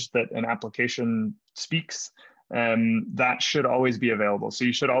language that an application speaks, that should always be available. So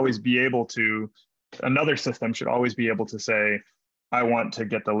you should always be able to, another system should always be able to say, I want to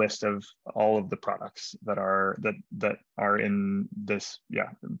get the list of all of the products that are in this,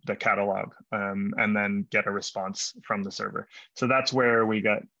 the catalog, and then get a response from the server. So that's where we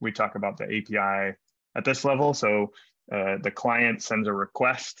talk about the API at this level. So the client sends a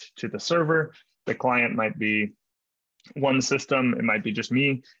request to the server. The client might be one system, it might be just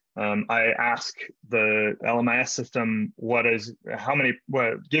me. I ask the LMIS system,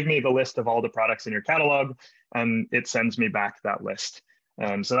 give me the list of all the products in your catalog, and it sends me back that list.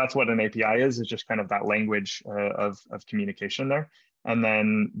 So that's what an API is just kind of that language of communication there. And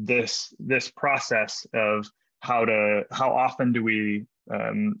then this process of how often do we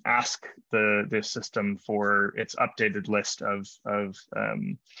ask the system for its updated list of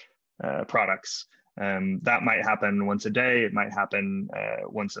products. That might happen once a day. It might happen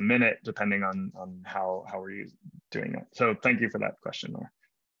once a minute, depending on how we're doing it. So thank you for that question, Nora.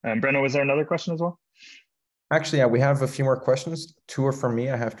 Brenno, was there another question as well? Actually, yeah, we have a few more questions. 2 are from me,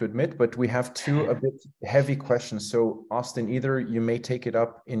 I have to admit, but we have 2 a bit heavy questions. So Austin, either you may take it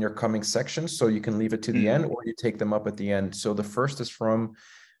up in your coming sections, so you can leave it to the end, or you take them up at the end. So the first is from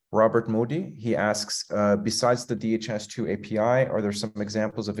Robert Modi. He asks, besides the DHIS2 API, are there some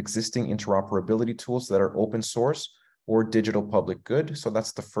examples of existing interoperability tools that are open source or digital public good? So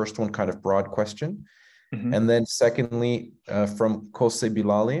that's the first one, kind of broad question. And then secondly, from Kose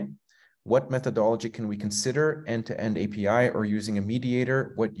Bilali, what methodology can we consider, end-to-end API or using a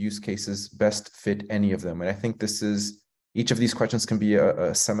mediator? What use cases best fit any of them? And I think each of these questions can be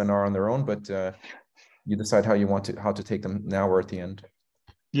a seminar on their own, but you decide how to take them now or at the end.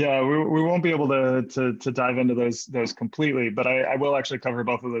 Yeah, we won't be able to dive into those completely, but I will actually cover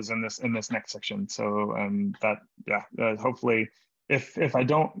both of those in this next section. So hopefully, if I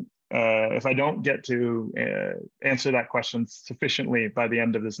don't get to answer that question sufficiently by the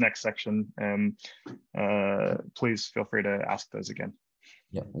end of this next section, please feel free to ask those again.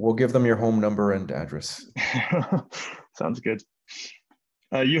 Yeah, we'll give them your home number and address. Sounds good.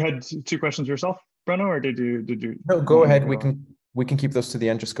 You had 2 questions yourself, Brenno, or did you? No, go ahead. We can keep those to the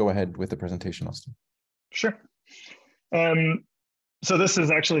end. Just go ahead with the presentation, Austin. Sure. So this is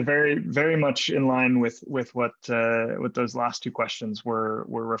actually very, very much in line with what those last 2 questions were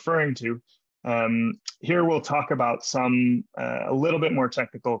referring to. Here we'll talk about some a little bit more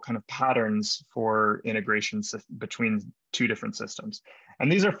technical kind of patterns for integration between 2 different systems.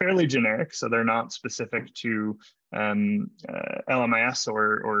 And these are fairly generic, so they're not specific to LMIS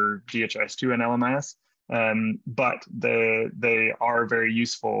or DHIS2 and LMIS. But they are very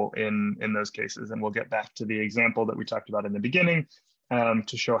useful in those cases. And we'll get back to the example that we talked about in the beginning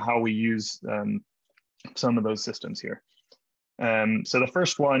to show how we use some of those systems here. So the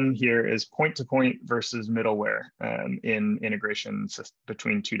first one here is point-to-point versus middleware in integration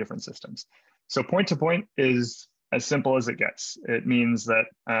between 2 different systems. So point-to-point is as simple as it gets. It means that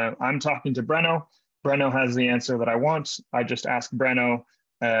I'm talking to Brenno. Brenno has the answer that I want. I just ask Brenno,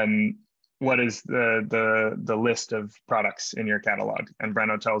 what is the list of products in your catalog? And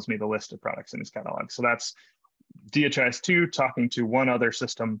Brenno tells me the list of products in his catalog. So that's DHIS2 talking to one other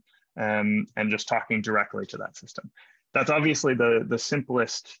system and just talking directly to that system. That's obviously the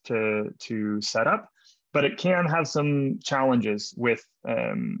simplest to set up, but it can have some challenges with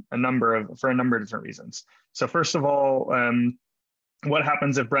for a number of different reasons. So first of all, what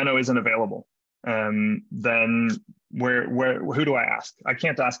happens if Brenno isn't available? Then who do I ask? I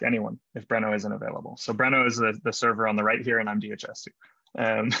can't ask anyone if Brenno isn't available. So Brenno is the server on the right here, and I'm DHIS2.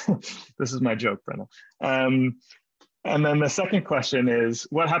 This is my joke, Brenno. And then the second question is,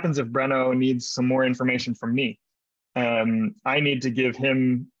 what happens if Breno needs some more information from me? I need to give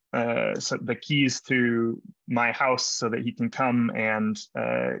him the keys to my house so that he can come and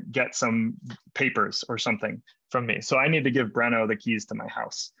get some papers or something from me. So I need to give Breno the keys to my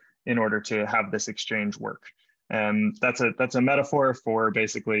house in order to have this exchange work. That's a metaphor for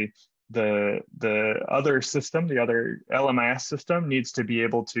basically the other system, the other LMIS system needs to be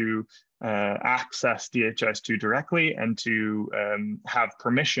able to access DHIS2 directly and to have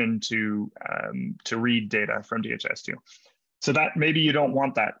permission to read data from DHIS2. So that maybe you don't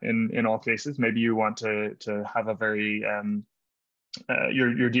want that in all cases. Maybe you want to have a very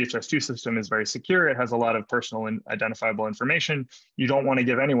your DHIS2 system is very secure. It has a lot of personal and identifiable information. You don't want to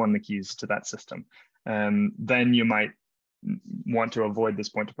give anyone the keys to that system. Then you might want to avoid this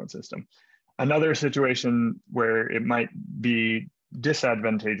point-to-point system. Another situation where it might be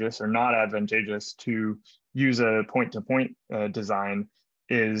disadvantageous or not advantageous to use a point-to-point design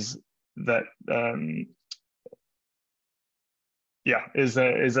is that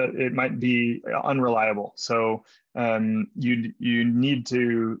it might be unreliable. So you need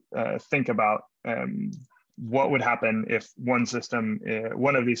to think about what would happen if one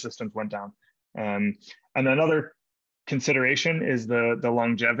of these systems went down. And another consideration is the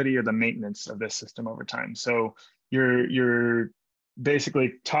longevity or the maintenance of this system over time. So you're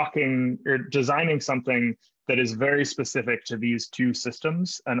basically designing something that is very specific to these two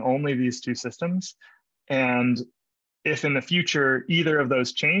systems and only these two systems. And if in the future either of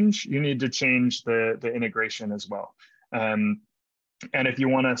those change, you need to change the integration as well. And if you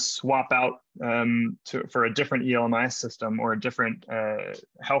want to swap out for a different ELMIS system or a different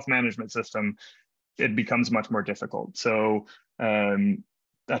health management system, it becomes much more difficult. So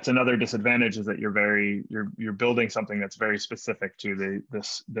that's another disadvantage, is that you're building something that's very specific to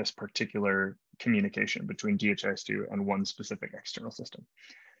this particular communication between DHIS2 and one specific external system.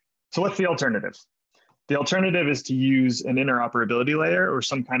 So what's the alternative? The alternative is to use an interoperability layer or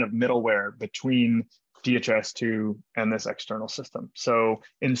some kind of middleware between DHIS2 and this external system. So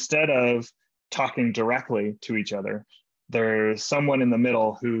instead of talking directly to each other, there's someone in the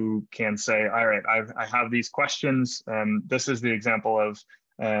middle who can say, all right, I have these questions. This is the example of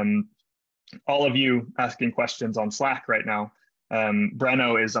all of you asking questions on Slack right now.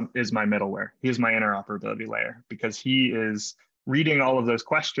 Breno is my middleware. He's my interoperability layer, because he is reading all of those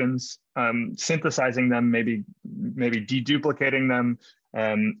questions, synthesizing them, maybe deduplicating them,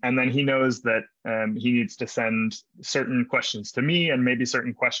 and then he knows that he needs to send certain questions to me and maybe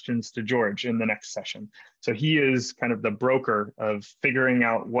certain questions to George in the next session. So he is kind of the broker of figuring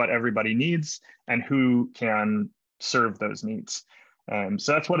out what everybody needs and who can serve those needs.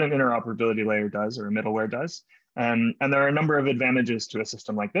 So that's what an interoperability layer does, or a middleware does. And there are a number of advantages to a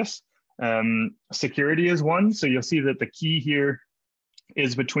system like this. Security is one. So you'll see that the key here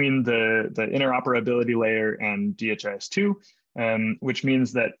is between the interoperability layer and DHIS2, which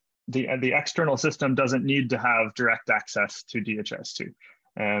means that the external system doesn't need to have direct access to DHIS2.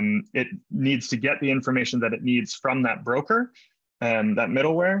 It needs to get the information that it needs from that broker, that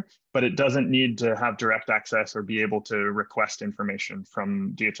middleware, but it doesn't need to have direct access or be able to request information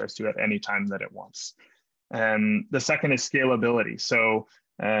from DHIS2 at any time that it wants. The second is scalability. So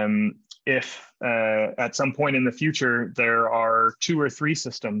if at some point in the future there are 2 or 3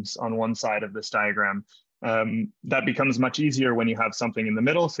 systems on one side of this diagram, that becomes much easier when you have something in the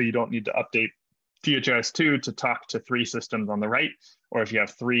middle, so you don't need to update DHIS2 to talk to 3 systems on the right, or if you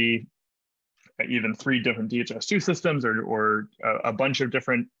have even 3 different DHIS2 systems, or a bunch of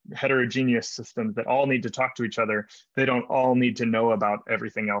different heterogeneous systems that all need to talk to each other, they don't all need to know about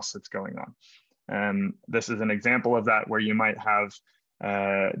everything else that's going on. This is an example of that, where you might have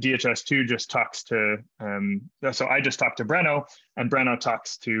DHIS2 just talks to, so I just talk to Breno, and Breno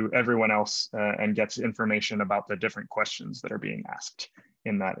talks to everyone else and gets information about the different questions that are being asked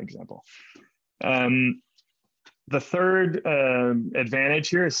in that example. The third advantage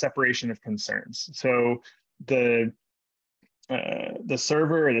here is separation of concerns. So the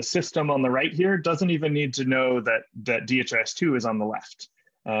server or the system on the right here doesn't even need to know that DHIS2 is on the left.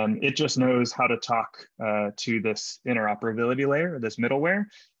 It just knows how to talk to this interoperability layer, this middleware.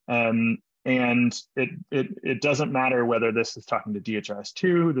 And it doesn't matter whether this is talking to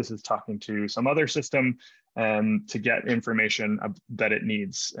DHIS2, this is talking to some other system to get information that it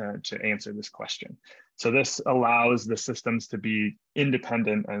needs to answer this question. So this allows the systems to be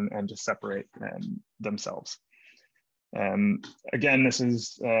independent and to separate themselves. Again, this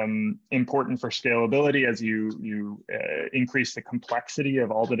is important for scalability as you increase the complexity of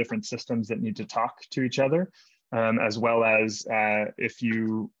all the different systems that need to talk to each other, as well as if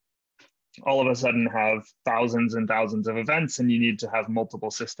you all of a sudden have thousands and thousands of events, and you need to have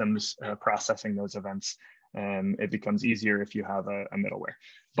multiple systems processing those events. It becomes easier if you have a middleware,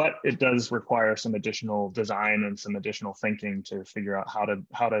 but it does require some additional design and some additional thinking to figure out how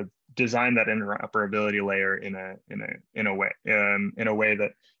to design that interoperability layer in a way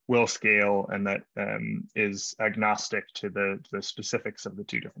that will scale and that is agnostic to the specifics of the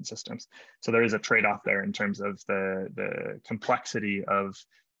two different systems. So there is a trade-off there in terms of the complexity of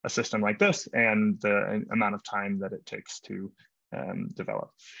a system like this and the amount of time that it takes to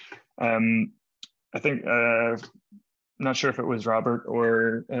develop. I think, not sure if it was Robert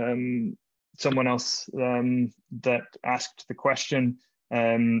or someone else that asked the question,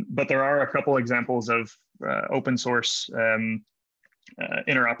 but there are a couple examples of open source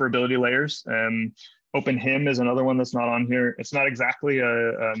interoperability layers. OpenHIM is another one that's not on here. It's not exactly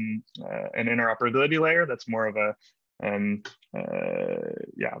an interoperability layer. That's more of a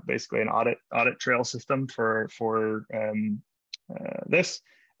yeah, basically an audit trail system for this.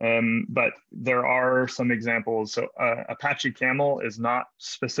 But there are some examples. So Apache Camel is not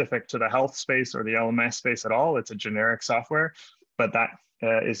specific to the health space or the LMIS space at all. It's a generic software, but that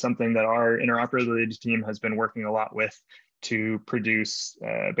is something that our interoperability team has been working a lot with to produce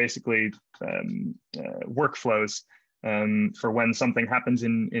basically workflows for when something happens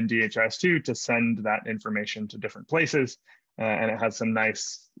in DHIS2 to send that information to different places. And it has some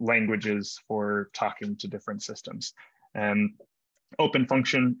nice languages for talking to different systems. Open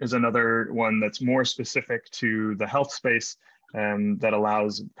Function is another one that's more specific to the health space that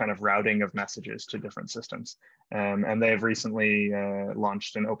allows kind of routing of messages to different systems. And they have recently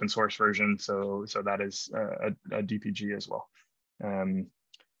launched an open source version, so that is a DPG as well.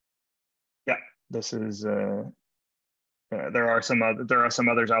 Yeah, this is there are some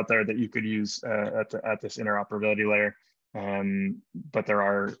others out there that you could use at this interoperability layer, but there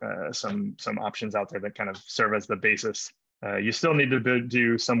are some options out there that kind of serve as the basis. You still need to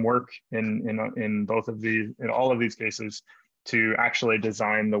do some work in all of these cases to actually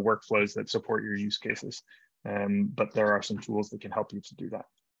design the workflows that support your use cases. But there are some tools that can help you to do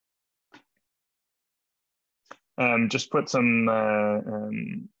that. Just put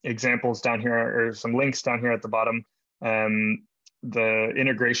some examples down here, or some links down here at the bottom. The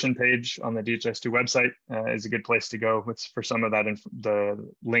integration page on the DHIS2 website is a good place to go. It's for some of that, the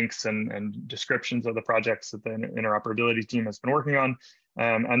links and descriptions of the projects that the interoperability team has been working on.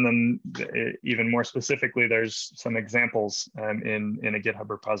 And then even more specifically, there's some examples in a GitHub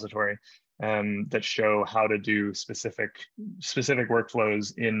repository that show how to do specific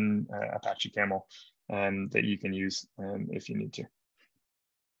workflows in Apache Camel that you can use if you need to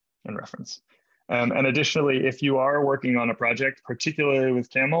and reference. And additionally, if you are working on a project, particularly with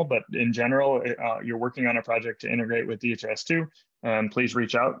Camel, but in general, you're working on a project to integrate with DHIS2, please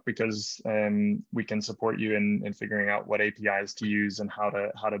reach out, because we can support you in figuring out what APIs to use and how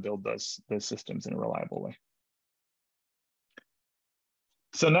to build those systems in a reliable way.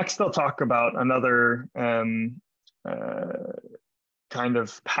 So next, I'll talk about another kind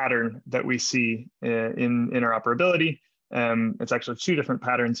of pattern that we see in interoperability. It's actually two different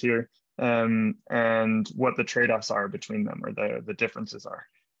patterns here. And what the trade-offs are between them, or the differences are.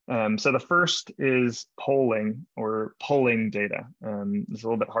 So the first is polling data. It's a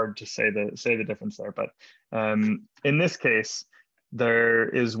little bit hard to say the difference there, but in this case, there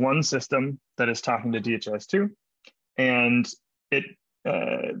is one system that is talking to DHIS2, and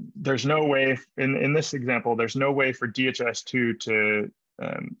there's no way in this example, there's no way for DHIS2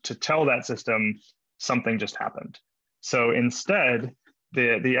 to tell that system something just happened. So instead,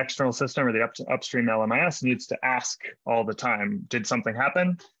 the external system or the upstream LMIS needs to ask all the time, did something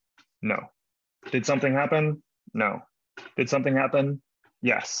happen? No. Did something happen? No. Did something happen?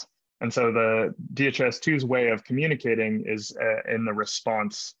 Yes. And so the DHIS2's way of communicating is in the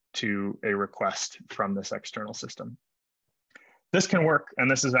response to a request from this external system. This can work, and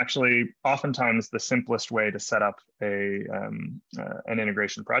this is actually oftentimes the simplest way to set up an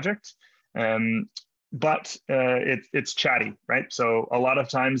integration project. But it's chatty, right? So a lot of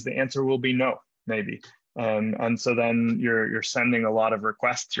times the answer will be no, maybe. And so then you're sending a lot of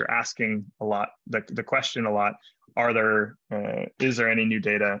requests, you're asking a lot, the question a lot, is there any new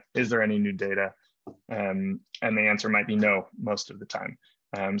data? Is there any new data? And the answer might be no most of the time.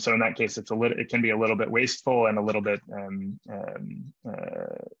 So in that case, it can be a little bit wasteful and a little bit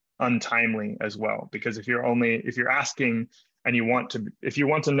untimely as well, because if you're asking and if you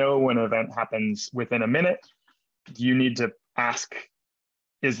want to know when an event happens within a minute, you need to ask,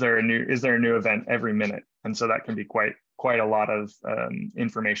 is there a new event every minute? And so that can be quite a lot of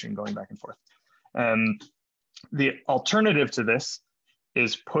information going back and forth. The alternative to this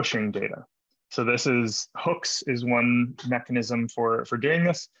is pushing data. So this is hooks is one mechanism for doing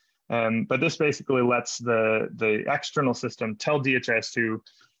this. But this basically lets the external system tell DHIS2,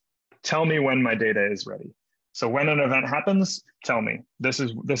 tell me when my data is ready. So when an event happens, tell me. This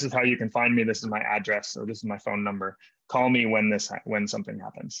is how you can find me. This is my address, or this is my phone number. Call me when something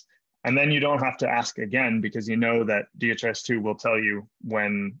happens. And then you don't have to ask again, because you know that DHIS2 will tell you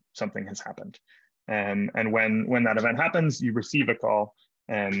when something has happened. And when that event happens, you receive a call,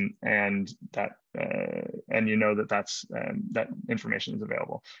 and you know that that information is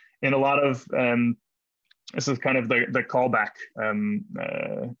available. In a lot of this is kind of the callback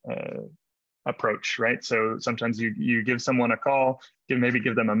approach, right? So sometimes you give someone a call, maybe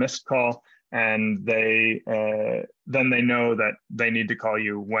give them a missed call, and then they know that they need to call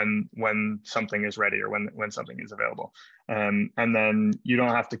you when something is ready, or when something is available. And then you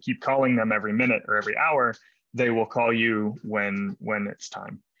don't have to keep calling them every minute or every hour. They will call you when it's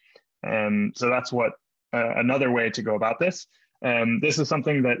time. So that's what another way to go about this. This is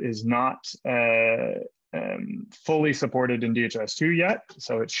something that is not fully supported in DHIS2 yet,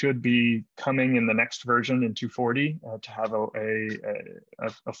 so it should be coming in the next version in 240 to have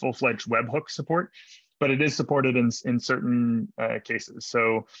a full-fledged webhook support, but it is supported in certain cases.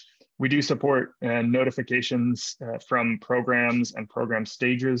 So we do support notifications from programs and program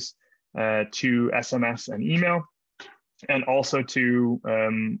stages to SMS and email, and also to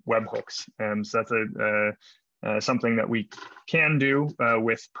webhooks. So that's something that we can do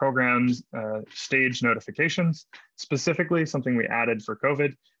with programs stage notifications, specifically something we added for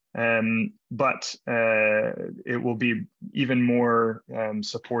COVID, but it will be even more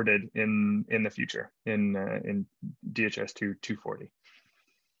supported in the future in DHIS2 240.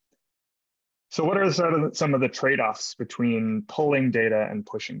 So what are some of the trade-offs between pulling data and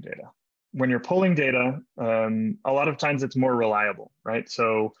pushing data? When you're pulling data, a lot of times it's more reliable, right?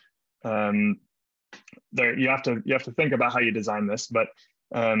 So you have to think about how you design this, but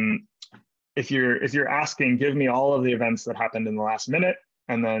if you're asking, give me all of the events that happened in the last minute,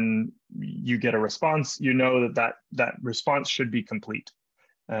 and then you get a response, you know that response should be complete.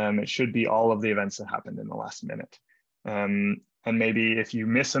 It should be all of the events that happened in the last minute. And maybe if you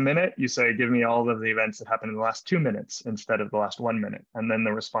miss a minute, you say, give me all of the events that happened in the last 2 minutes instead of the last 1 minute. And then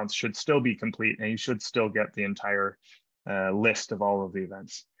the response should still be complete, and you should still get the entire list of all of the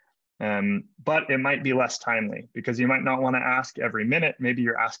events. But it might be less timely, because you might not want to ask every minute. Maybe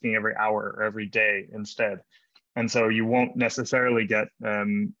you're asking every hour or every day instead. And so you won't necessarily get,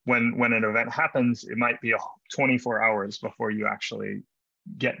 when an event happens, it might be 24 hours before you actually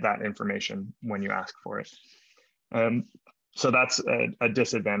get that information when you ask for it. So that's a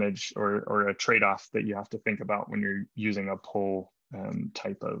disadvantage or a trade-off that you have to think about when you're using a pull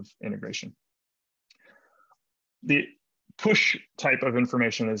type of integration. The push type of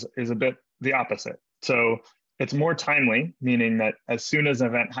information is a bit the opposite. So it's more timely, meaning that as soon as an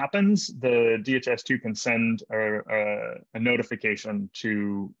event happens, the DHIS2 can send a notification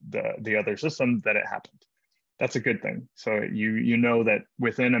to the other system that it happened. That's a good thing. So you know that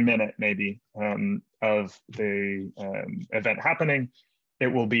within a minute, maybe, of the event happening, it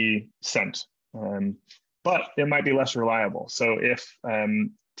will be sent. But it might be less reliable. So if,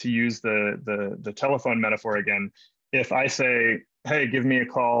 to use the telephone metaphor again, if I say, hey, give me a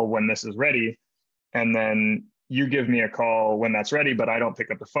call when this is ready, and then you give me a call when that's ready, but I don't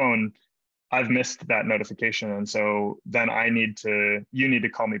pick up the phone, I've missed that notification. And so then you need to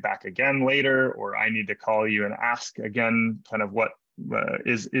call me back again later, or I need to call you and ask again, kind of what,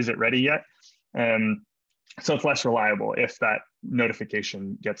 is it ready yet? So it's less reliable if that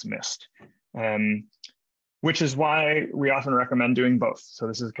notification gets missed, which is why we often recommend doing both. So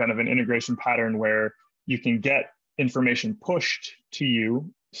this is kind of an integration pattern where you can get information pushed to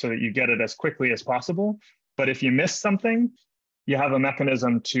you so that you get it as quickly as possible. But if you miss something, you have a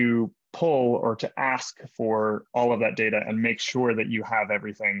mechanism to pull or to ask for all of that data and make sure that you have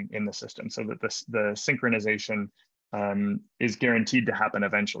everything in the system, so that the synchronization is guaranteed to happen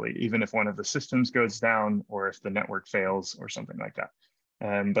eventually, even if one of the systems goes down or if the network fails or something like that.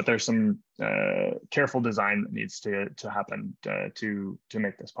 But there's some careful design that needs to happen to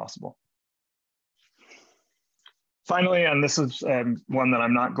make this possible. Finally, and this is one that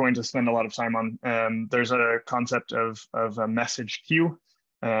I'm not going to spend a lot of time on, there's a concept of a message queue,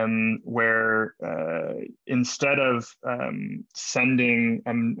 where instead of sending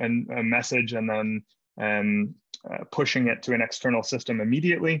a message and then pushing it to an external system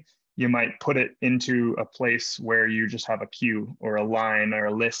immediately, you might put it into a place where you just have a queue or a line or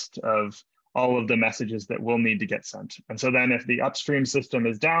a list of all of the messages that will need to get sent. And so then if the upstream system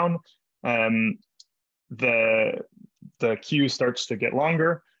is down, the the queue starts to get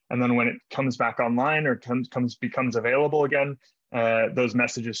longer. And then when it comes back online or becomes available again, those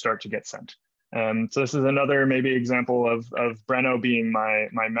messages start to get sent. So this is another maybe example of Breno being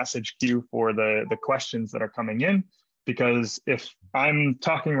my message queue for the questions that are coming in. Because if I'm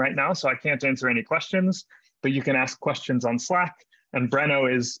talking right now, so I can't answer any questions, but you can ask questions on Slack, and Breno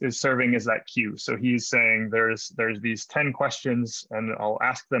is serving as that queue. So he's saying there's these 10 questions, and I'll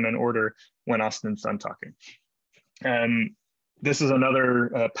ask them in order when Austin's done talking. This is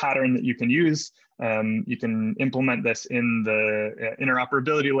another pattern that you can use. You can implement this in the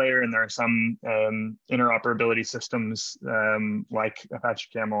interoperability layer, and there are some interoperability systems like Apache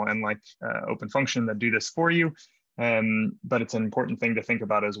Camel and like OpenFunction that do this for you. But it's an important thing to think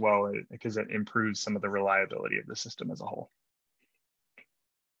about as well, because it improves some of the reliability of the system as a whole.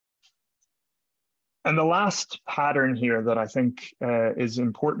 And the last pattern here that I think is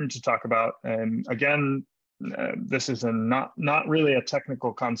important to talk about, and again, this is not really a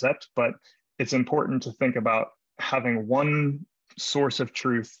technical concept, but it's important to think about having one source of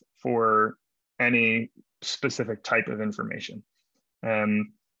truth for any specific type of information.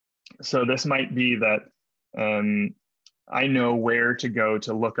 So this might be that I know where to go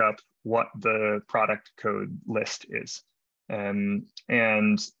to look up what the product code list is. And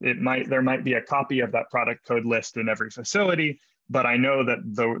there might be a copy of that product code list in every facility, but I know that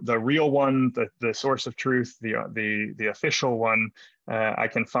the real one, the source of truth, the official one, I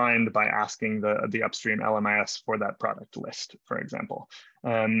can find by asking the upstream LMIS for that product list, for example.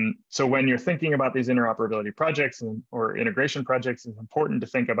 So when you're thinking about these interoperability projects or integration projects, it's important to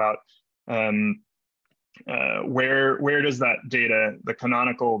think about where does that data, the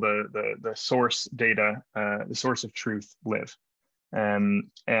canonical, the source data, the source of truth live? And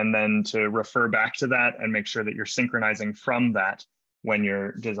then to refer back to that and make sure that you're synchronizing from that when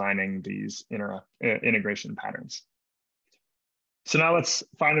you're designing these integration patterns. So now let's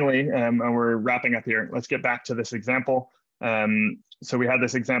finally, and we're wrapping up here, let's get back to this example. So we had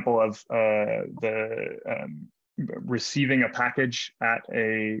this example of receiving a package at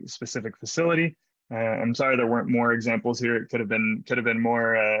a specific facility. I'm sorry there weren't more examples here. It could have been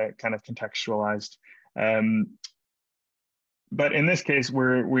more kind of contextualized. But in this case,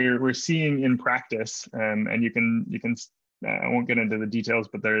 we're seeing in practice, and you can I won't get into the details,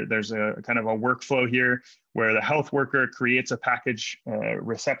 but there's a kind of a workflow here where the health worker creates a package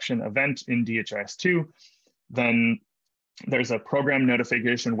reception event in DHIS2. Then there's a program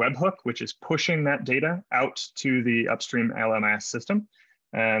notification webhook, which is pushing that data out to the upstream LMIS system.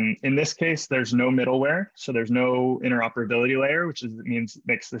 In this case, there's no middleware, so there's no interoperability layer, which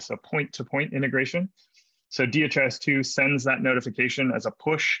makes this a point-to-point integration. So DHIS2 sends that notification as a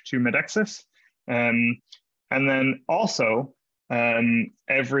push to Medexus. And then also,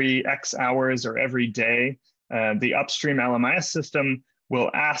 every X hours or every day, the upstream LMIS system will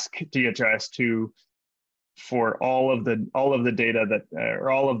ask DHIS2 for all of the data that, or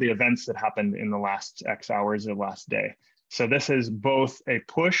all of the events that happened in the last X hours or last day. So this is both a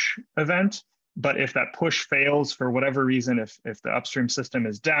push event, but if that push fails for whatever reason, if the upstream system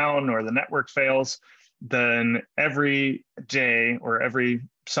is down or the network fails, then every day or every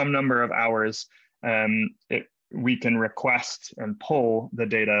some number of hours, we can request and pull the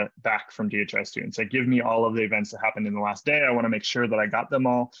data back from DHIS2 and say, give me all of the events that happened in the last day. I want to make sure that I got them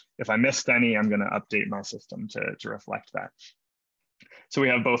all. If I missed any, I'm going to update my system to reflect that. So we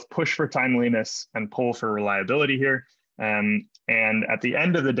have both push for timeliness and pull for reliability here. And at the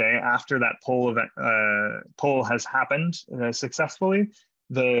end of the day, after that pull has happened successfully,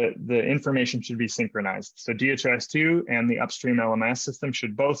 the information should be synchronized. So DHIS2 and the upstream LMIS system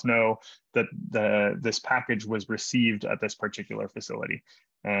should both know that this package was received at this particular facility.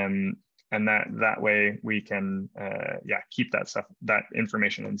 And that way we can keep that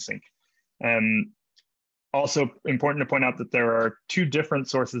information in sync. Also important to point out that there are two different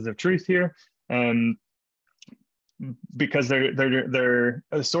sources of truth here. Because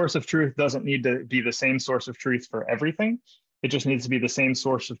a source of truth doesn't need to be the same source of truth for everything. It just needs to be the same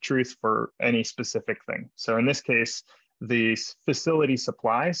source of truth for any specific thing. So in this case, the facility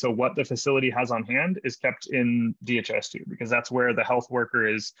supply, so what the facility has on hand, is kept in DHIS2 because that's where the health worker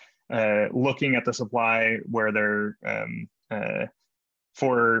is looking at the supply where they're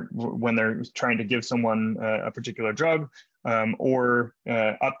when they're trying to give someone a particular drug or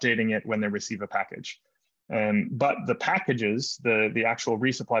updating it when they receive a package. But the packages, the actual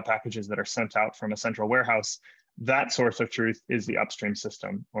resupply packages that are sent out from a central warehouse, that source of truth is the upstream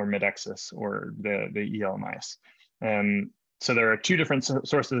system or Medexus or the ELMIS. So there are two different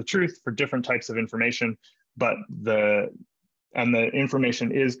sources of truth for different types of information, but the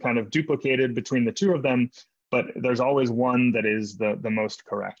information is kind of duplicated between the two of them, but there's always one that is the most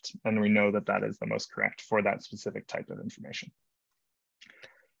correct. And we know that that is the most correct for that specific type of information.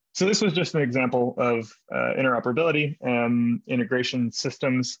 So this was just an example of interoperability, integration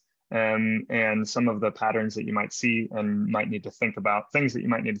systems, and some of the patterns that you might see and might need to think about, things that you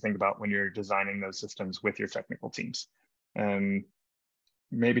might need to think about when you're designing those systems with your technical teams.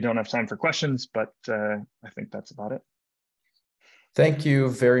 Maybe don't have time for questions, but I think that's about it. Thank you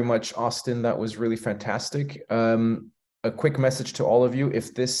very much, Austin. That was really fantastic. A quick message to all of you.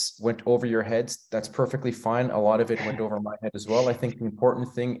 If this went over your heads, that's perfectly fine. A lot of it went over my head as well. I think the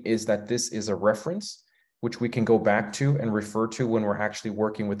important thing is that this is a reference, which we can go back to and refer to when we're actually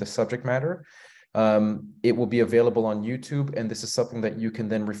working with the subject matter. It will be available on YouTube, and this is something that you can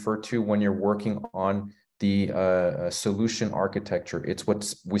then refer to when you're working on the solution architecture. It's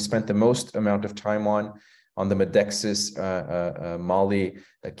what we spent the most amount of time on the Medexus Mali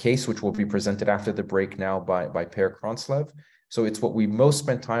case, which will be presented after the break now by Per Kronslev. So it's what we most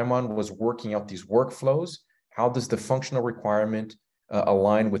spent time on, was working out these workflows. How does the functional requirement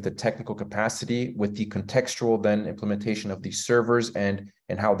align with the technical capacity, with the contextual then implementation of these servers, and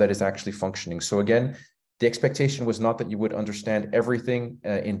how that is actually functioning. So again, the expectation was not that you would understand everything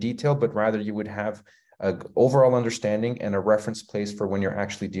in detail, but rather you would have an overall understanding and a reference place for when you're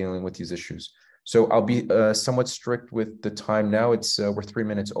actually dealing with these issues. So I'll be somewhat strict with the time now. It's we're 3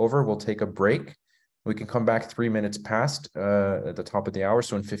 minutes over. We'll take a break. We can come back 3 minutes past at the top of the hour,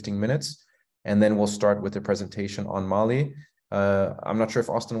 so in 15 minutes. And then we'll start with the presentation on Mali. I'm not sure if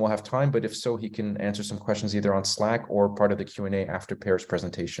Austin will have time, but if so, he can answer some questions either on Slack or part of the Q&A after Per's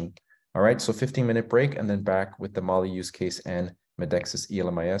presentation. All right, so 15-minute break and then back with the Mali use case and Medexus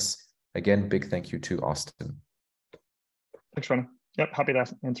LMIS. Again, big thank you to Austin. Thanks, Rana. Yep, happy to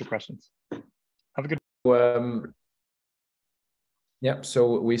answer questions. Have a good yeah,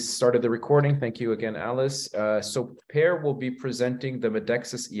 so we started the recording. Thank you again, Alice. So Per will be presenting the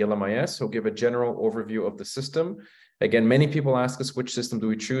Medexus LMIS. He'll give a general overview of the system. Again, many people ask us which system do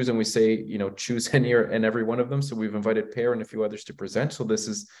we choose, and we say, you know, choose any and every one of them. So we've invited Per and a few others to present. So this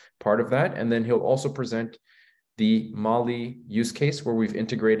is part of that. And then he'll also present the Mali use case where we've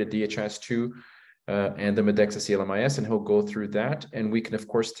integrated DHIS2 and the Medexus LMIS, and he'll go through that. And we can, of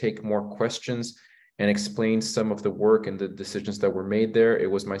course, take more questions and explain some of the work and the decisions that were made there. It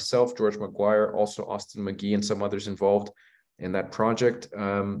was myself, George McGuire, also Austin McGee, and some others involved in that project.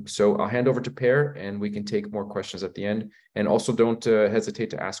 So I'll hand over to Per, and we can take more questions at the end. And also don't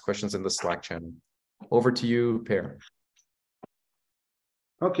hesitate to ask questions in the Slack channel. Over to you, Per.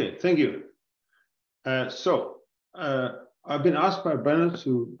 Okay, thank you. I've been asked by Brennan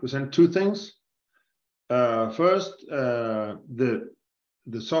to present two things. First, the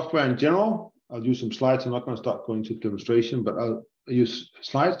software in general. I'll use some slides. I'm not going to start going to demonstration, but I'll use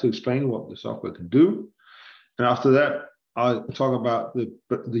slides to explain what the software can do. And after that, I'll talk about the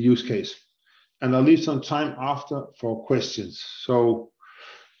use case. And I'll leave some time after for questions. So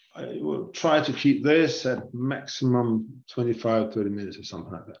I will try to keep this at maximum 25, 30 minutes or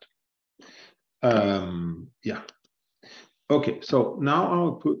something like that. Yeah. Okay, so now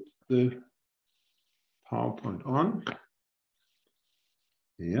I'll put the PowerPoint on.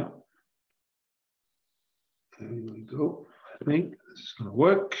 Yeah. There we go. I think this is going to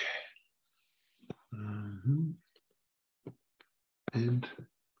work. And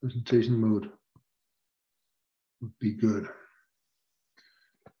presentation mode would be good.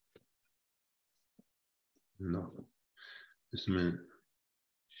 No, just a minute.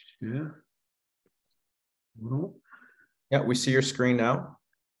 Yeah. Well. Yeah, we see your screen now.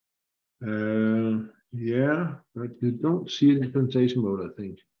 Yeah, but you don't see it in presentation mode, I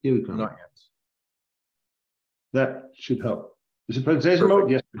think. Here we go. Not yet. That should help. Is it presentation mode?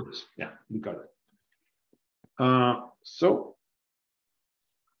 Yes, it is. Yeah, we got it.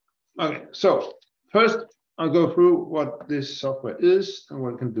 Okay, so first I'll go through what this software is and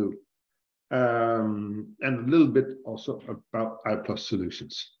what it can do. And a little bit also about I+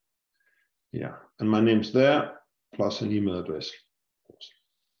 solutions. Yeah, and my name's there, plus an email address, of course.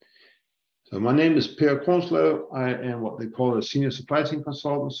 So my name is Per Kronslev. I am what they call a senior supply chain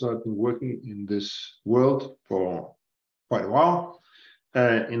consultant. So I've been working in this world for quite a while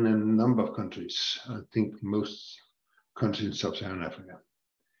in a number of countries. I think most countries in sub-Saharan Africa.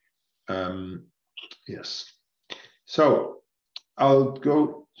 Yes. So I'll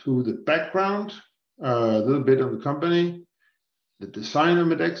go to the background, a little bit on the company, the design of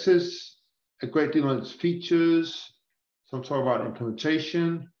Medexus, a great deal on its features, some talk about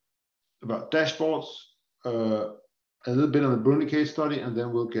implementation, about dashboards, a little bit on the Burundi case study, and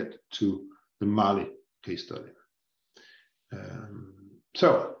then we'll get to the Mali case study.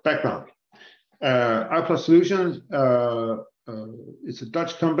 So background. I Solutions, it's a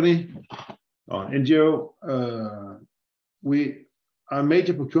Dutch company, or NGO. We are a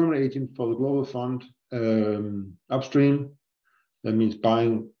major procurement agent for the Global Fund upstream. That means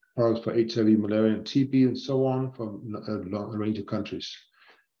buying products for HIV, malaria, and TB, and so on from a range of countries.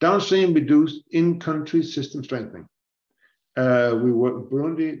 Downstream, we do in-country system strengthening. We work with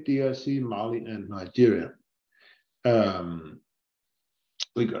Burundi, DRC, Mali, and Nigeria.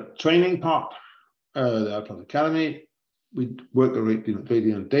 We got training part, the Outlook Academy. We work directly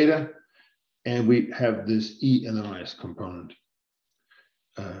on data, and we have this LMIS component.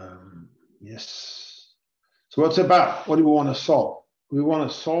 Yes. So what's it about? What do we want to solve? We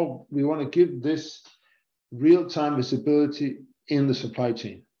want to give this real-time visibility in the supply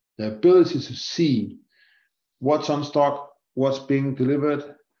chain, the ability to see what's on stock, what's being delivered,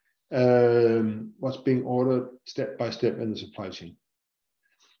 what's being ordered step by step in the supply chain.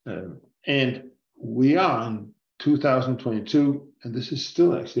 And we are in 2022, and this is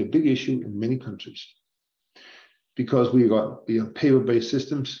still actually a big issue in many countries because we have paper-based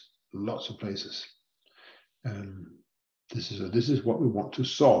systems, lots of places. This is what we want to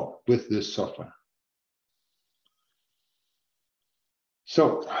solve with this software.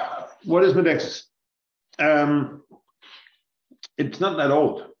 So, what is Medexus? It's not that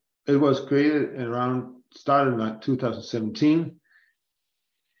old. It was created started in like 2017.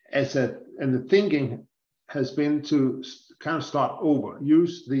 And the thinking has been to kind of start over,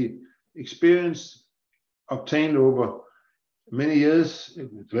 use the experience obtained over many years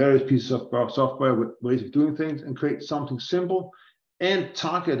with various pieces of software, with ways of doing things, and create something simple and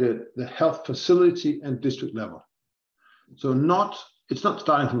targeted the health facility and district level. So it's not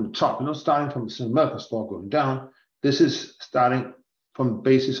starting from the top, we're not starting from the medical store going down. This is starting from the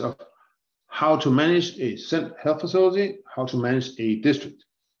basis of how to manage a health facility, how to manage a district.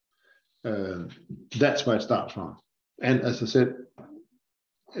 That's where it starts from. And as I said,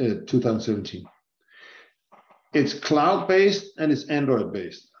 2017. It's cloud-based and it's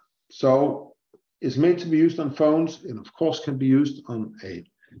Android-based. So it's made to be used on phones and of course can be used on a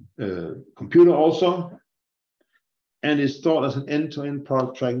computer also. And it's stored as an end-to-end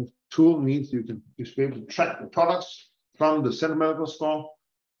product tracking tool, means you can be able to track the products from the center medical store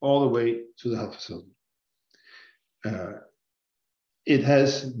all the way to the health facility. It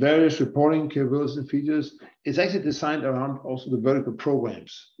has various reporting capabilities and features. It's actually designed around also the vertical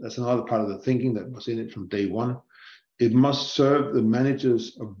programs. That's another part of the thinking that was in it from day one. It must serve the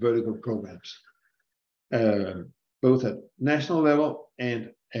managers of vertical programs, both at national level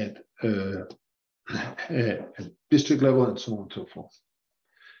and at district level and so on and so forth.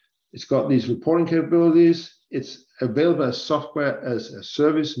 It's got these reporting capabilities. It's available as software as a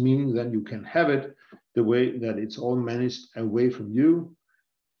service, meaning that you can have it the way that it's all managed away from you,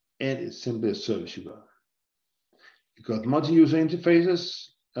 and it's simply a service you got. You've got multi-user interfaces.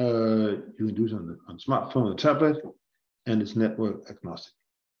 You can do it on smartphone or tablet, and it's network agnostic.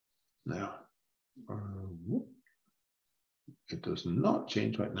 Now, it does not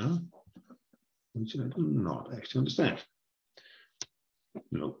change right now, which I do not actually understand.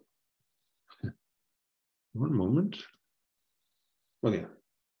 No. One moment. Okay,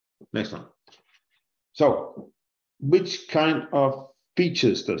 next one. So, which kind of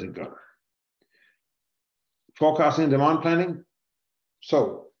features does it got? Forecasting and demand planning.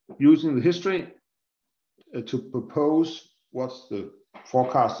 So, using the history to propose what's the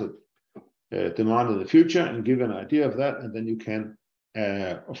forecasted demand in the future and give an idea of that, and then you can,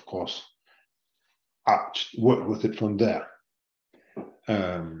 of course, work with it from there.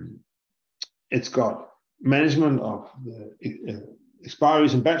 It's got management of the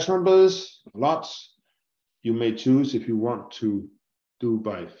expiries and batch numbers, lots. You may choose if you want to do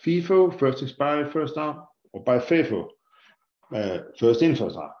by FIFO, first expiry, first out, or by FIFO, first in,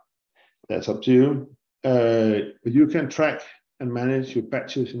 first out. That's up to you. But you can track and manage your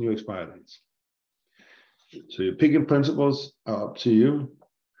batches and your expiry dates. So your picking principles are up to you.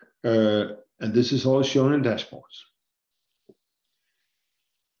 And this is all shown in dashboards.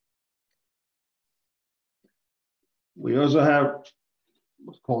 We also have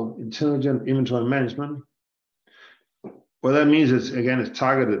what's called intelligent inventory management. What that means is, again, it's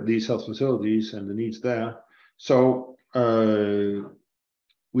targeted these health facilities and the needs there. So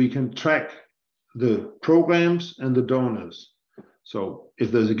we can track the programs and the donors. So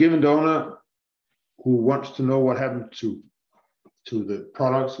if there's a given donor who wants to know what happened to the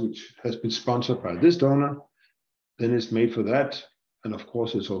products which has been sponsored by this donor, then it's made for that. And of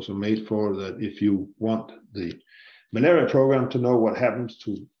course, it's also made for that if you want the malaria program to know what happens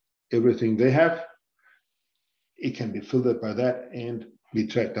to everything they have, it can be filtered by that and be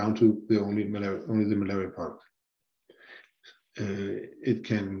tracked down to the only the malaria product. It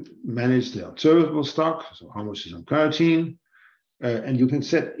can manage the observable stock, so how much is on quarantine, and you can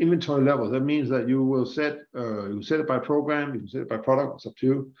set inventory levels. That means that you will set it by program, you can set it by product, it's up to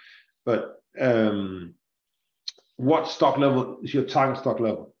you. But what stock level is your target stock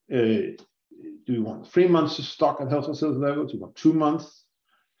level? Do you want 3 months of stock at health facility level? Do you want 2 months,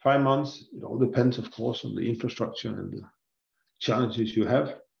 5 months? It all depends, of course, on the infrastructure and the challenges you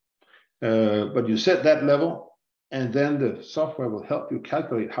have. But you set that level, and then the software will help you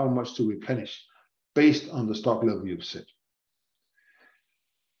calculate how much to replenish based on the stock level you've set.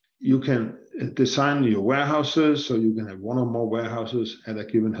 You can design your warehouses, so you can have 1 or more warehouses at a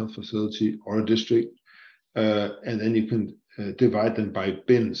given health facility or a district, and then you can divide them by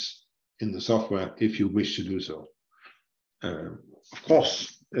bins in the software if you wish to do so. Of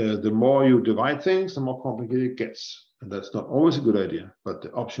course, the more you divide things, the more complicated it gets, and that's not always a good idea, but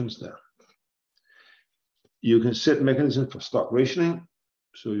the option's there. You can set mechanisms for stock rationing,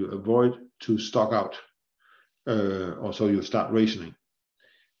 so you avoid to stock out, or so you start rationing,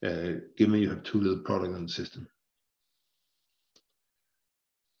 given you have too little product in the system.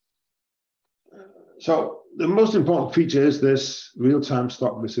 So the most important feature is this real-time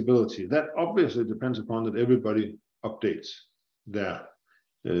stock visibility. That obviously depends upon that everybody updates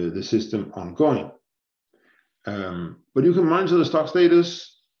the system ongoing. But you can monitor the stock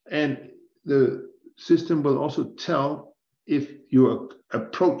status, and the system will also tell if you are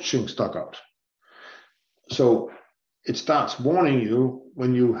approaching stock out. So it starts warning you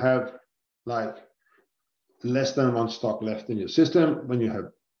when you have like less than 1 stock left in your system, when you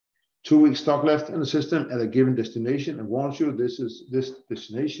have 2 weeks stock left in the system at a given destination, and warns you this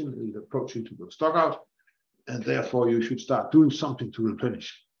destination is approaching to go stock out, and therefore you should start doing something to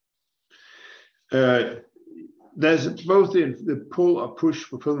replenish. There's both the pull or push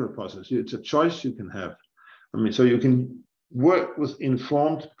fulfillment process. It's a choice you can have. I mean, so you can work with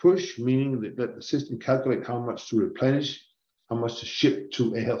informed push, meaning that the system calculates how much to replenish, how much to ship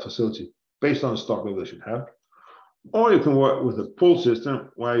to a health facility based on the stock level they should have. Or you can work with a pull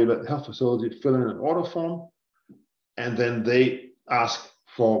system where you let the health facility fill in an order form, and then they ask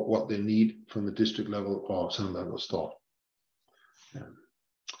for what they need from the district level or some level store.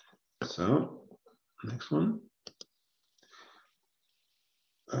 So, next one.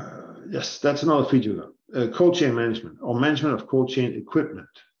 Yes, that's another feature. Cold chain management, or management of cold chain equipment.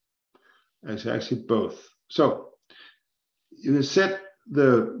 It's actually both. So you can set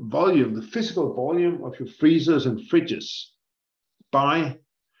the volume, the physical volume of your freezers and fridges by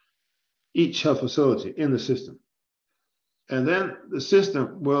each health facility in the system. And then the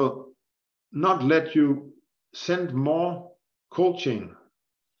system will not let you send more cold chain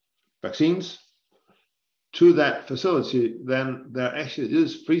vaccines to that facility than there actually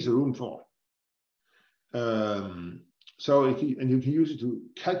is freezer room for. So you can use it to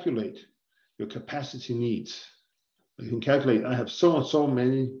calculate your capacity needs. You can calculate, I have so and so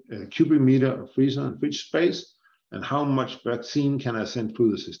many cubic meter of freezer and fridge space, and how much vaccine can I send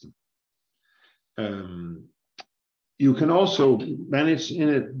through the system. You can also manage in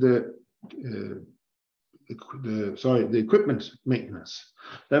it the equipment maintenance.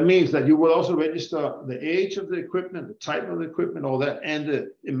 That means that you will also register the age of the equipment, the type of the equipment, all that, and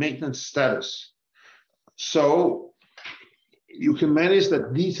the maintenance status. So you can manage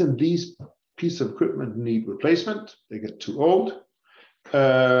that these and these pieces of equipment need replacement, they get too old,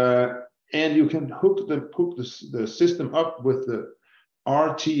 and you can hook the system up with the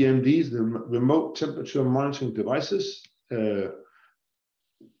RTMDs, the remote temperature monitoring devices,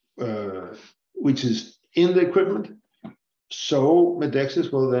 which is in the equipment. So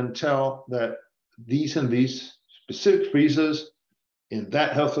Medexus will then tell that these and these specific freezers in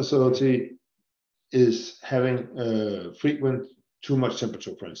that health facility is having frequent too much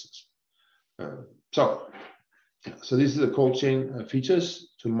temperature, for instance. So these are the cold chain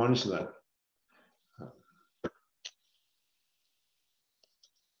features to monitor that.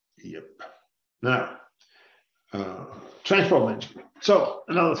 Yep. Now, transport management. So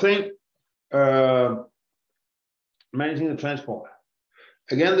another thing, managing the transport.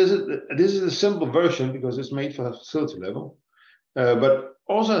 Again, this is a simple version because it's made for facility level, but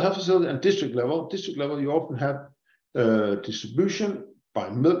also at health facility and district level. District level, you often have distribution by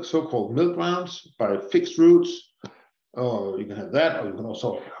milk, so-called milk rounds, by fixed routes. Or you can have that, or you can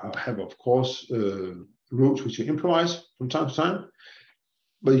also have, of course, routes which you improvise from time to time.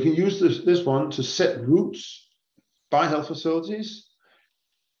 But you can use this one to set routes by health facilities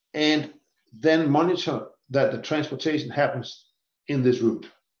and then monitor that the transportation happens in this route.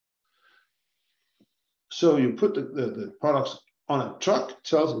 So you put the products on a truck,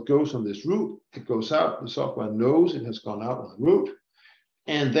 tells it goes on this route, it goes out, the software knows it has gone out on the route.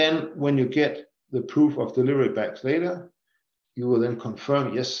 And then when you get the proof of delivery back later, you will then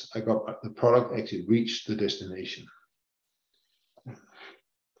confirm, yes, I got the product actually reached the destination.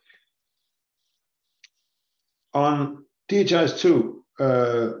 On DHIS2,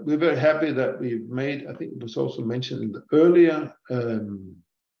 we're very happy that we've made, I think it was also mentioned in the earlier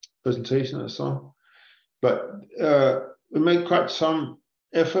presentation I saw, but we made quite some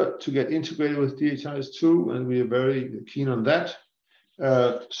effort to get integrated with DHIS2, and we are very keen on that.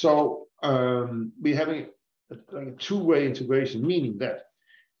 So we're having a two-way integration, meaning that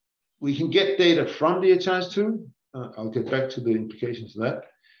we can get data from DHIS2. I'll get back to the implications of that.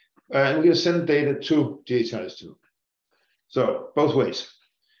 And we're going to send data to DHIS2. So both ways.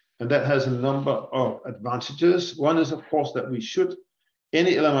 And that has a number of advantages. One is, of course, that we should,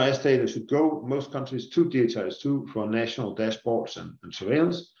 any LMIS data should go, most countries, to DHIS2 for national dashboards and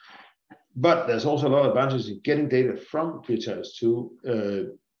surveillance. But there's also a lot of advantages in getting data from DHIS2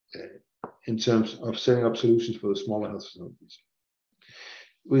 in terms of setting up solutions for the smaller health facilities.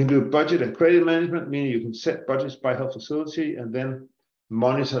 We can do budget and credit management, meaning you can set budgets by health facility and then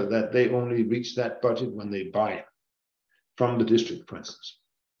monitor that they only reach that budget when they buy from the district, for instance.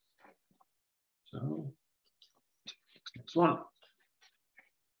 So, next one.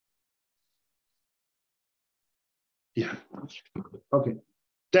 Yeah, okay,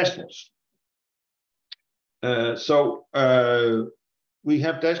 dashboards. We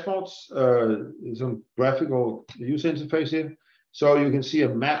have dashboards, some graphical user interface here. So you can see a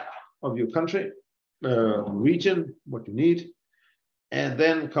map of your country, region, what you need, and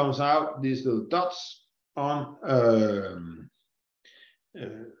then comes out these little dots on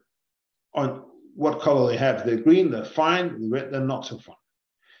what color they have. They're green, they're fine, the red, they're not so fine.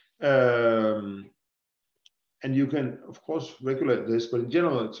 And you can, of course, regulate this, but in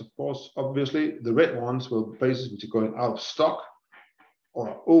general, it's, of course, obviously, the red ones will be places which are going out of stock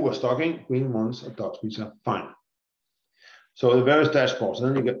or overstocking. Green ones are dots which are fine. So the various dashboards,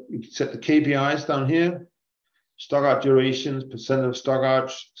 and then you can set the KPIs down here, stock out durations, percent of stock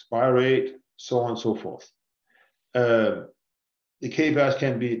outs, expire rate, so on and so forth. The KPIs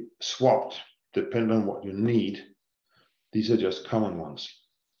can be swapped depending on what you need. These are just common ones.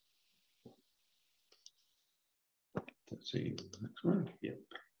 Let's see, next one. Yep.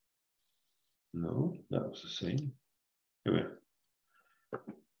 No, that was the same. Here we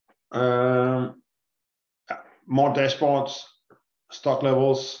are. More dashboards, stock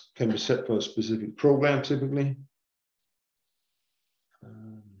levels can be set for a specific program typically.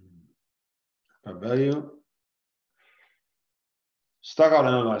 By value. Stock out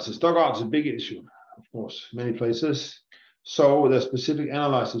analysis. Stock out is a big issue, of course, many places. So there's specific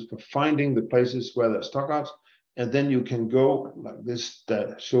analysis for finding the places where there's stock outs. And then you can go like this,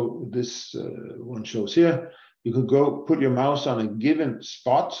 one shows here. You could go put your mouse on a given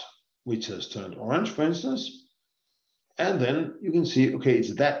spot, which has turned orange, for instance. And then you can see, okay,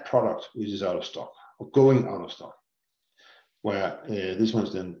 it's that product which is out of stock or going out of stock, where this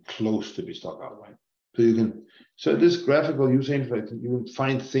one's then close to be stock out, right? So you can, so this graphical user interface, you can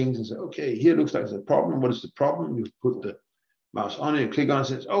find things and say, okay, here looks like there's a problem. What is the problem? You put the mouse on it, you click on it,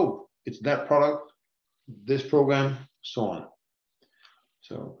 and says, oh, it's that product, this program, so on.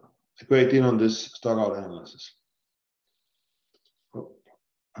 So a great deal on this stock out analysis.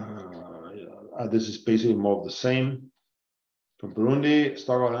 This is basically more of the same. From Burundi,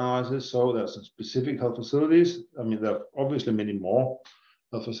 stock out analysis. So there's some specific health facilities. I mean, there are obviously many more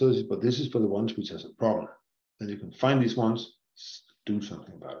health facilities, but this is for the ones which has a problem. Then you can find these ones, do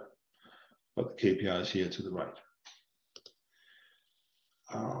something about it. But the KPI is here to the right.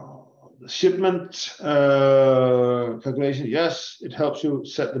 The shipment calculation, yes, it helps you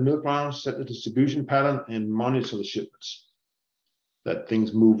set the milk rounds, set the distribution pattern, and monitor the shipments, that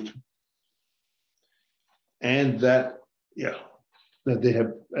things moved. And that, yeah, that they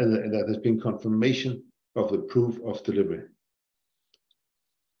have, that has been confirmation of the proof of delivery.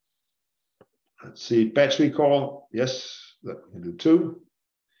 Let's see, batch recall, yes, that we can do too.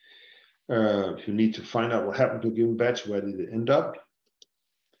 If you need to find out what happened to a given batch, where did it end up?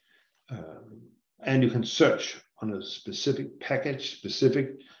 And you can search on a specific package,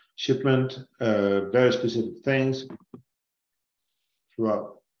 specific shipment, very specific things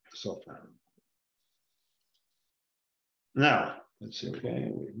throughout the software. Now, let's see, okay,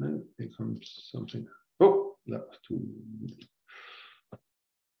 wait a minute, here comes something. Oh, that was too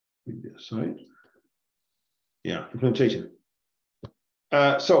previous, sorry. Yeah, implementation.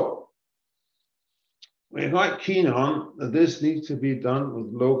 So we're quite keen on that this needs to be done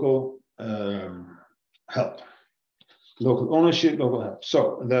with local help. local ownership, local help.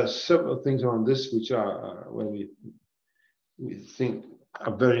 So there are several things on this which are where we think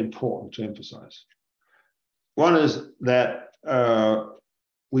are very important to emphasize. One is that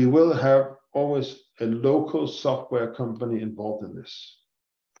we will have always a local software company involved in this,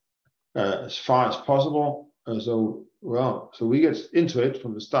 as far as possible. So we get into it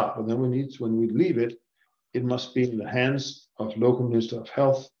from the start, but then we need to, when we leave it, it must be in the hands of local Minister of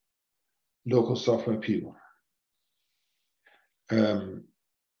Health, local software people.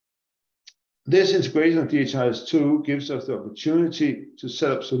 This integration of DHIS2 gives us the opportunity to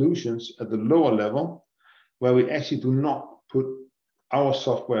set up solutions at the lower level where we actually do not put our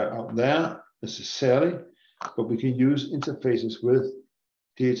software out there necessarily, but we can use interfaces with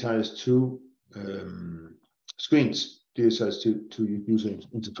DHIS2 screens, DHIS2 user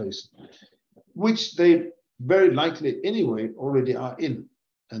interface, which they very likely anyway already are in.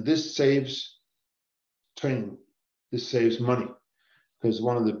 And this saves training, this saves money. Because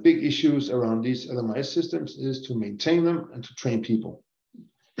one of the big issues around these LMIS systems is to maintain them and to train people.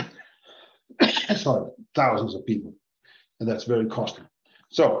 Sorry, thousands of people. And that's very costly.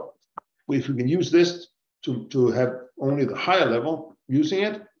 So if we can use this to have only the higher level using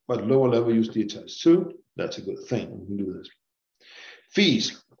it, but lower level use DHIS2, that's a good thing. We can do this.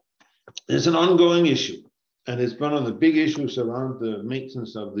 Fees is an ongoing issue. And it's one of the big issues around the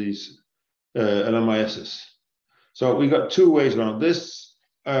maintenance of these LMISs. So we got two ways around this.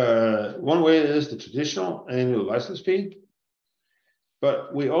 One way is the traditional annual license fee,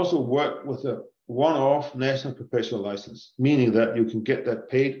 but we also work with a one-off national perpetual license, meaning that you can get that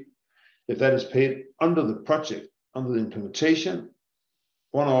paid, if that is paid under the project, under the implementation,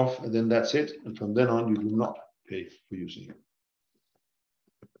 one-off, and then that's it. And from then on, you do not pay for using it.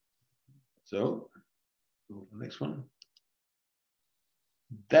 So, go to the next one.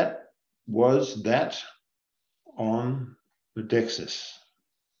 That was that on the DHIS.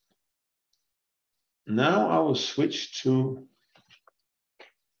 Now I will switch to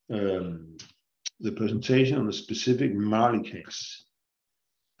the presentation on the specific Mali case.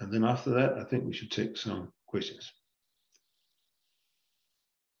 And then after that, I think we should take some questions.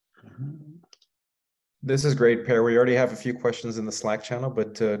 This is great, Per. We already have a few questions in the Slack channel,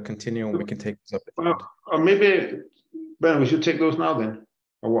 but continue and we can take this up at the end. Or maybe, Ben, we should take those now then,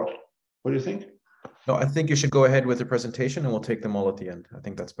 or what? What do you think? No, I think you should go ahead with the presentation and we'll take them all at the end. I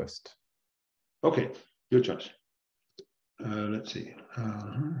think that's best. Okay, your choice. Let's see.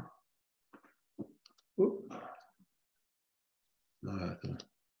 I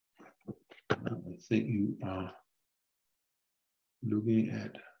think you are looking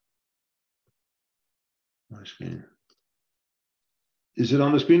at my screen. Is it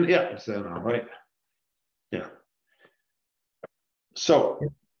on the screen? Yeah, it's there now, right? Yeah. So,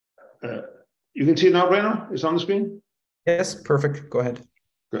 you can see it now, Breno? It's on the screen? Yes, perfect. Go ahead.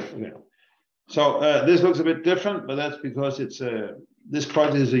 Good. Okay. So this looks a bit different, but that's because it's this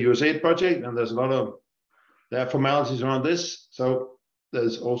project is a USAID project, and there's a lot of there are formalities around this. So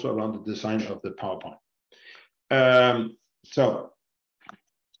there's also around the design of the PowerPoint. So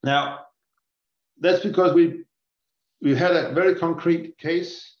now that's because we had a very concrete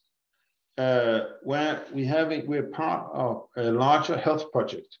case where we're part of a larger health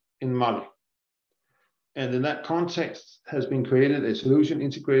project in Mali. And in that context has been created a solution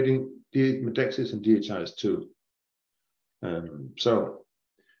integrating DHIS and DHIS2. So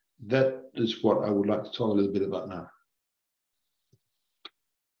that is what I would like to talk a little bit about now.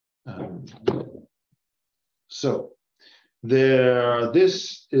 So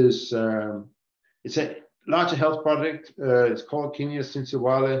this is it's a larger health project. It's called Kenya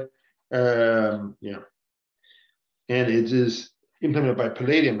Sinsiwale. Yeah, and it is implemented by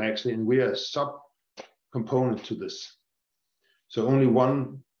Palladium actually, and we are a sub-component to this. So only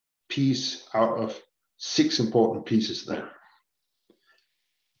one piece out of 6 important pieces there.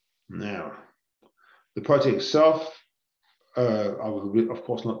 Now, the project itself, I will of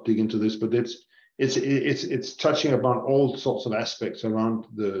course not dig into this, but it's touching upon all sorts of aspects around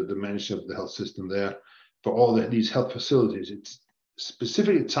the management of the health system there for all these health facilities. It's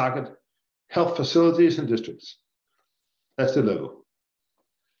specifically target health facilities and districts. That's the level.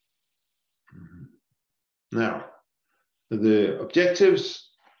 Now, the objectives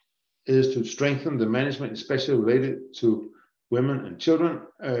is to strengthen the management, especially related to women and children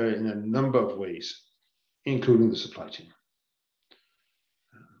in a number of ways, including the supply chain.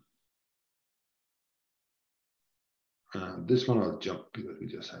 This one I'll jump because we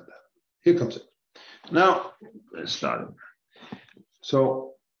just had that. Here comes it. Now, let's start it.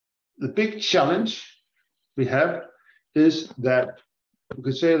 So the big challenge we have is that we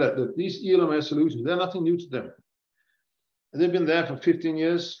could say that these LMIS solutions, they're nothing new to them. They've been there for 15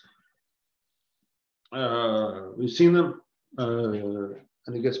 years. We've seen them, and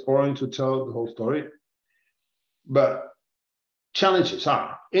it gets boring to tell the whole story. But challenges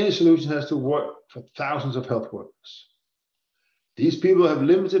are, any solution has to work for thousands of health workers. These people have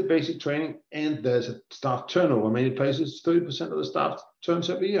limited basic training, and there's a staff turnover. In many places, 30% of the staff turns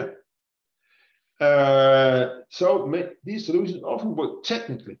every year. So these solutions often work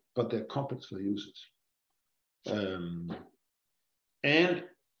technically, but they're complex for the users.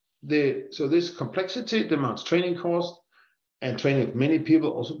 So this complexity demands training costs and training of many people,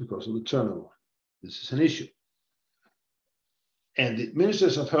 also because of the turnover. This is an issue. And the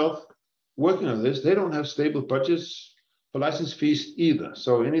ministers of health working on this, they don't have stable budgets for license fees either.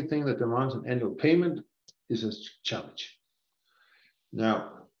 So anything that demands an annual payment is a challenge.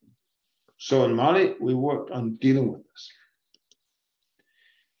 Now, so in Mali, we worked on dealing with this.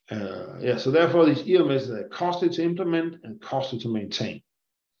 So therefore these ELMIS are costly to implement and costly to maintain.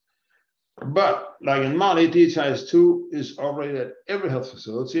 But like in Mali, DHIS2 is operated at every health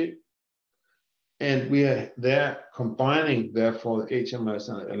facility, and we are there combining, therefore, the HMIS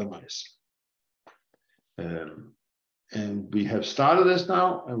and the LMIS. And we have started this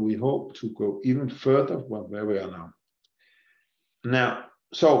now, and we hope to go even further where we are now. Now,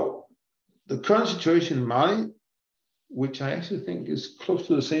 so the current situation in Mali, which I actually think is close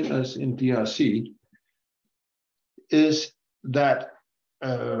to the same as in DRC, is that,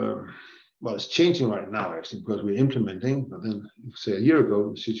 well, it's changing right now, actually, because we're implementing, but then, say, a year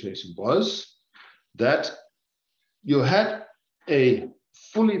ago, the situation was that you had a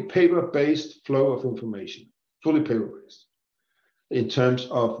fully paper-based flow of information, fully paper-based, in terms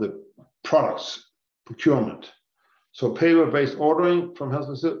of the products procurement. So paper-based ordering from health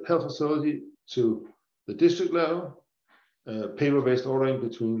facility to the district level, paper-based ordering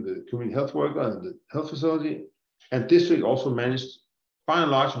between the community health worker and the health facility, and district also managed by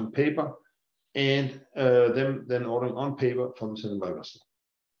and large on paper, and then ordering on paper from the central level.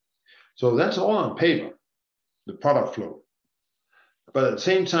 So that's all on paper, the product flow. But at the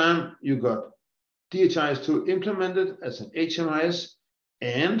same time, you got DHIS2 implemented as an HMIS,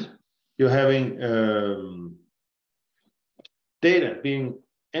 and you're having data being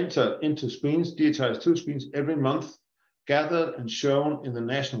entered into screens, DHIS2 screens every month, gathered and shown in the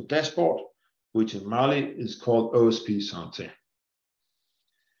national dashboard, which in Mali is called OSP Santé.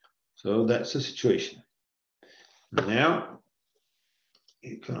 So that's the situation. Now,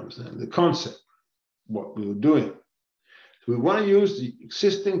 here comes the concept, what we were doing. So we want to use the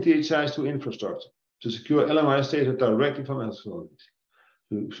existing DHIS2 infrastructure to secure LMIS data directly from health facilities.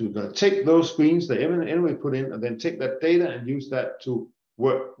 So we're going to take those screens that anyway put in, and then take that data and use that to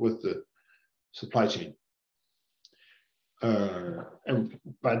work with the supply chain. And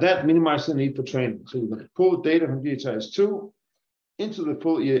by that, minimize the need for training. So we're going to pull data from DHIS2 into the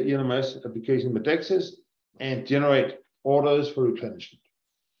full ELMIS application with DHIS and generate orders for replenishment.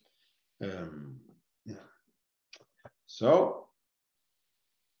 So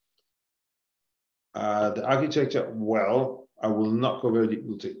the architecture, well, I will not go very deep, it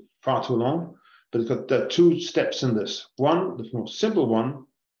will take far too long, but there are two steps in this. One, the most simple one,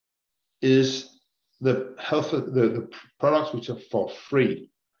 is the products which are for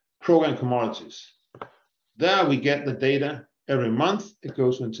free, program commodities. There we get the data every month. It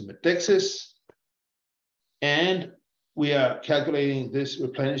goes into Medexis, and we are calculating this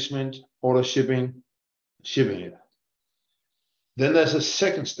replenishment, order shipping it. Then there's a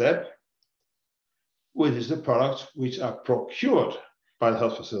second step, which is the products which are procured by the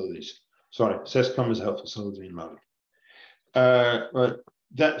health facilities. Sorry, SESCOM is a health facility in Mali.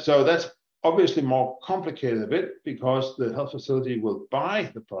 So that's obviously more complicated a bit, because the health facility will buy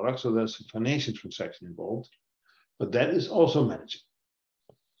the product, so there's a financial transaction involved, but that is also managed.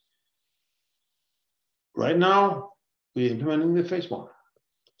 Right now, we're implementing the phase 1.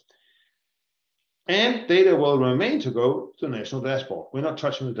 And data will remain to go to the national dashboard. We're not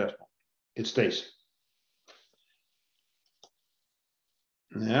touching the dashboard. It stays.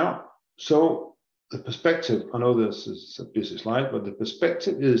 Now, so the perspective, I know this is a busy slide, but the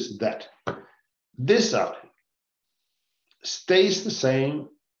perspective is that this output stays the same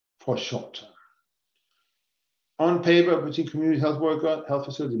for short term. On paper, between community health worker, health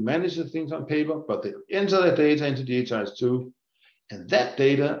facility manages things on paper, but they enter their data into DHIS2, and that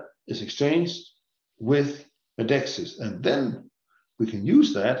data is exchanged with Medexis, and then we can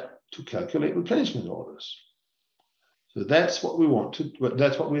use that to calculate replenishment orders. So that's what we want to,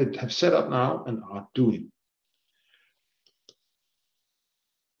 that's what we have set up now and are doing.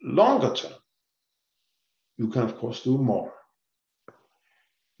 Longer term, you can of course do more.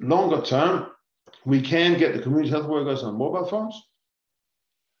 Longer term, We can get the community health workers on mobile phones,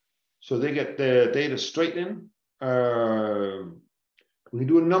 so they get their data straight in. We can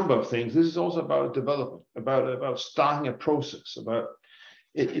do a number of things. This is also about development, about starting a process.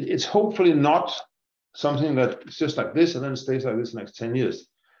 It's hopefully not something that's just like this and then stays like this the next 10 years.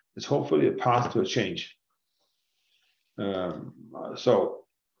 It's hopefully a path to a change. So,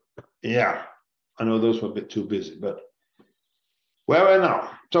 yeah, I know those were a bit too busy, but where are we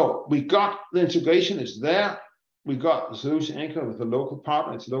now? So we got the integration is there. We got the solution anchor with the local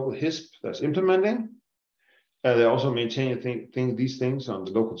partner. It's local HISP that's implementing. They're also maintaining these things on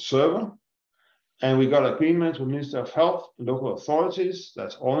the local server. And we got agreements with Minister of Health and local authorities.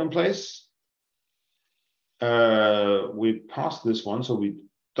 That's all in place. We passed this one, so we've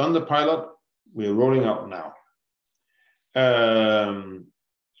done the pilot. We're rolling out now.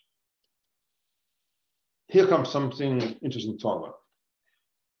 Here comes something interesting to talk about.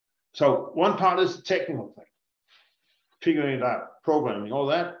 So one part is the technical thing, figuring it out, programming, all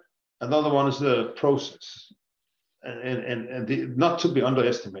that. Another one is the process, and not to be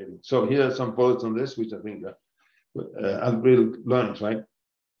underestimated. So here are some bullets on this, which I think are real learnings, right?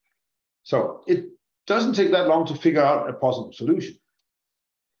 So it doesn't take that long to figure out a possible solution.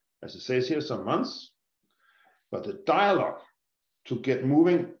 As it says here, some months, but the dialogue to get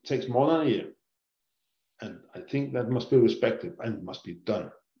moving takes more than a year. And I think that must be respected and must be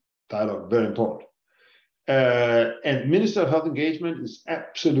done. Dialogue, very important. And Minister of Health engagement is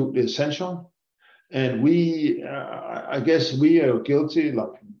absolutely essential. And we, I guess we are guilty,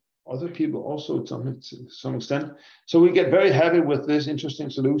 like other people also to some extent. So we get very happy with this interesting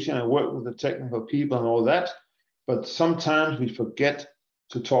solution and work with the technical people and all that. But sometimes we forget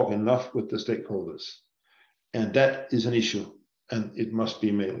to talk enough with the stakeholders. And that is an issue. And it must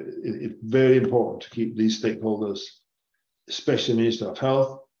be made. It's very important to keep these stakeholders, especially Minister of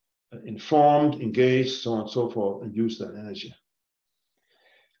Health, informed, engaged, so on and so forth, and use that energy.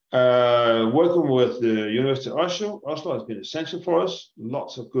 Working with the University of Oslo has been essential for us.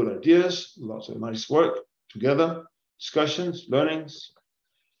 Lots of good ideas, lots of nice work together, discussions, learnings.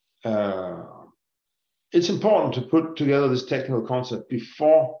 It's important to put together this technical concept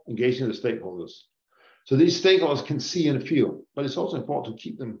before engaging the stakeholders. So these stakeholders can see and feel, but it's also important to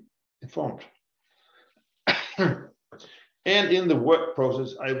keep them informed. And in the work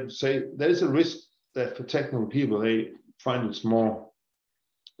process, I would say there is a risk that for technical people, they find it's more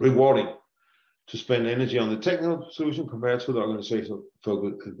rewarding to spend energy on the technical solution compared to the organizational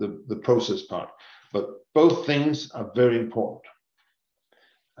focus, the process part. But both things are very important.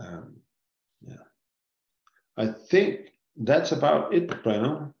 Yeah, I think that's about it,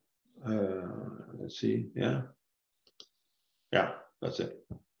 Breno. Let's see. Yeah, that's it.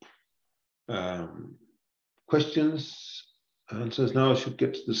 Questions, answers. Now I should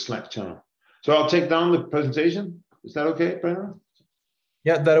get to the Slack channel. So I'll take down the presentation. Is that okay, Breno?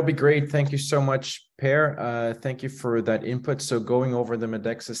 Yeah, that'll be great. Thank you so much, Per. Thank you for that input. So going over the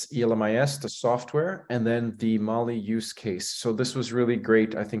Medexus LMIS, the software, and then the Mali use case. So this was really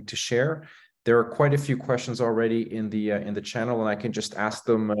great, I think, to share. There are quite a few questions already in the channel, and I can just ask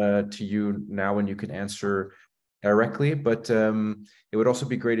them to you now, and you can answer directly. But it would also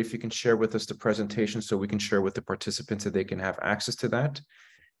be great if you can share with us the presentation, so we can share with the participants that they can have access to that.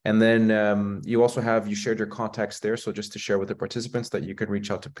 And then you also you shared your contacts there. So just to share with the participants that you can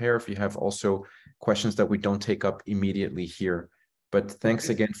reach out to Per if you have also questions that we don't take up immediately here. But thanks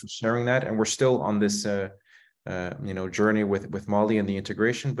again for sharing that. And we're still on this journey with Mali and the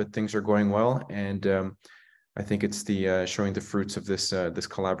integration, but things are going well. And I think it's the showing the fruits of this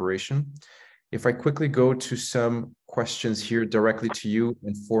collaboration. If I quickly go to some questions here directly to you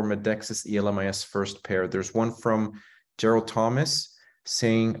and for Medexus LMIS first, Per, there's one from Gerald Thomas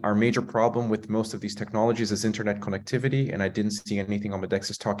saying our major problem with most of these technologies is internet connectivity, and I didn't see anything on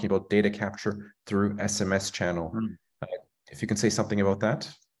Medexus talking about data capture through SMS channel. If you can say something about that.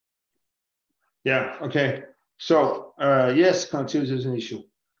 Yeah, okay. So yes, connectivity is an issue,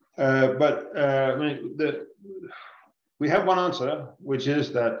 but I mean, we have one answer, which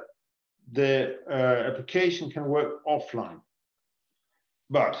is that the application can work offline,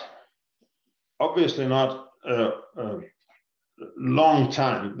 but obviously not long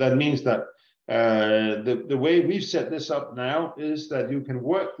time. That means that the way we've set this up now is that you can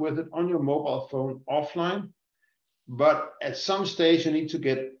work with it on your mobile phone offline, but at some stage you need to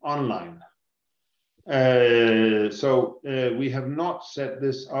get online. So we have not set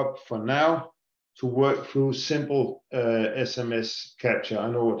this up for now to work through simple SMS capture. I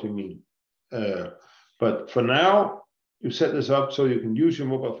know what you mean. But for now, you set this up so you can use your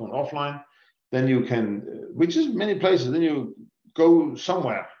mobile phone offline. Then you can, which is many places, then you go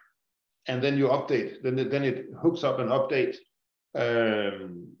somewhere and then you update. Then it hooks up an update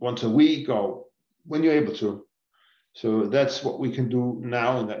once a week or when you're able to. So that's what we can do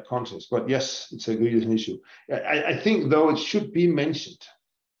now in that context. But yes, it's a good issue. I think, though, it should be mentioned,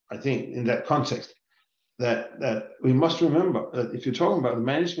 I think, in that context, that we must remember that if you're talking about the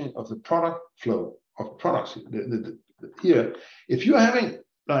management of the product flow of products, here, if you're having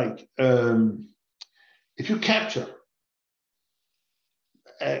like, if you capture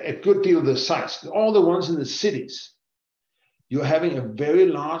a good deal of the sites, all the ones in the cities, you're having a very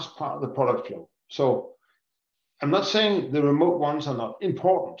large part of the product flow. So I'm not saying the remote ones are not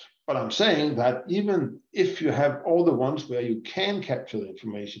important, but I'm saying that even if you have all the ones where you can capture the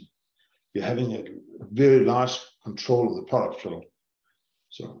information, you're having a very large control of the product flow.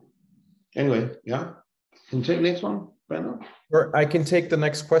 So anyway, yeah. Can you take the next one, Brandon? Or I can take the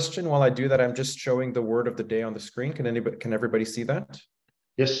next question. While I do that, I'm just showing the word of the day on the screen. Can everybody see that?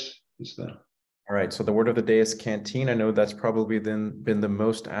 Yes, it's there. All right, so the word of the day is canteen. I know that's probably been the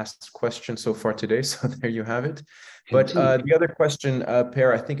most asked question so far today, so there you have it. But the other question,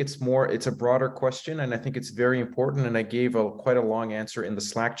 Per, I think it's a broader question, and I think it's very important, and I gave quite a long answer in the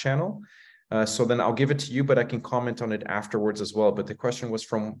Slack channel. So then I'll give it to you, but I can comment on it afterwards as well. But the question was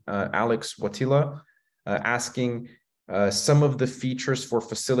from Alex Watila, asking, some of the features for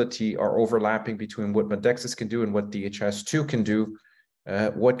facility are overlapping between what Medexus can do and what DHIS2 can do.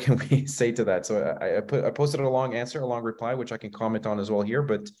 What can we say to that? So I posted a long answer, a long reply, which I can comment on as well here,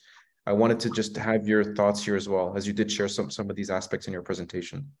 but I wanted to just have your thoughts here as well, as you did share some of these aspects in your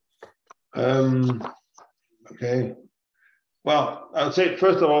presentation. Okay. Well, I would say,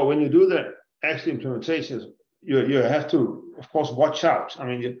 first of all, when you do the actual implementations, you have to, of course, watch out. I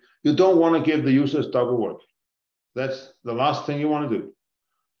mean, you don't want to give the users double work. That's the last thing you want to do.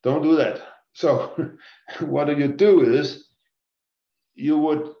 Don't do that. So what you do is, you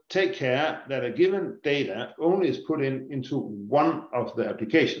would take care that a given data only is put into one of the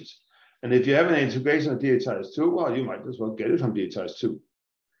applications. And if you have an integration of DHIS2, well, you might as well get it from DHIS2.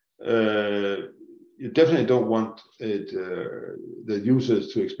 You definitely don't want the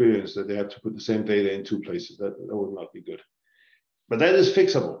users to experience that they have to put the same data in two places. That would not be good. But that is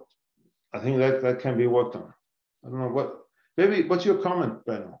fixable. I think that can be worked on. I don't know what's your comment,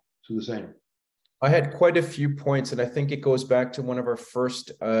 Ben, to the same? I had quite a few points, and I think it goes back to one of our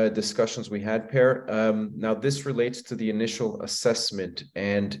first discussions we had, Per. Now, this relates to the initial assessment,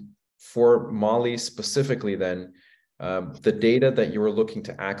 and for Mali specifically then, the data that you were looking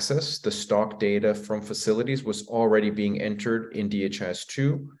to access, the stock data from facilities, was already being entered in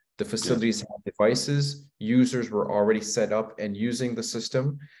DHIS2. The facilities had devices, users were already set up and using the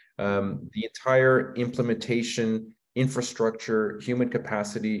system. The entire implementation, infrastructure, human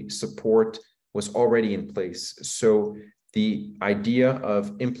capacity, support was already in place. So the idea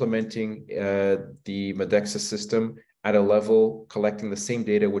of implementing the Medexus system at a level, collecting the same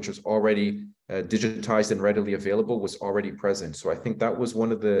data, which was already digitized and readily available, was already present. So I think that was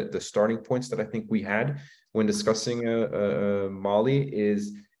one of the starting points that I think we had when discussing Mali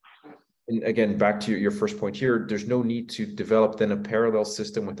is, and again, back to your first point here, there's no need to develop then a parallel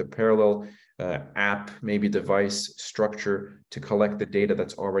system with a parallel app, maybe device structure to collect the data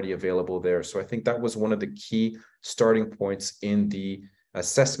that's already available there. So I think that was one of the key starting points in the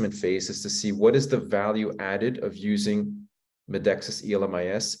assessment phase, is to see what is the value added of using Medexus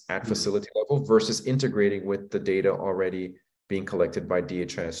LMIS at facility level versus integrating with the data already being collected by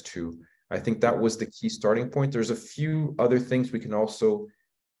DHIS2. I think that was the key starting point. There's a few other things we can also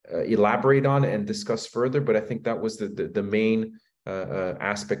elaborate on and discuss further, but I think that was the main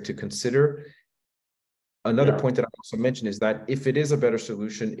aspect to consider. Another point that I also mentioned is that if it is a better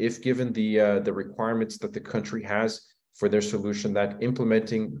solution, if given the requirements that the country has for their solution, that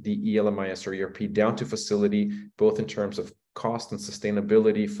implementing the ELMIS or ERP down to facility, both in terms of cost and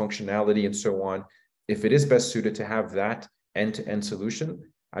sustainability, functionality, and so on, if it is best suited to have that end-to-end solution,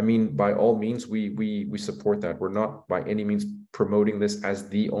 I mean, by all means, we support that. We're not by any means promoting this as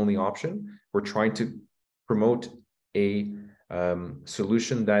the only option. We're trying to promote a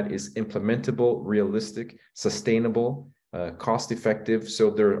solution that is implementable, realistic, sustainable, cost-effective. So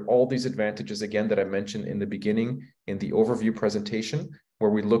there are all these advantages, again, that I mentioned in the beginning in the overview presentation,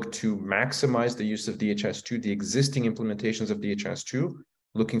 where we look to maximize the use of DHIS2, the existing implementations of DHIS2,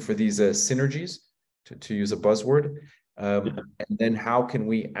 looking for these synergies, to use a buzzword. And then how can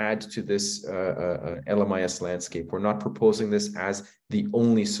we add to this LMIS landscape? We're not proposing this as the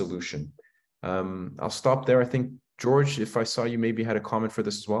only solution. I'll stop there. I think, George, if I saw you maybe had a comment for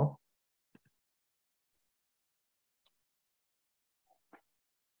this as well.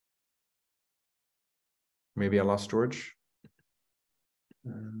 Maybe I lost George.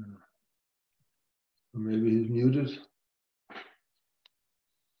 Or maybe he's muted.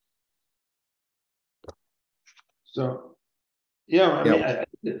 So, yeah, I mean, I think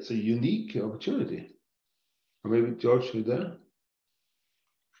it's a unique opportunity. Or maybe George, you there?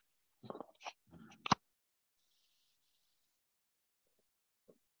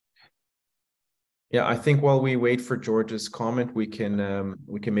 Yeah, I think while we wait for George's comment, we can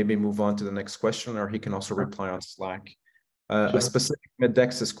maybe move on to the next question, or he can also reply on Slack. Sure. A specific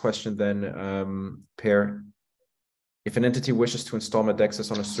Medexus question then, Per. If an entity wishes to install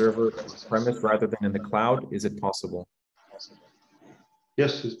Medexus on a server premise rather than in the cloud, is it possible?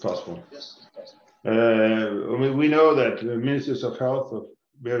 Yes, it's possible. I mean, we know that ministers of health of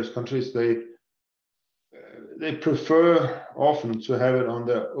various countries, they prefer often to have it on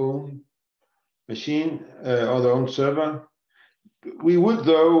their own machine or their own server. We would,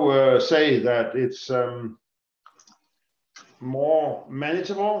 though, say that it's more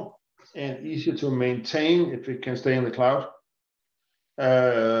manageable and easier to maintain if it can stay in the cloud.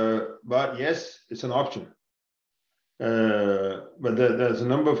 But yes, it's an option. But there's a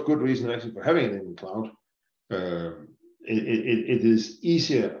number of good reasons actually for having it in the cloud. It is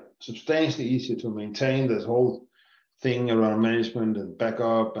easier, substantially easier to maintain. This whole thing around management and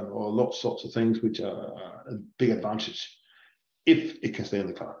backup and all lots sorts of things, which are a big advantage if it can stay in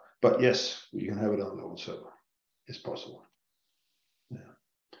the cloud. But yes, you can have it on the own server. It's possible. Yeah.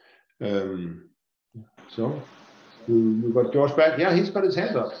 So you got George back? Yeah, he's got his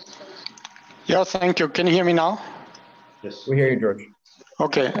hand up. Yeah, thank you. Can you hear me now? Yes. We hear you, George.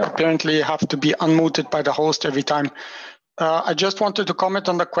 Okay, apparently you have to be unmuted by the host every time. I just wanted to comment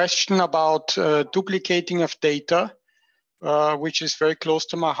on the question about duplicating of data, which is very close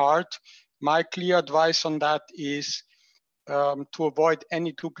to my heart. My clear advice on that is to avoid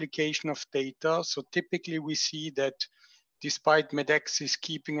any duplication of data. So typically we see that despite Medexus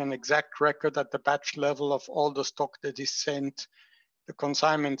keeping an exact record at the batch level of all the stock that is sent, the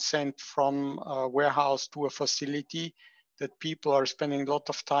consignment sent from a warehouse to a facility, that people are spending a lot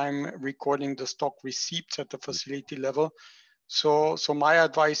of time recording the stock receipts at the facility level. So my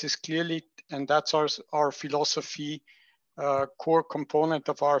advice is clearly, and that's our philosophy, core component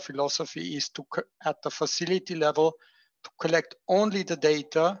of our philosophy is to, at the facility level, to collect only the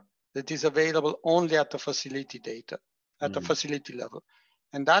data that is available only at the facility the facility level.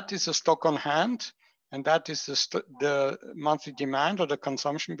 And that is the stock on hand, and that is the monthly demand or the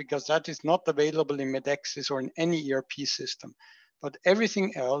consumption, because that is not available in Medexus or in any ERP system. But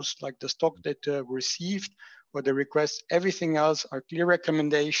everything else, like the stock that received or the request, everything else are clear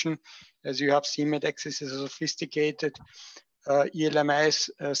recommendation. As you have seen, Medexus is a sophisticated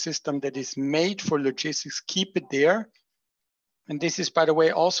LMIS system that is made for logistics. Keep it there. And this is, by the way,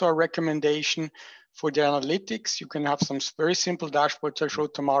 also a recommendation for the analytics. You can have some very simple dashboards I show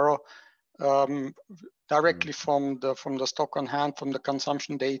tomorrow directly from the stock on hand, from the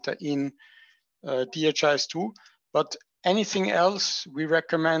consumption data in DHIS2. But anything else, we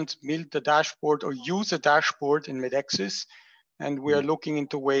recommend build the dashboard or use a dashboard in Medexus. And we are looking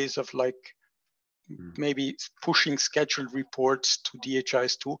into ways of like maybe pushing scheduled reports to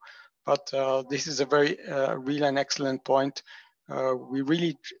DHIS2. But this is a very real and excellent point. We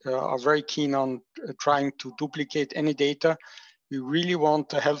really are very keen on trying to duplicate any data. We really want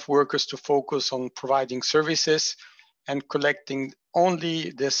the health workers to focus on providing services and collecting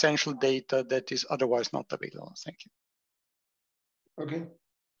only the essential data that is otherwise not available. Thank you. Okay.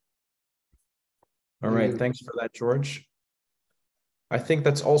 All right, thanks for that, George. I think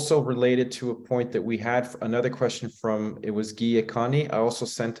that's also related to a point that we had. Another question from, it was Guy Ekani. I also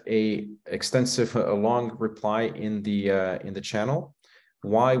sent a long reply in the channel.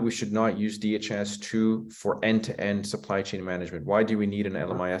 Why we should not use DHIS2 for end-to-end supply chain management. Why do we need an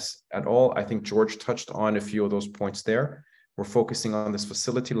LMIS at all? I think George touched on a few of those points there. We're focusing on this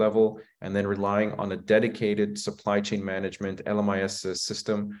facility level and then relying on a dedicated supply chain management LMIS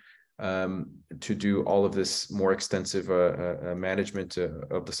system to do all of this more extensive management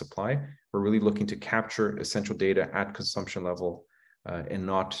of the supply. We're really looking to capture essential data at consumption level and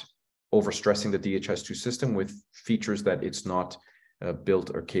not overstressing the DHIS2 system with features that it's not built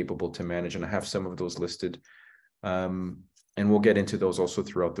or capable to manage. And I have some of those listed. And we'll get into those also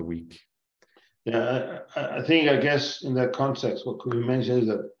throughout the week. Yeah, I think, I guess in that context, what could be mentioned is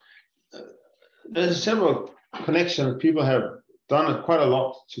that there's several connections. People have done quite a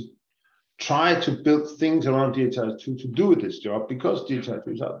lot to try to build things around DHIS2 to do this job because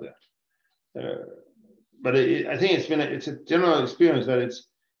DHIS2 is out there. But I think it's a general experience that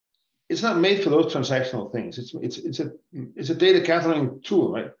it's not made for those transactional things. It's a data gathering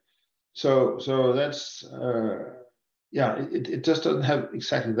tool, right? So that's yeah, it just doesn't have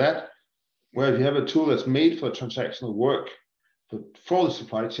exactly that. where if you have a tool that's made for transactional work, but for the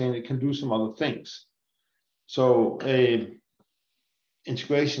supply chain, it can do some other things. So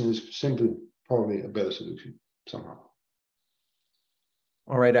integration is simply probably a better solution somehow.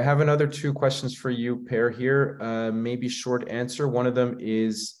 All right, I have another two questions for you, Per, here. Maybe short answer. One of them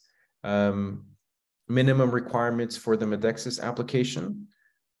is minimum requirements for the Medexis application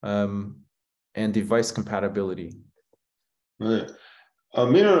and device compatibility. Right.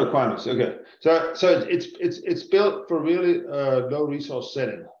 Minimum requirements. Okay, so it's built for really low resource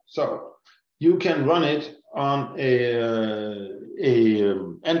setting. So you can run it on a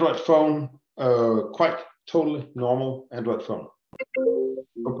Android phone, quite totally normal Android phone.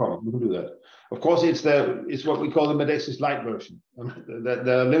 No problem, we can do that. Of course, it's what we call the Medexis Lite version.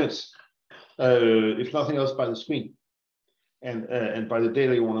 There are limits, if nothing else, by the screen and by the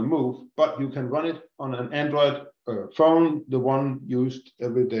data you want to move. But you can run it on an Android phone, the one used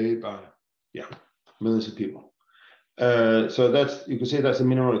every day by millions of people. So that's, you can say that's a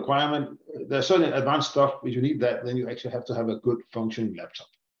minimum requirement. There's certainly advanced stuff. If you need that, then you actually have to have a good functioning laptop.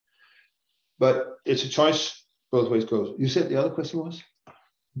 But it's a choice, both ways goes. You said the other question was?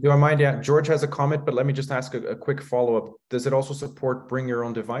 Do I mind? Yeah, George has a comment, but let me just ask a quick follow-up. Does it also support bring your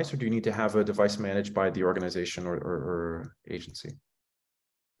own device, or do you need to have a device managed by the organization or agency?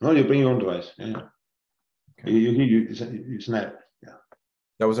 No, you bring your own device. Yeah. Okay. It's an app. Yeah.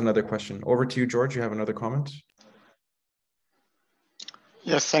 That was another question. Over to you, George. You have another comment?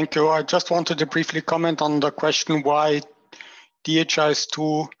 Yes, thank you. I just wanted to briefly comment on the question why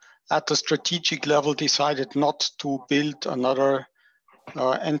DHIS2 at the strategic level decided not to build another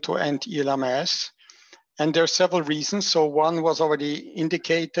end-to-end LMIS. And there are several reasons. So one was already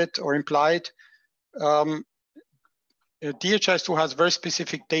indicated or implied. DHIS2 has a very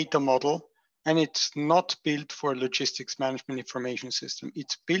specific data model, and it's not built for a logistics management information system.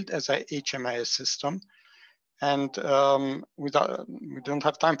 It's built as a HMIS system. And we don't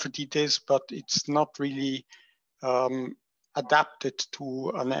have time for details, but it's not really adapted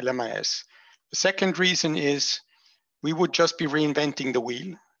to an LMIS. The second reason is we would just be reinventing the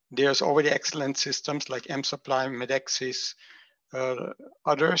wheel. There's already excellent systems like mSupply, Medexis,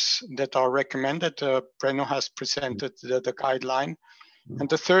 others that are recommended. Brenno has presented the guideline. And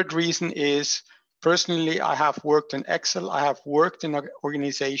the third reason is, personally, I have worked in Excel. I have worked in an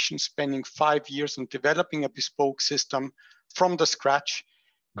organization spending 5 years on developing a bespoke system from the scratch.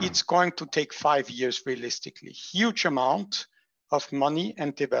 It's going to take 5 years realistically. Huge amount of money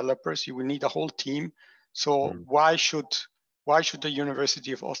and developers. You will need a whole team. So why should the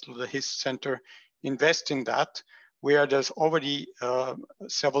University of Oslo, the DHIS Center, invest in that, where there's already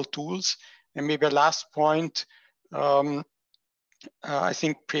several tools? And maybe a last point, I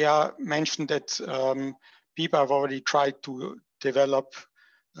think Priya mentioned that people have already tried to develop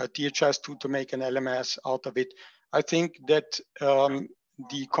DHIS2 to make an LMIS out of it. I think that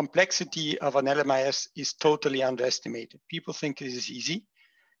the complexity of an LMIS is totally underestimated. People think it is easy.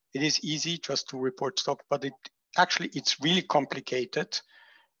 It is easy just to report stock, but it's really complicated.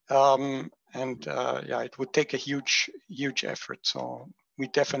 It would take a huge effort. So we're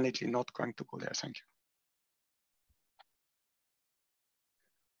definitely not going to go there. Thank you.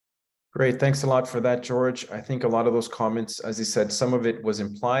 Great. Thanks a lot for that, George. I think a lot of those comments, as you said, some of it was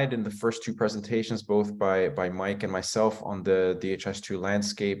implied in the first two presentations, both by Mike and myself on the DHIS2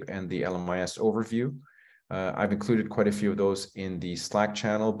 landscape and the LMIS overview. I've included quite a few of those in the Slack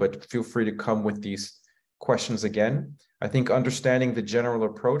channel, but feel free to come with these questions again. I think understanding the general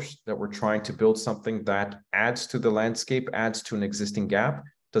approach that we're trying to build something that adds to the landscape, adds to an existing gap,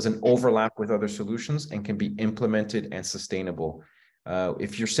 doesn't overlap with other solutions, and can be implemented and sustainable.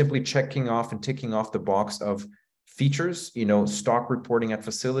 If you're simply checking off and ticking off the box of features, stock reporting at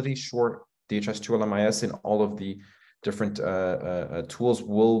facility, sure, DHIS2 LMIS and all of the different tools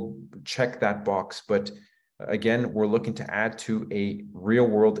will check that box. But again, we're looking to add to a real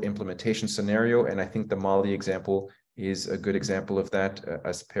world implementation scenario. And I think the Mali example is a good example of that,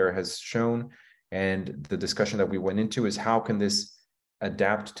 as Per has shown. And the discussion that we went into is how can this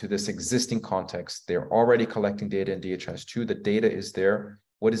adapt to this existing context? They're already collecting data in DHIS2. The data is there.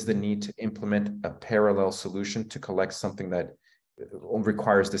 What is the need to implement a parallel solution to collect something that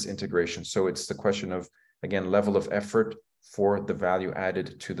requires this integration? So it's the question of, again, level of effort for the value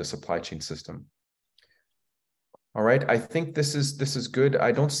added to the supply chain system. All right, I think this is good.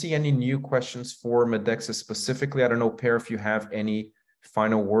 I don't see any new questions for Medexis specifically. I don't know, Per, if you have any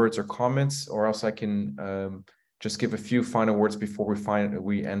final words or comments, or else I can just give a few final words before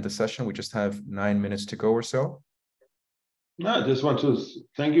we end the session. We just have 9 minutes to go or so. No, I just want to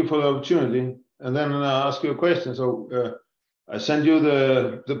thank you for the opportunity, and then I'll ask you a question. So I send you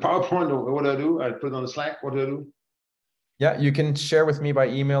the PowerPoint, or what do I do? I put it on the Slack. What do I do? Yeah, you can share with me by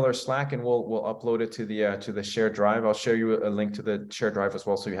email or Slack, and we'll upload it to the shared drive. I'll share you a link to the shared drive as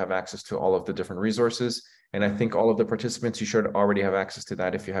well, so you have access to all of the different resources. And I think all of the participants, you should already have access to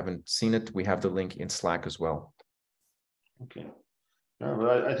that. If you haven't seen it, we have the link in Slack as well. Okay. Yeah,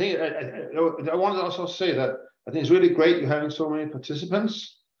 but I think I want to also say that I think it's really great you're having so many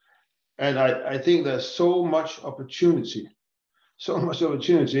participants, and I think there's so much opportunity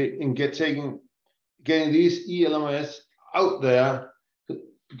in getting these eLMIS out there,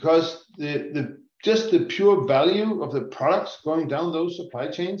 because just the pure value of the products going down those supply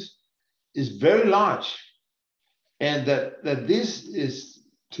chains is very large, and that this is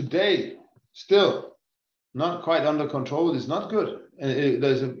today still not quite under control is not good. And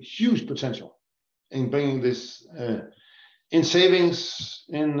there's a huge potential in bringing this in savings,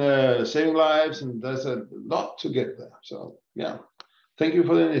 in saving lives, and there's a lot to get there. So yeah, thank you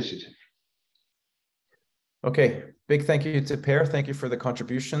for the initiative. Okay, big thank you to Per. Thank you for the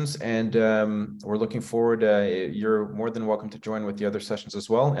contributions, and we're looking forward. You're more than welcome to join with the other sessions as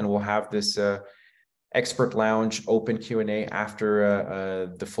well, and we'll have this expert lounge open Q&A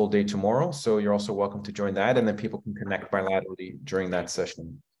after the full day tomorrow. So you're also welcome to join that, and then people can connect bilaterally during that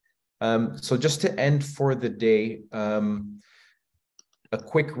session. So just to end for the day, a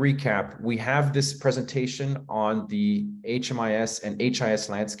quick recap. We have this presentation on the HMIS and HIS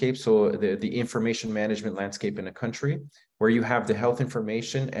landscape, so the information management landscape in a country, where you have the health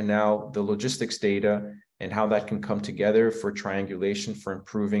information and now the logistics data and how that can come together for triangulation for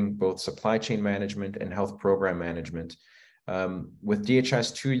improving both supply chain management and health program management. With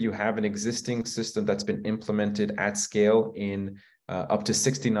DHIS2, you have an existing system that's been implemented at scale in up to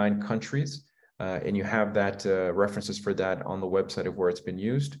 69 countries. And you have that references for that on the website of where it's been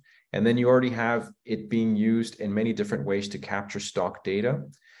used. And then you already have it being used in many different ways to capture stock data.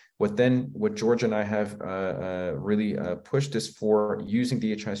 What George and I have really pushed is for using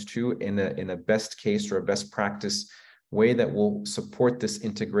DHIS2 in a best case or a best practice way that will support this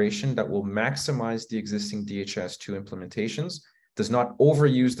integration, that will maximize the existing DHIS2 implementations, does not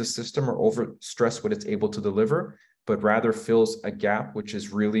overuse the system or overstress what it's able to deliver, but rather fills a gap, which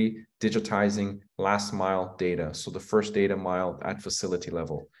is really digitizing last mile data. So the first data mile at facility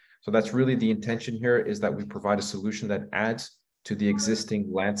level. So that's really the intention here, is that we provide a solution that adds to the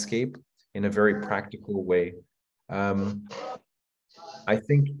existing landscape in a very practical way. I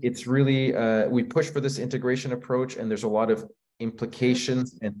think it's really, we push for this integration approach, and there's a lot of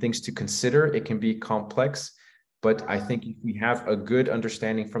implications and things to consider. It can be complex, but I think if we have a good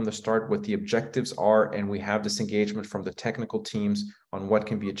understanding from the start what the objectives are, and we have this engagement from the technical teams on what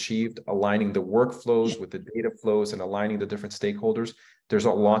can be achieved, aligning the workflows with the data flows and aligning the different stakeholders, there's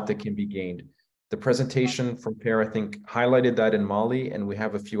a lot that can be gained. The presentation from Per, I think, highlighted that in Mali, and we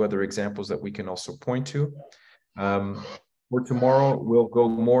have a few other examples that we can also point to. For tomorrow, we'll go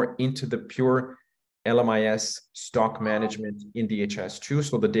more into the pure LMIS stock management in DHIS2.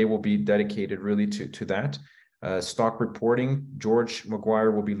 So the day will be dedicated really to that. Stock reporting, George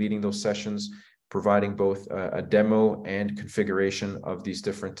McGuire will be leading those sessions, providing both a demo and configuration of these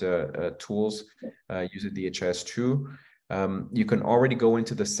different tools using DHIS2. You can already go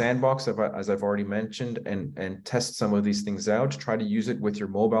into the sandbox, as I've already mentioned, and test some of these things out. Try to use it with your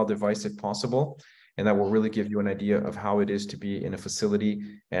mobile device if possible. And that will really give you an idea of how it is to be in a facility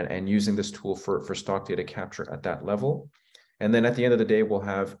and using this tool for stock data capture at that level. And then at the end of the day, we'll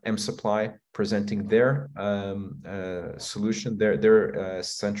have M-Supply presenting their solution, their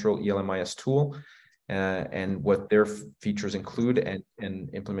central eLMIS tool, and what their features include, and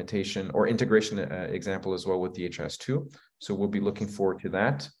implementation or integration example as well with DHIS2. So we'll be looking forward to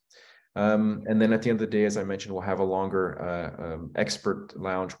that. And then at the end of the day, as I mentioned, we'll have a longer expert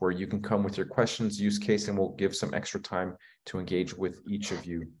lounge where you can come with your questions, use case, and we'll give some extra time to engage with each of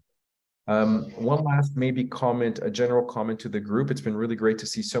you. One last maybe comment, a general comment to the group. It's been really great to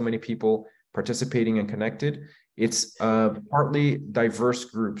see so many people participating and connected. It's a partly diverse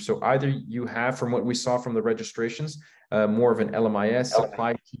group. So either you have, from what we saw from the registrations, more of an LMIS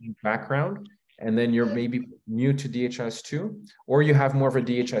supply chain background, and then you're maybe new to DHIS2, or you have more of a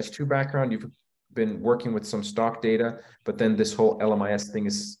DHIS2 background. You've been working with some stock data, but then this whole LMIS thing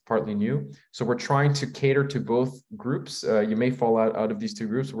is partly new. So we're trying to cater to both groups. You may fall out of these two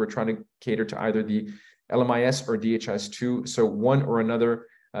groups. We're trying to cater to either the LMIS or DHIS2. So one or another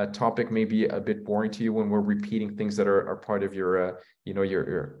topic may be a bit boring to you when we're repeating things that are part of your,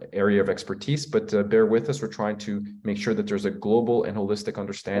 your area of expertise, but bear with us. We're trying to make sure that there's a global and holistic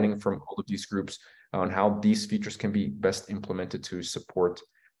understanding from all of these groups on how these features can be best implemented to support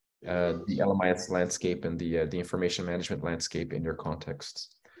the LMIS landscape and the information management landscape in your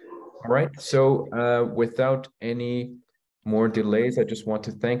contexts. All right, so without any more delays, I just want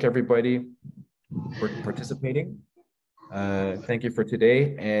to thank everybody for participating. Thank you for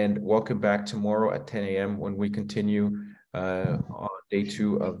today, and welcome back tomorrow at 10 a.m. when we continue on day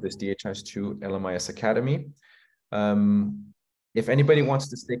 2 of this DHIS2 LMIS Academy. If anybody wants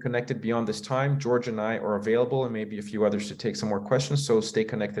to stay connected beyond this time, George and I are available, and maybe a few others to take some more questions. So stay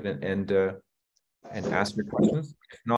connected and ask your questions. If not,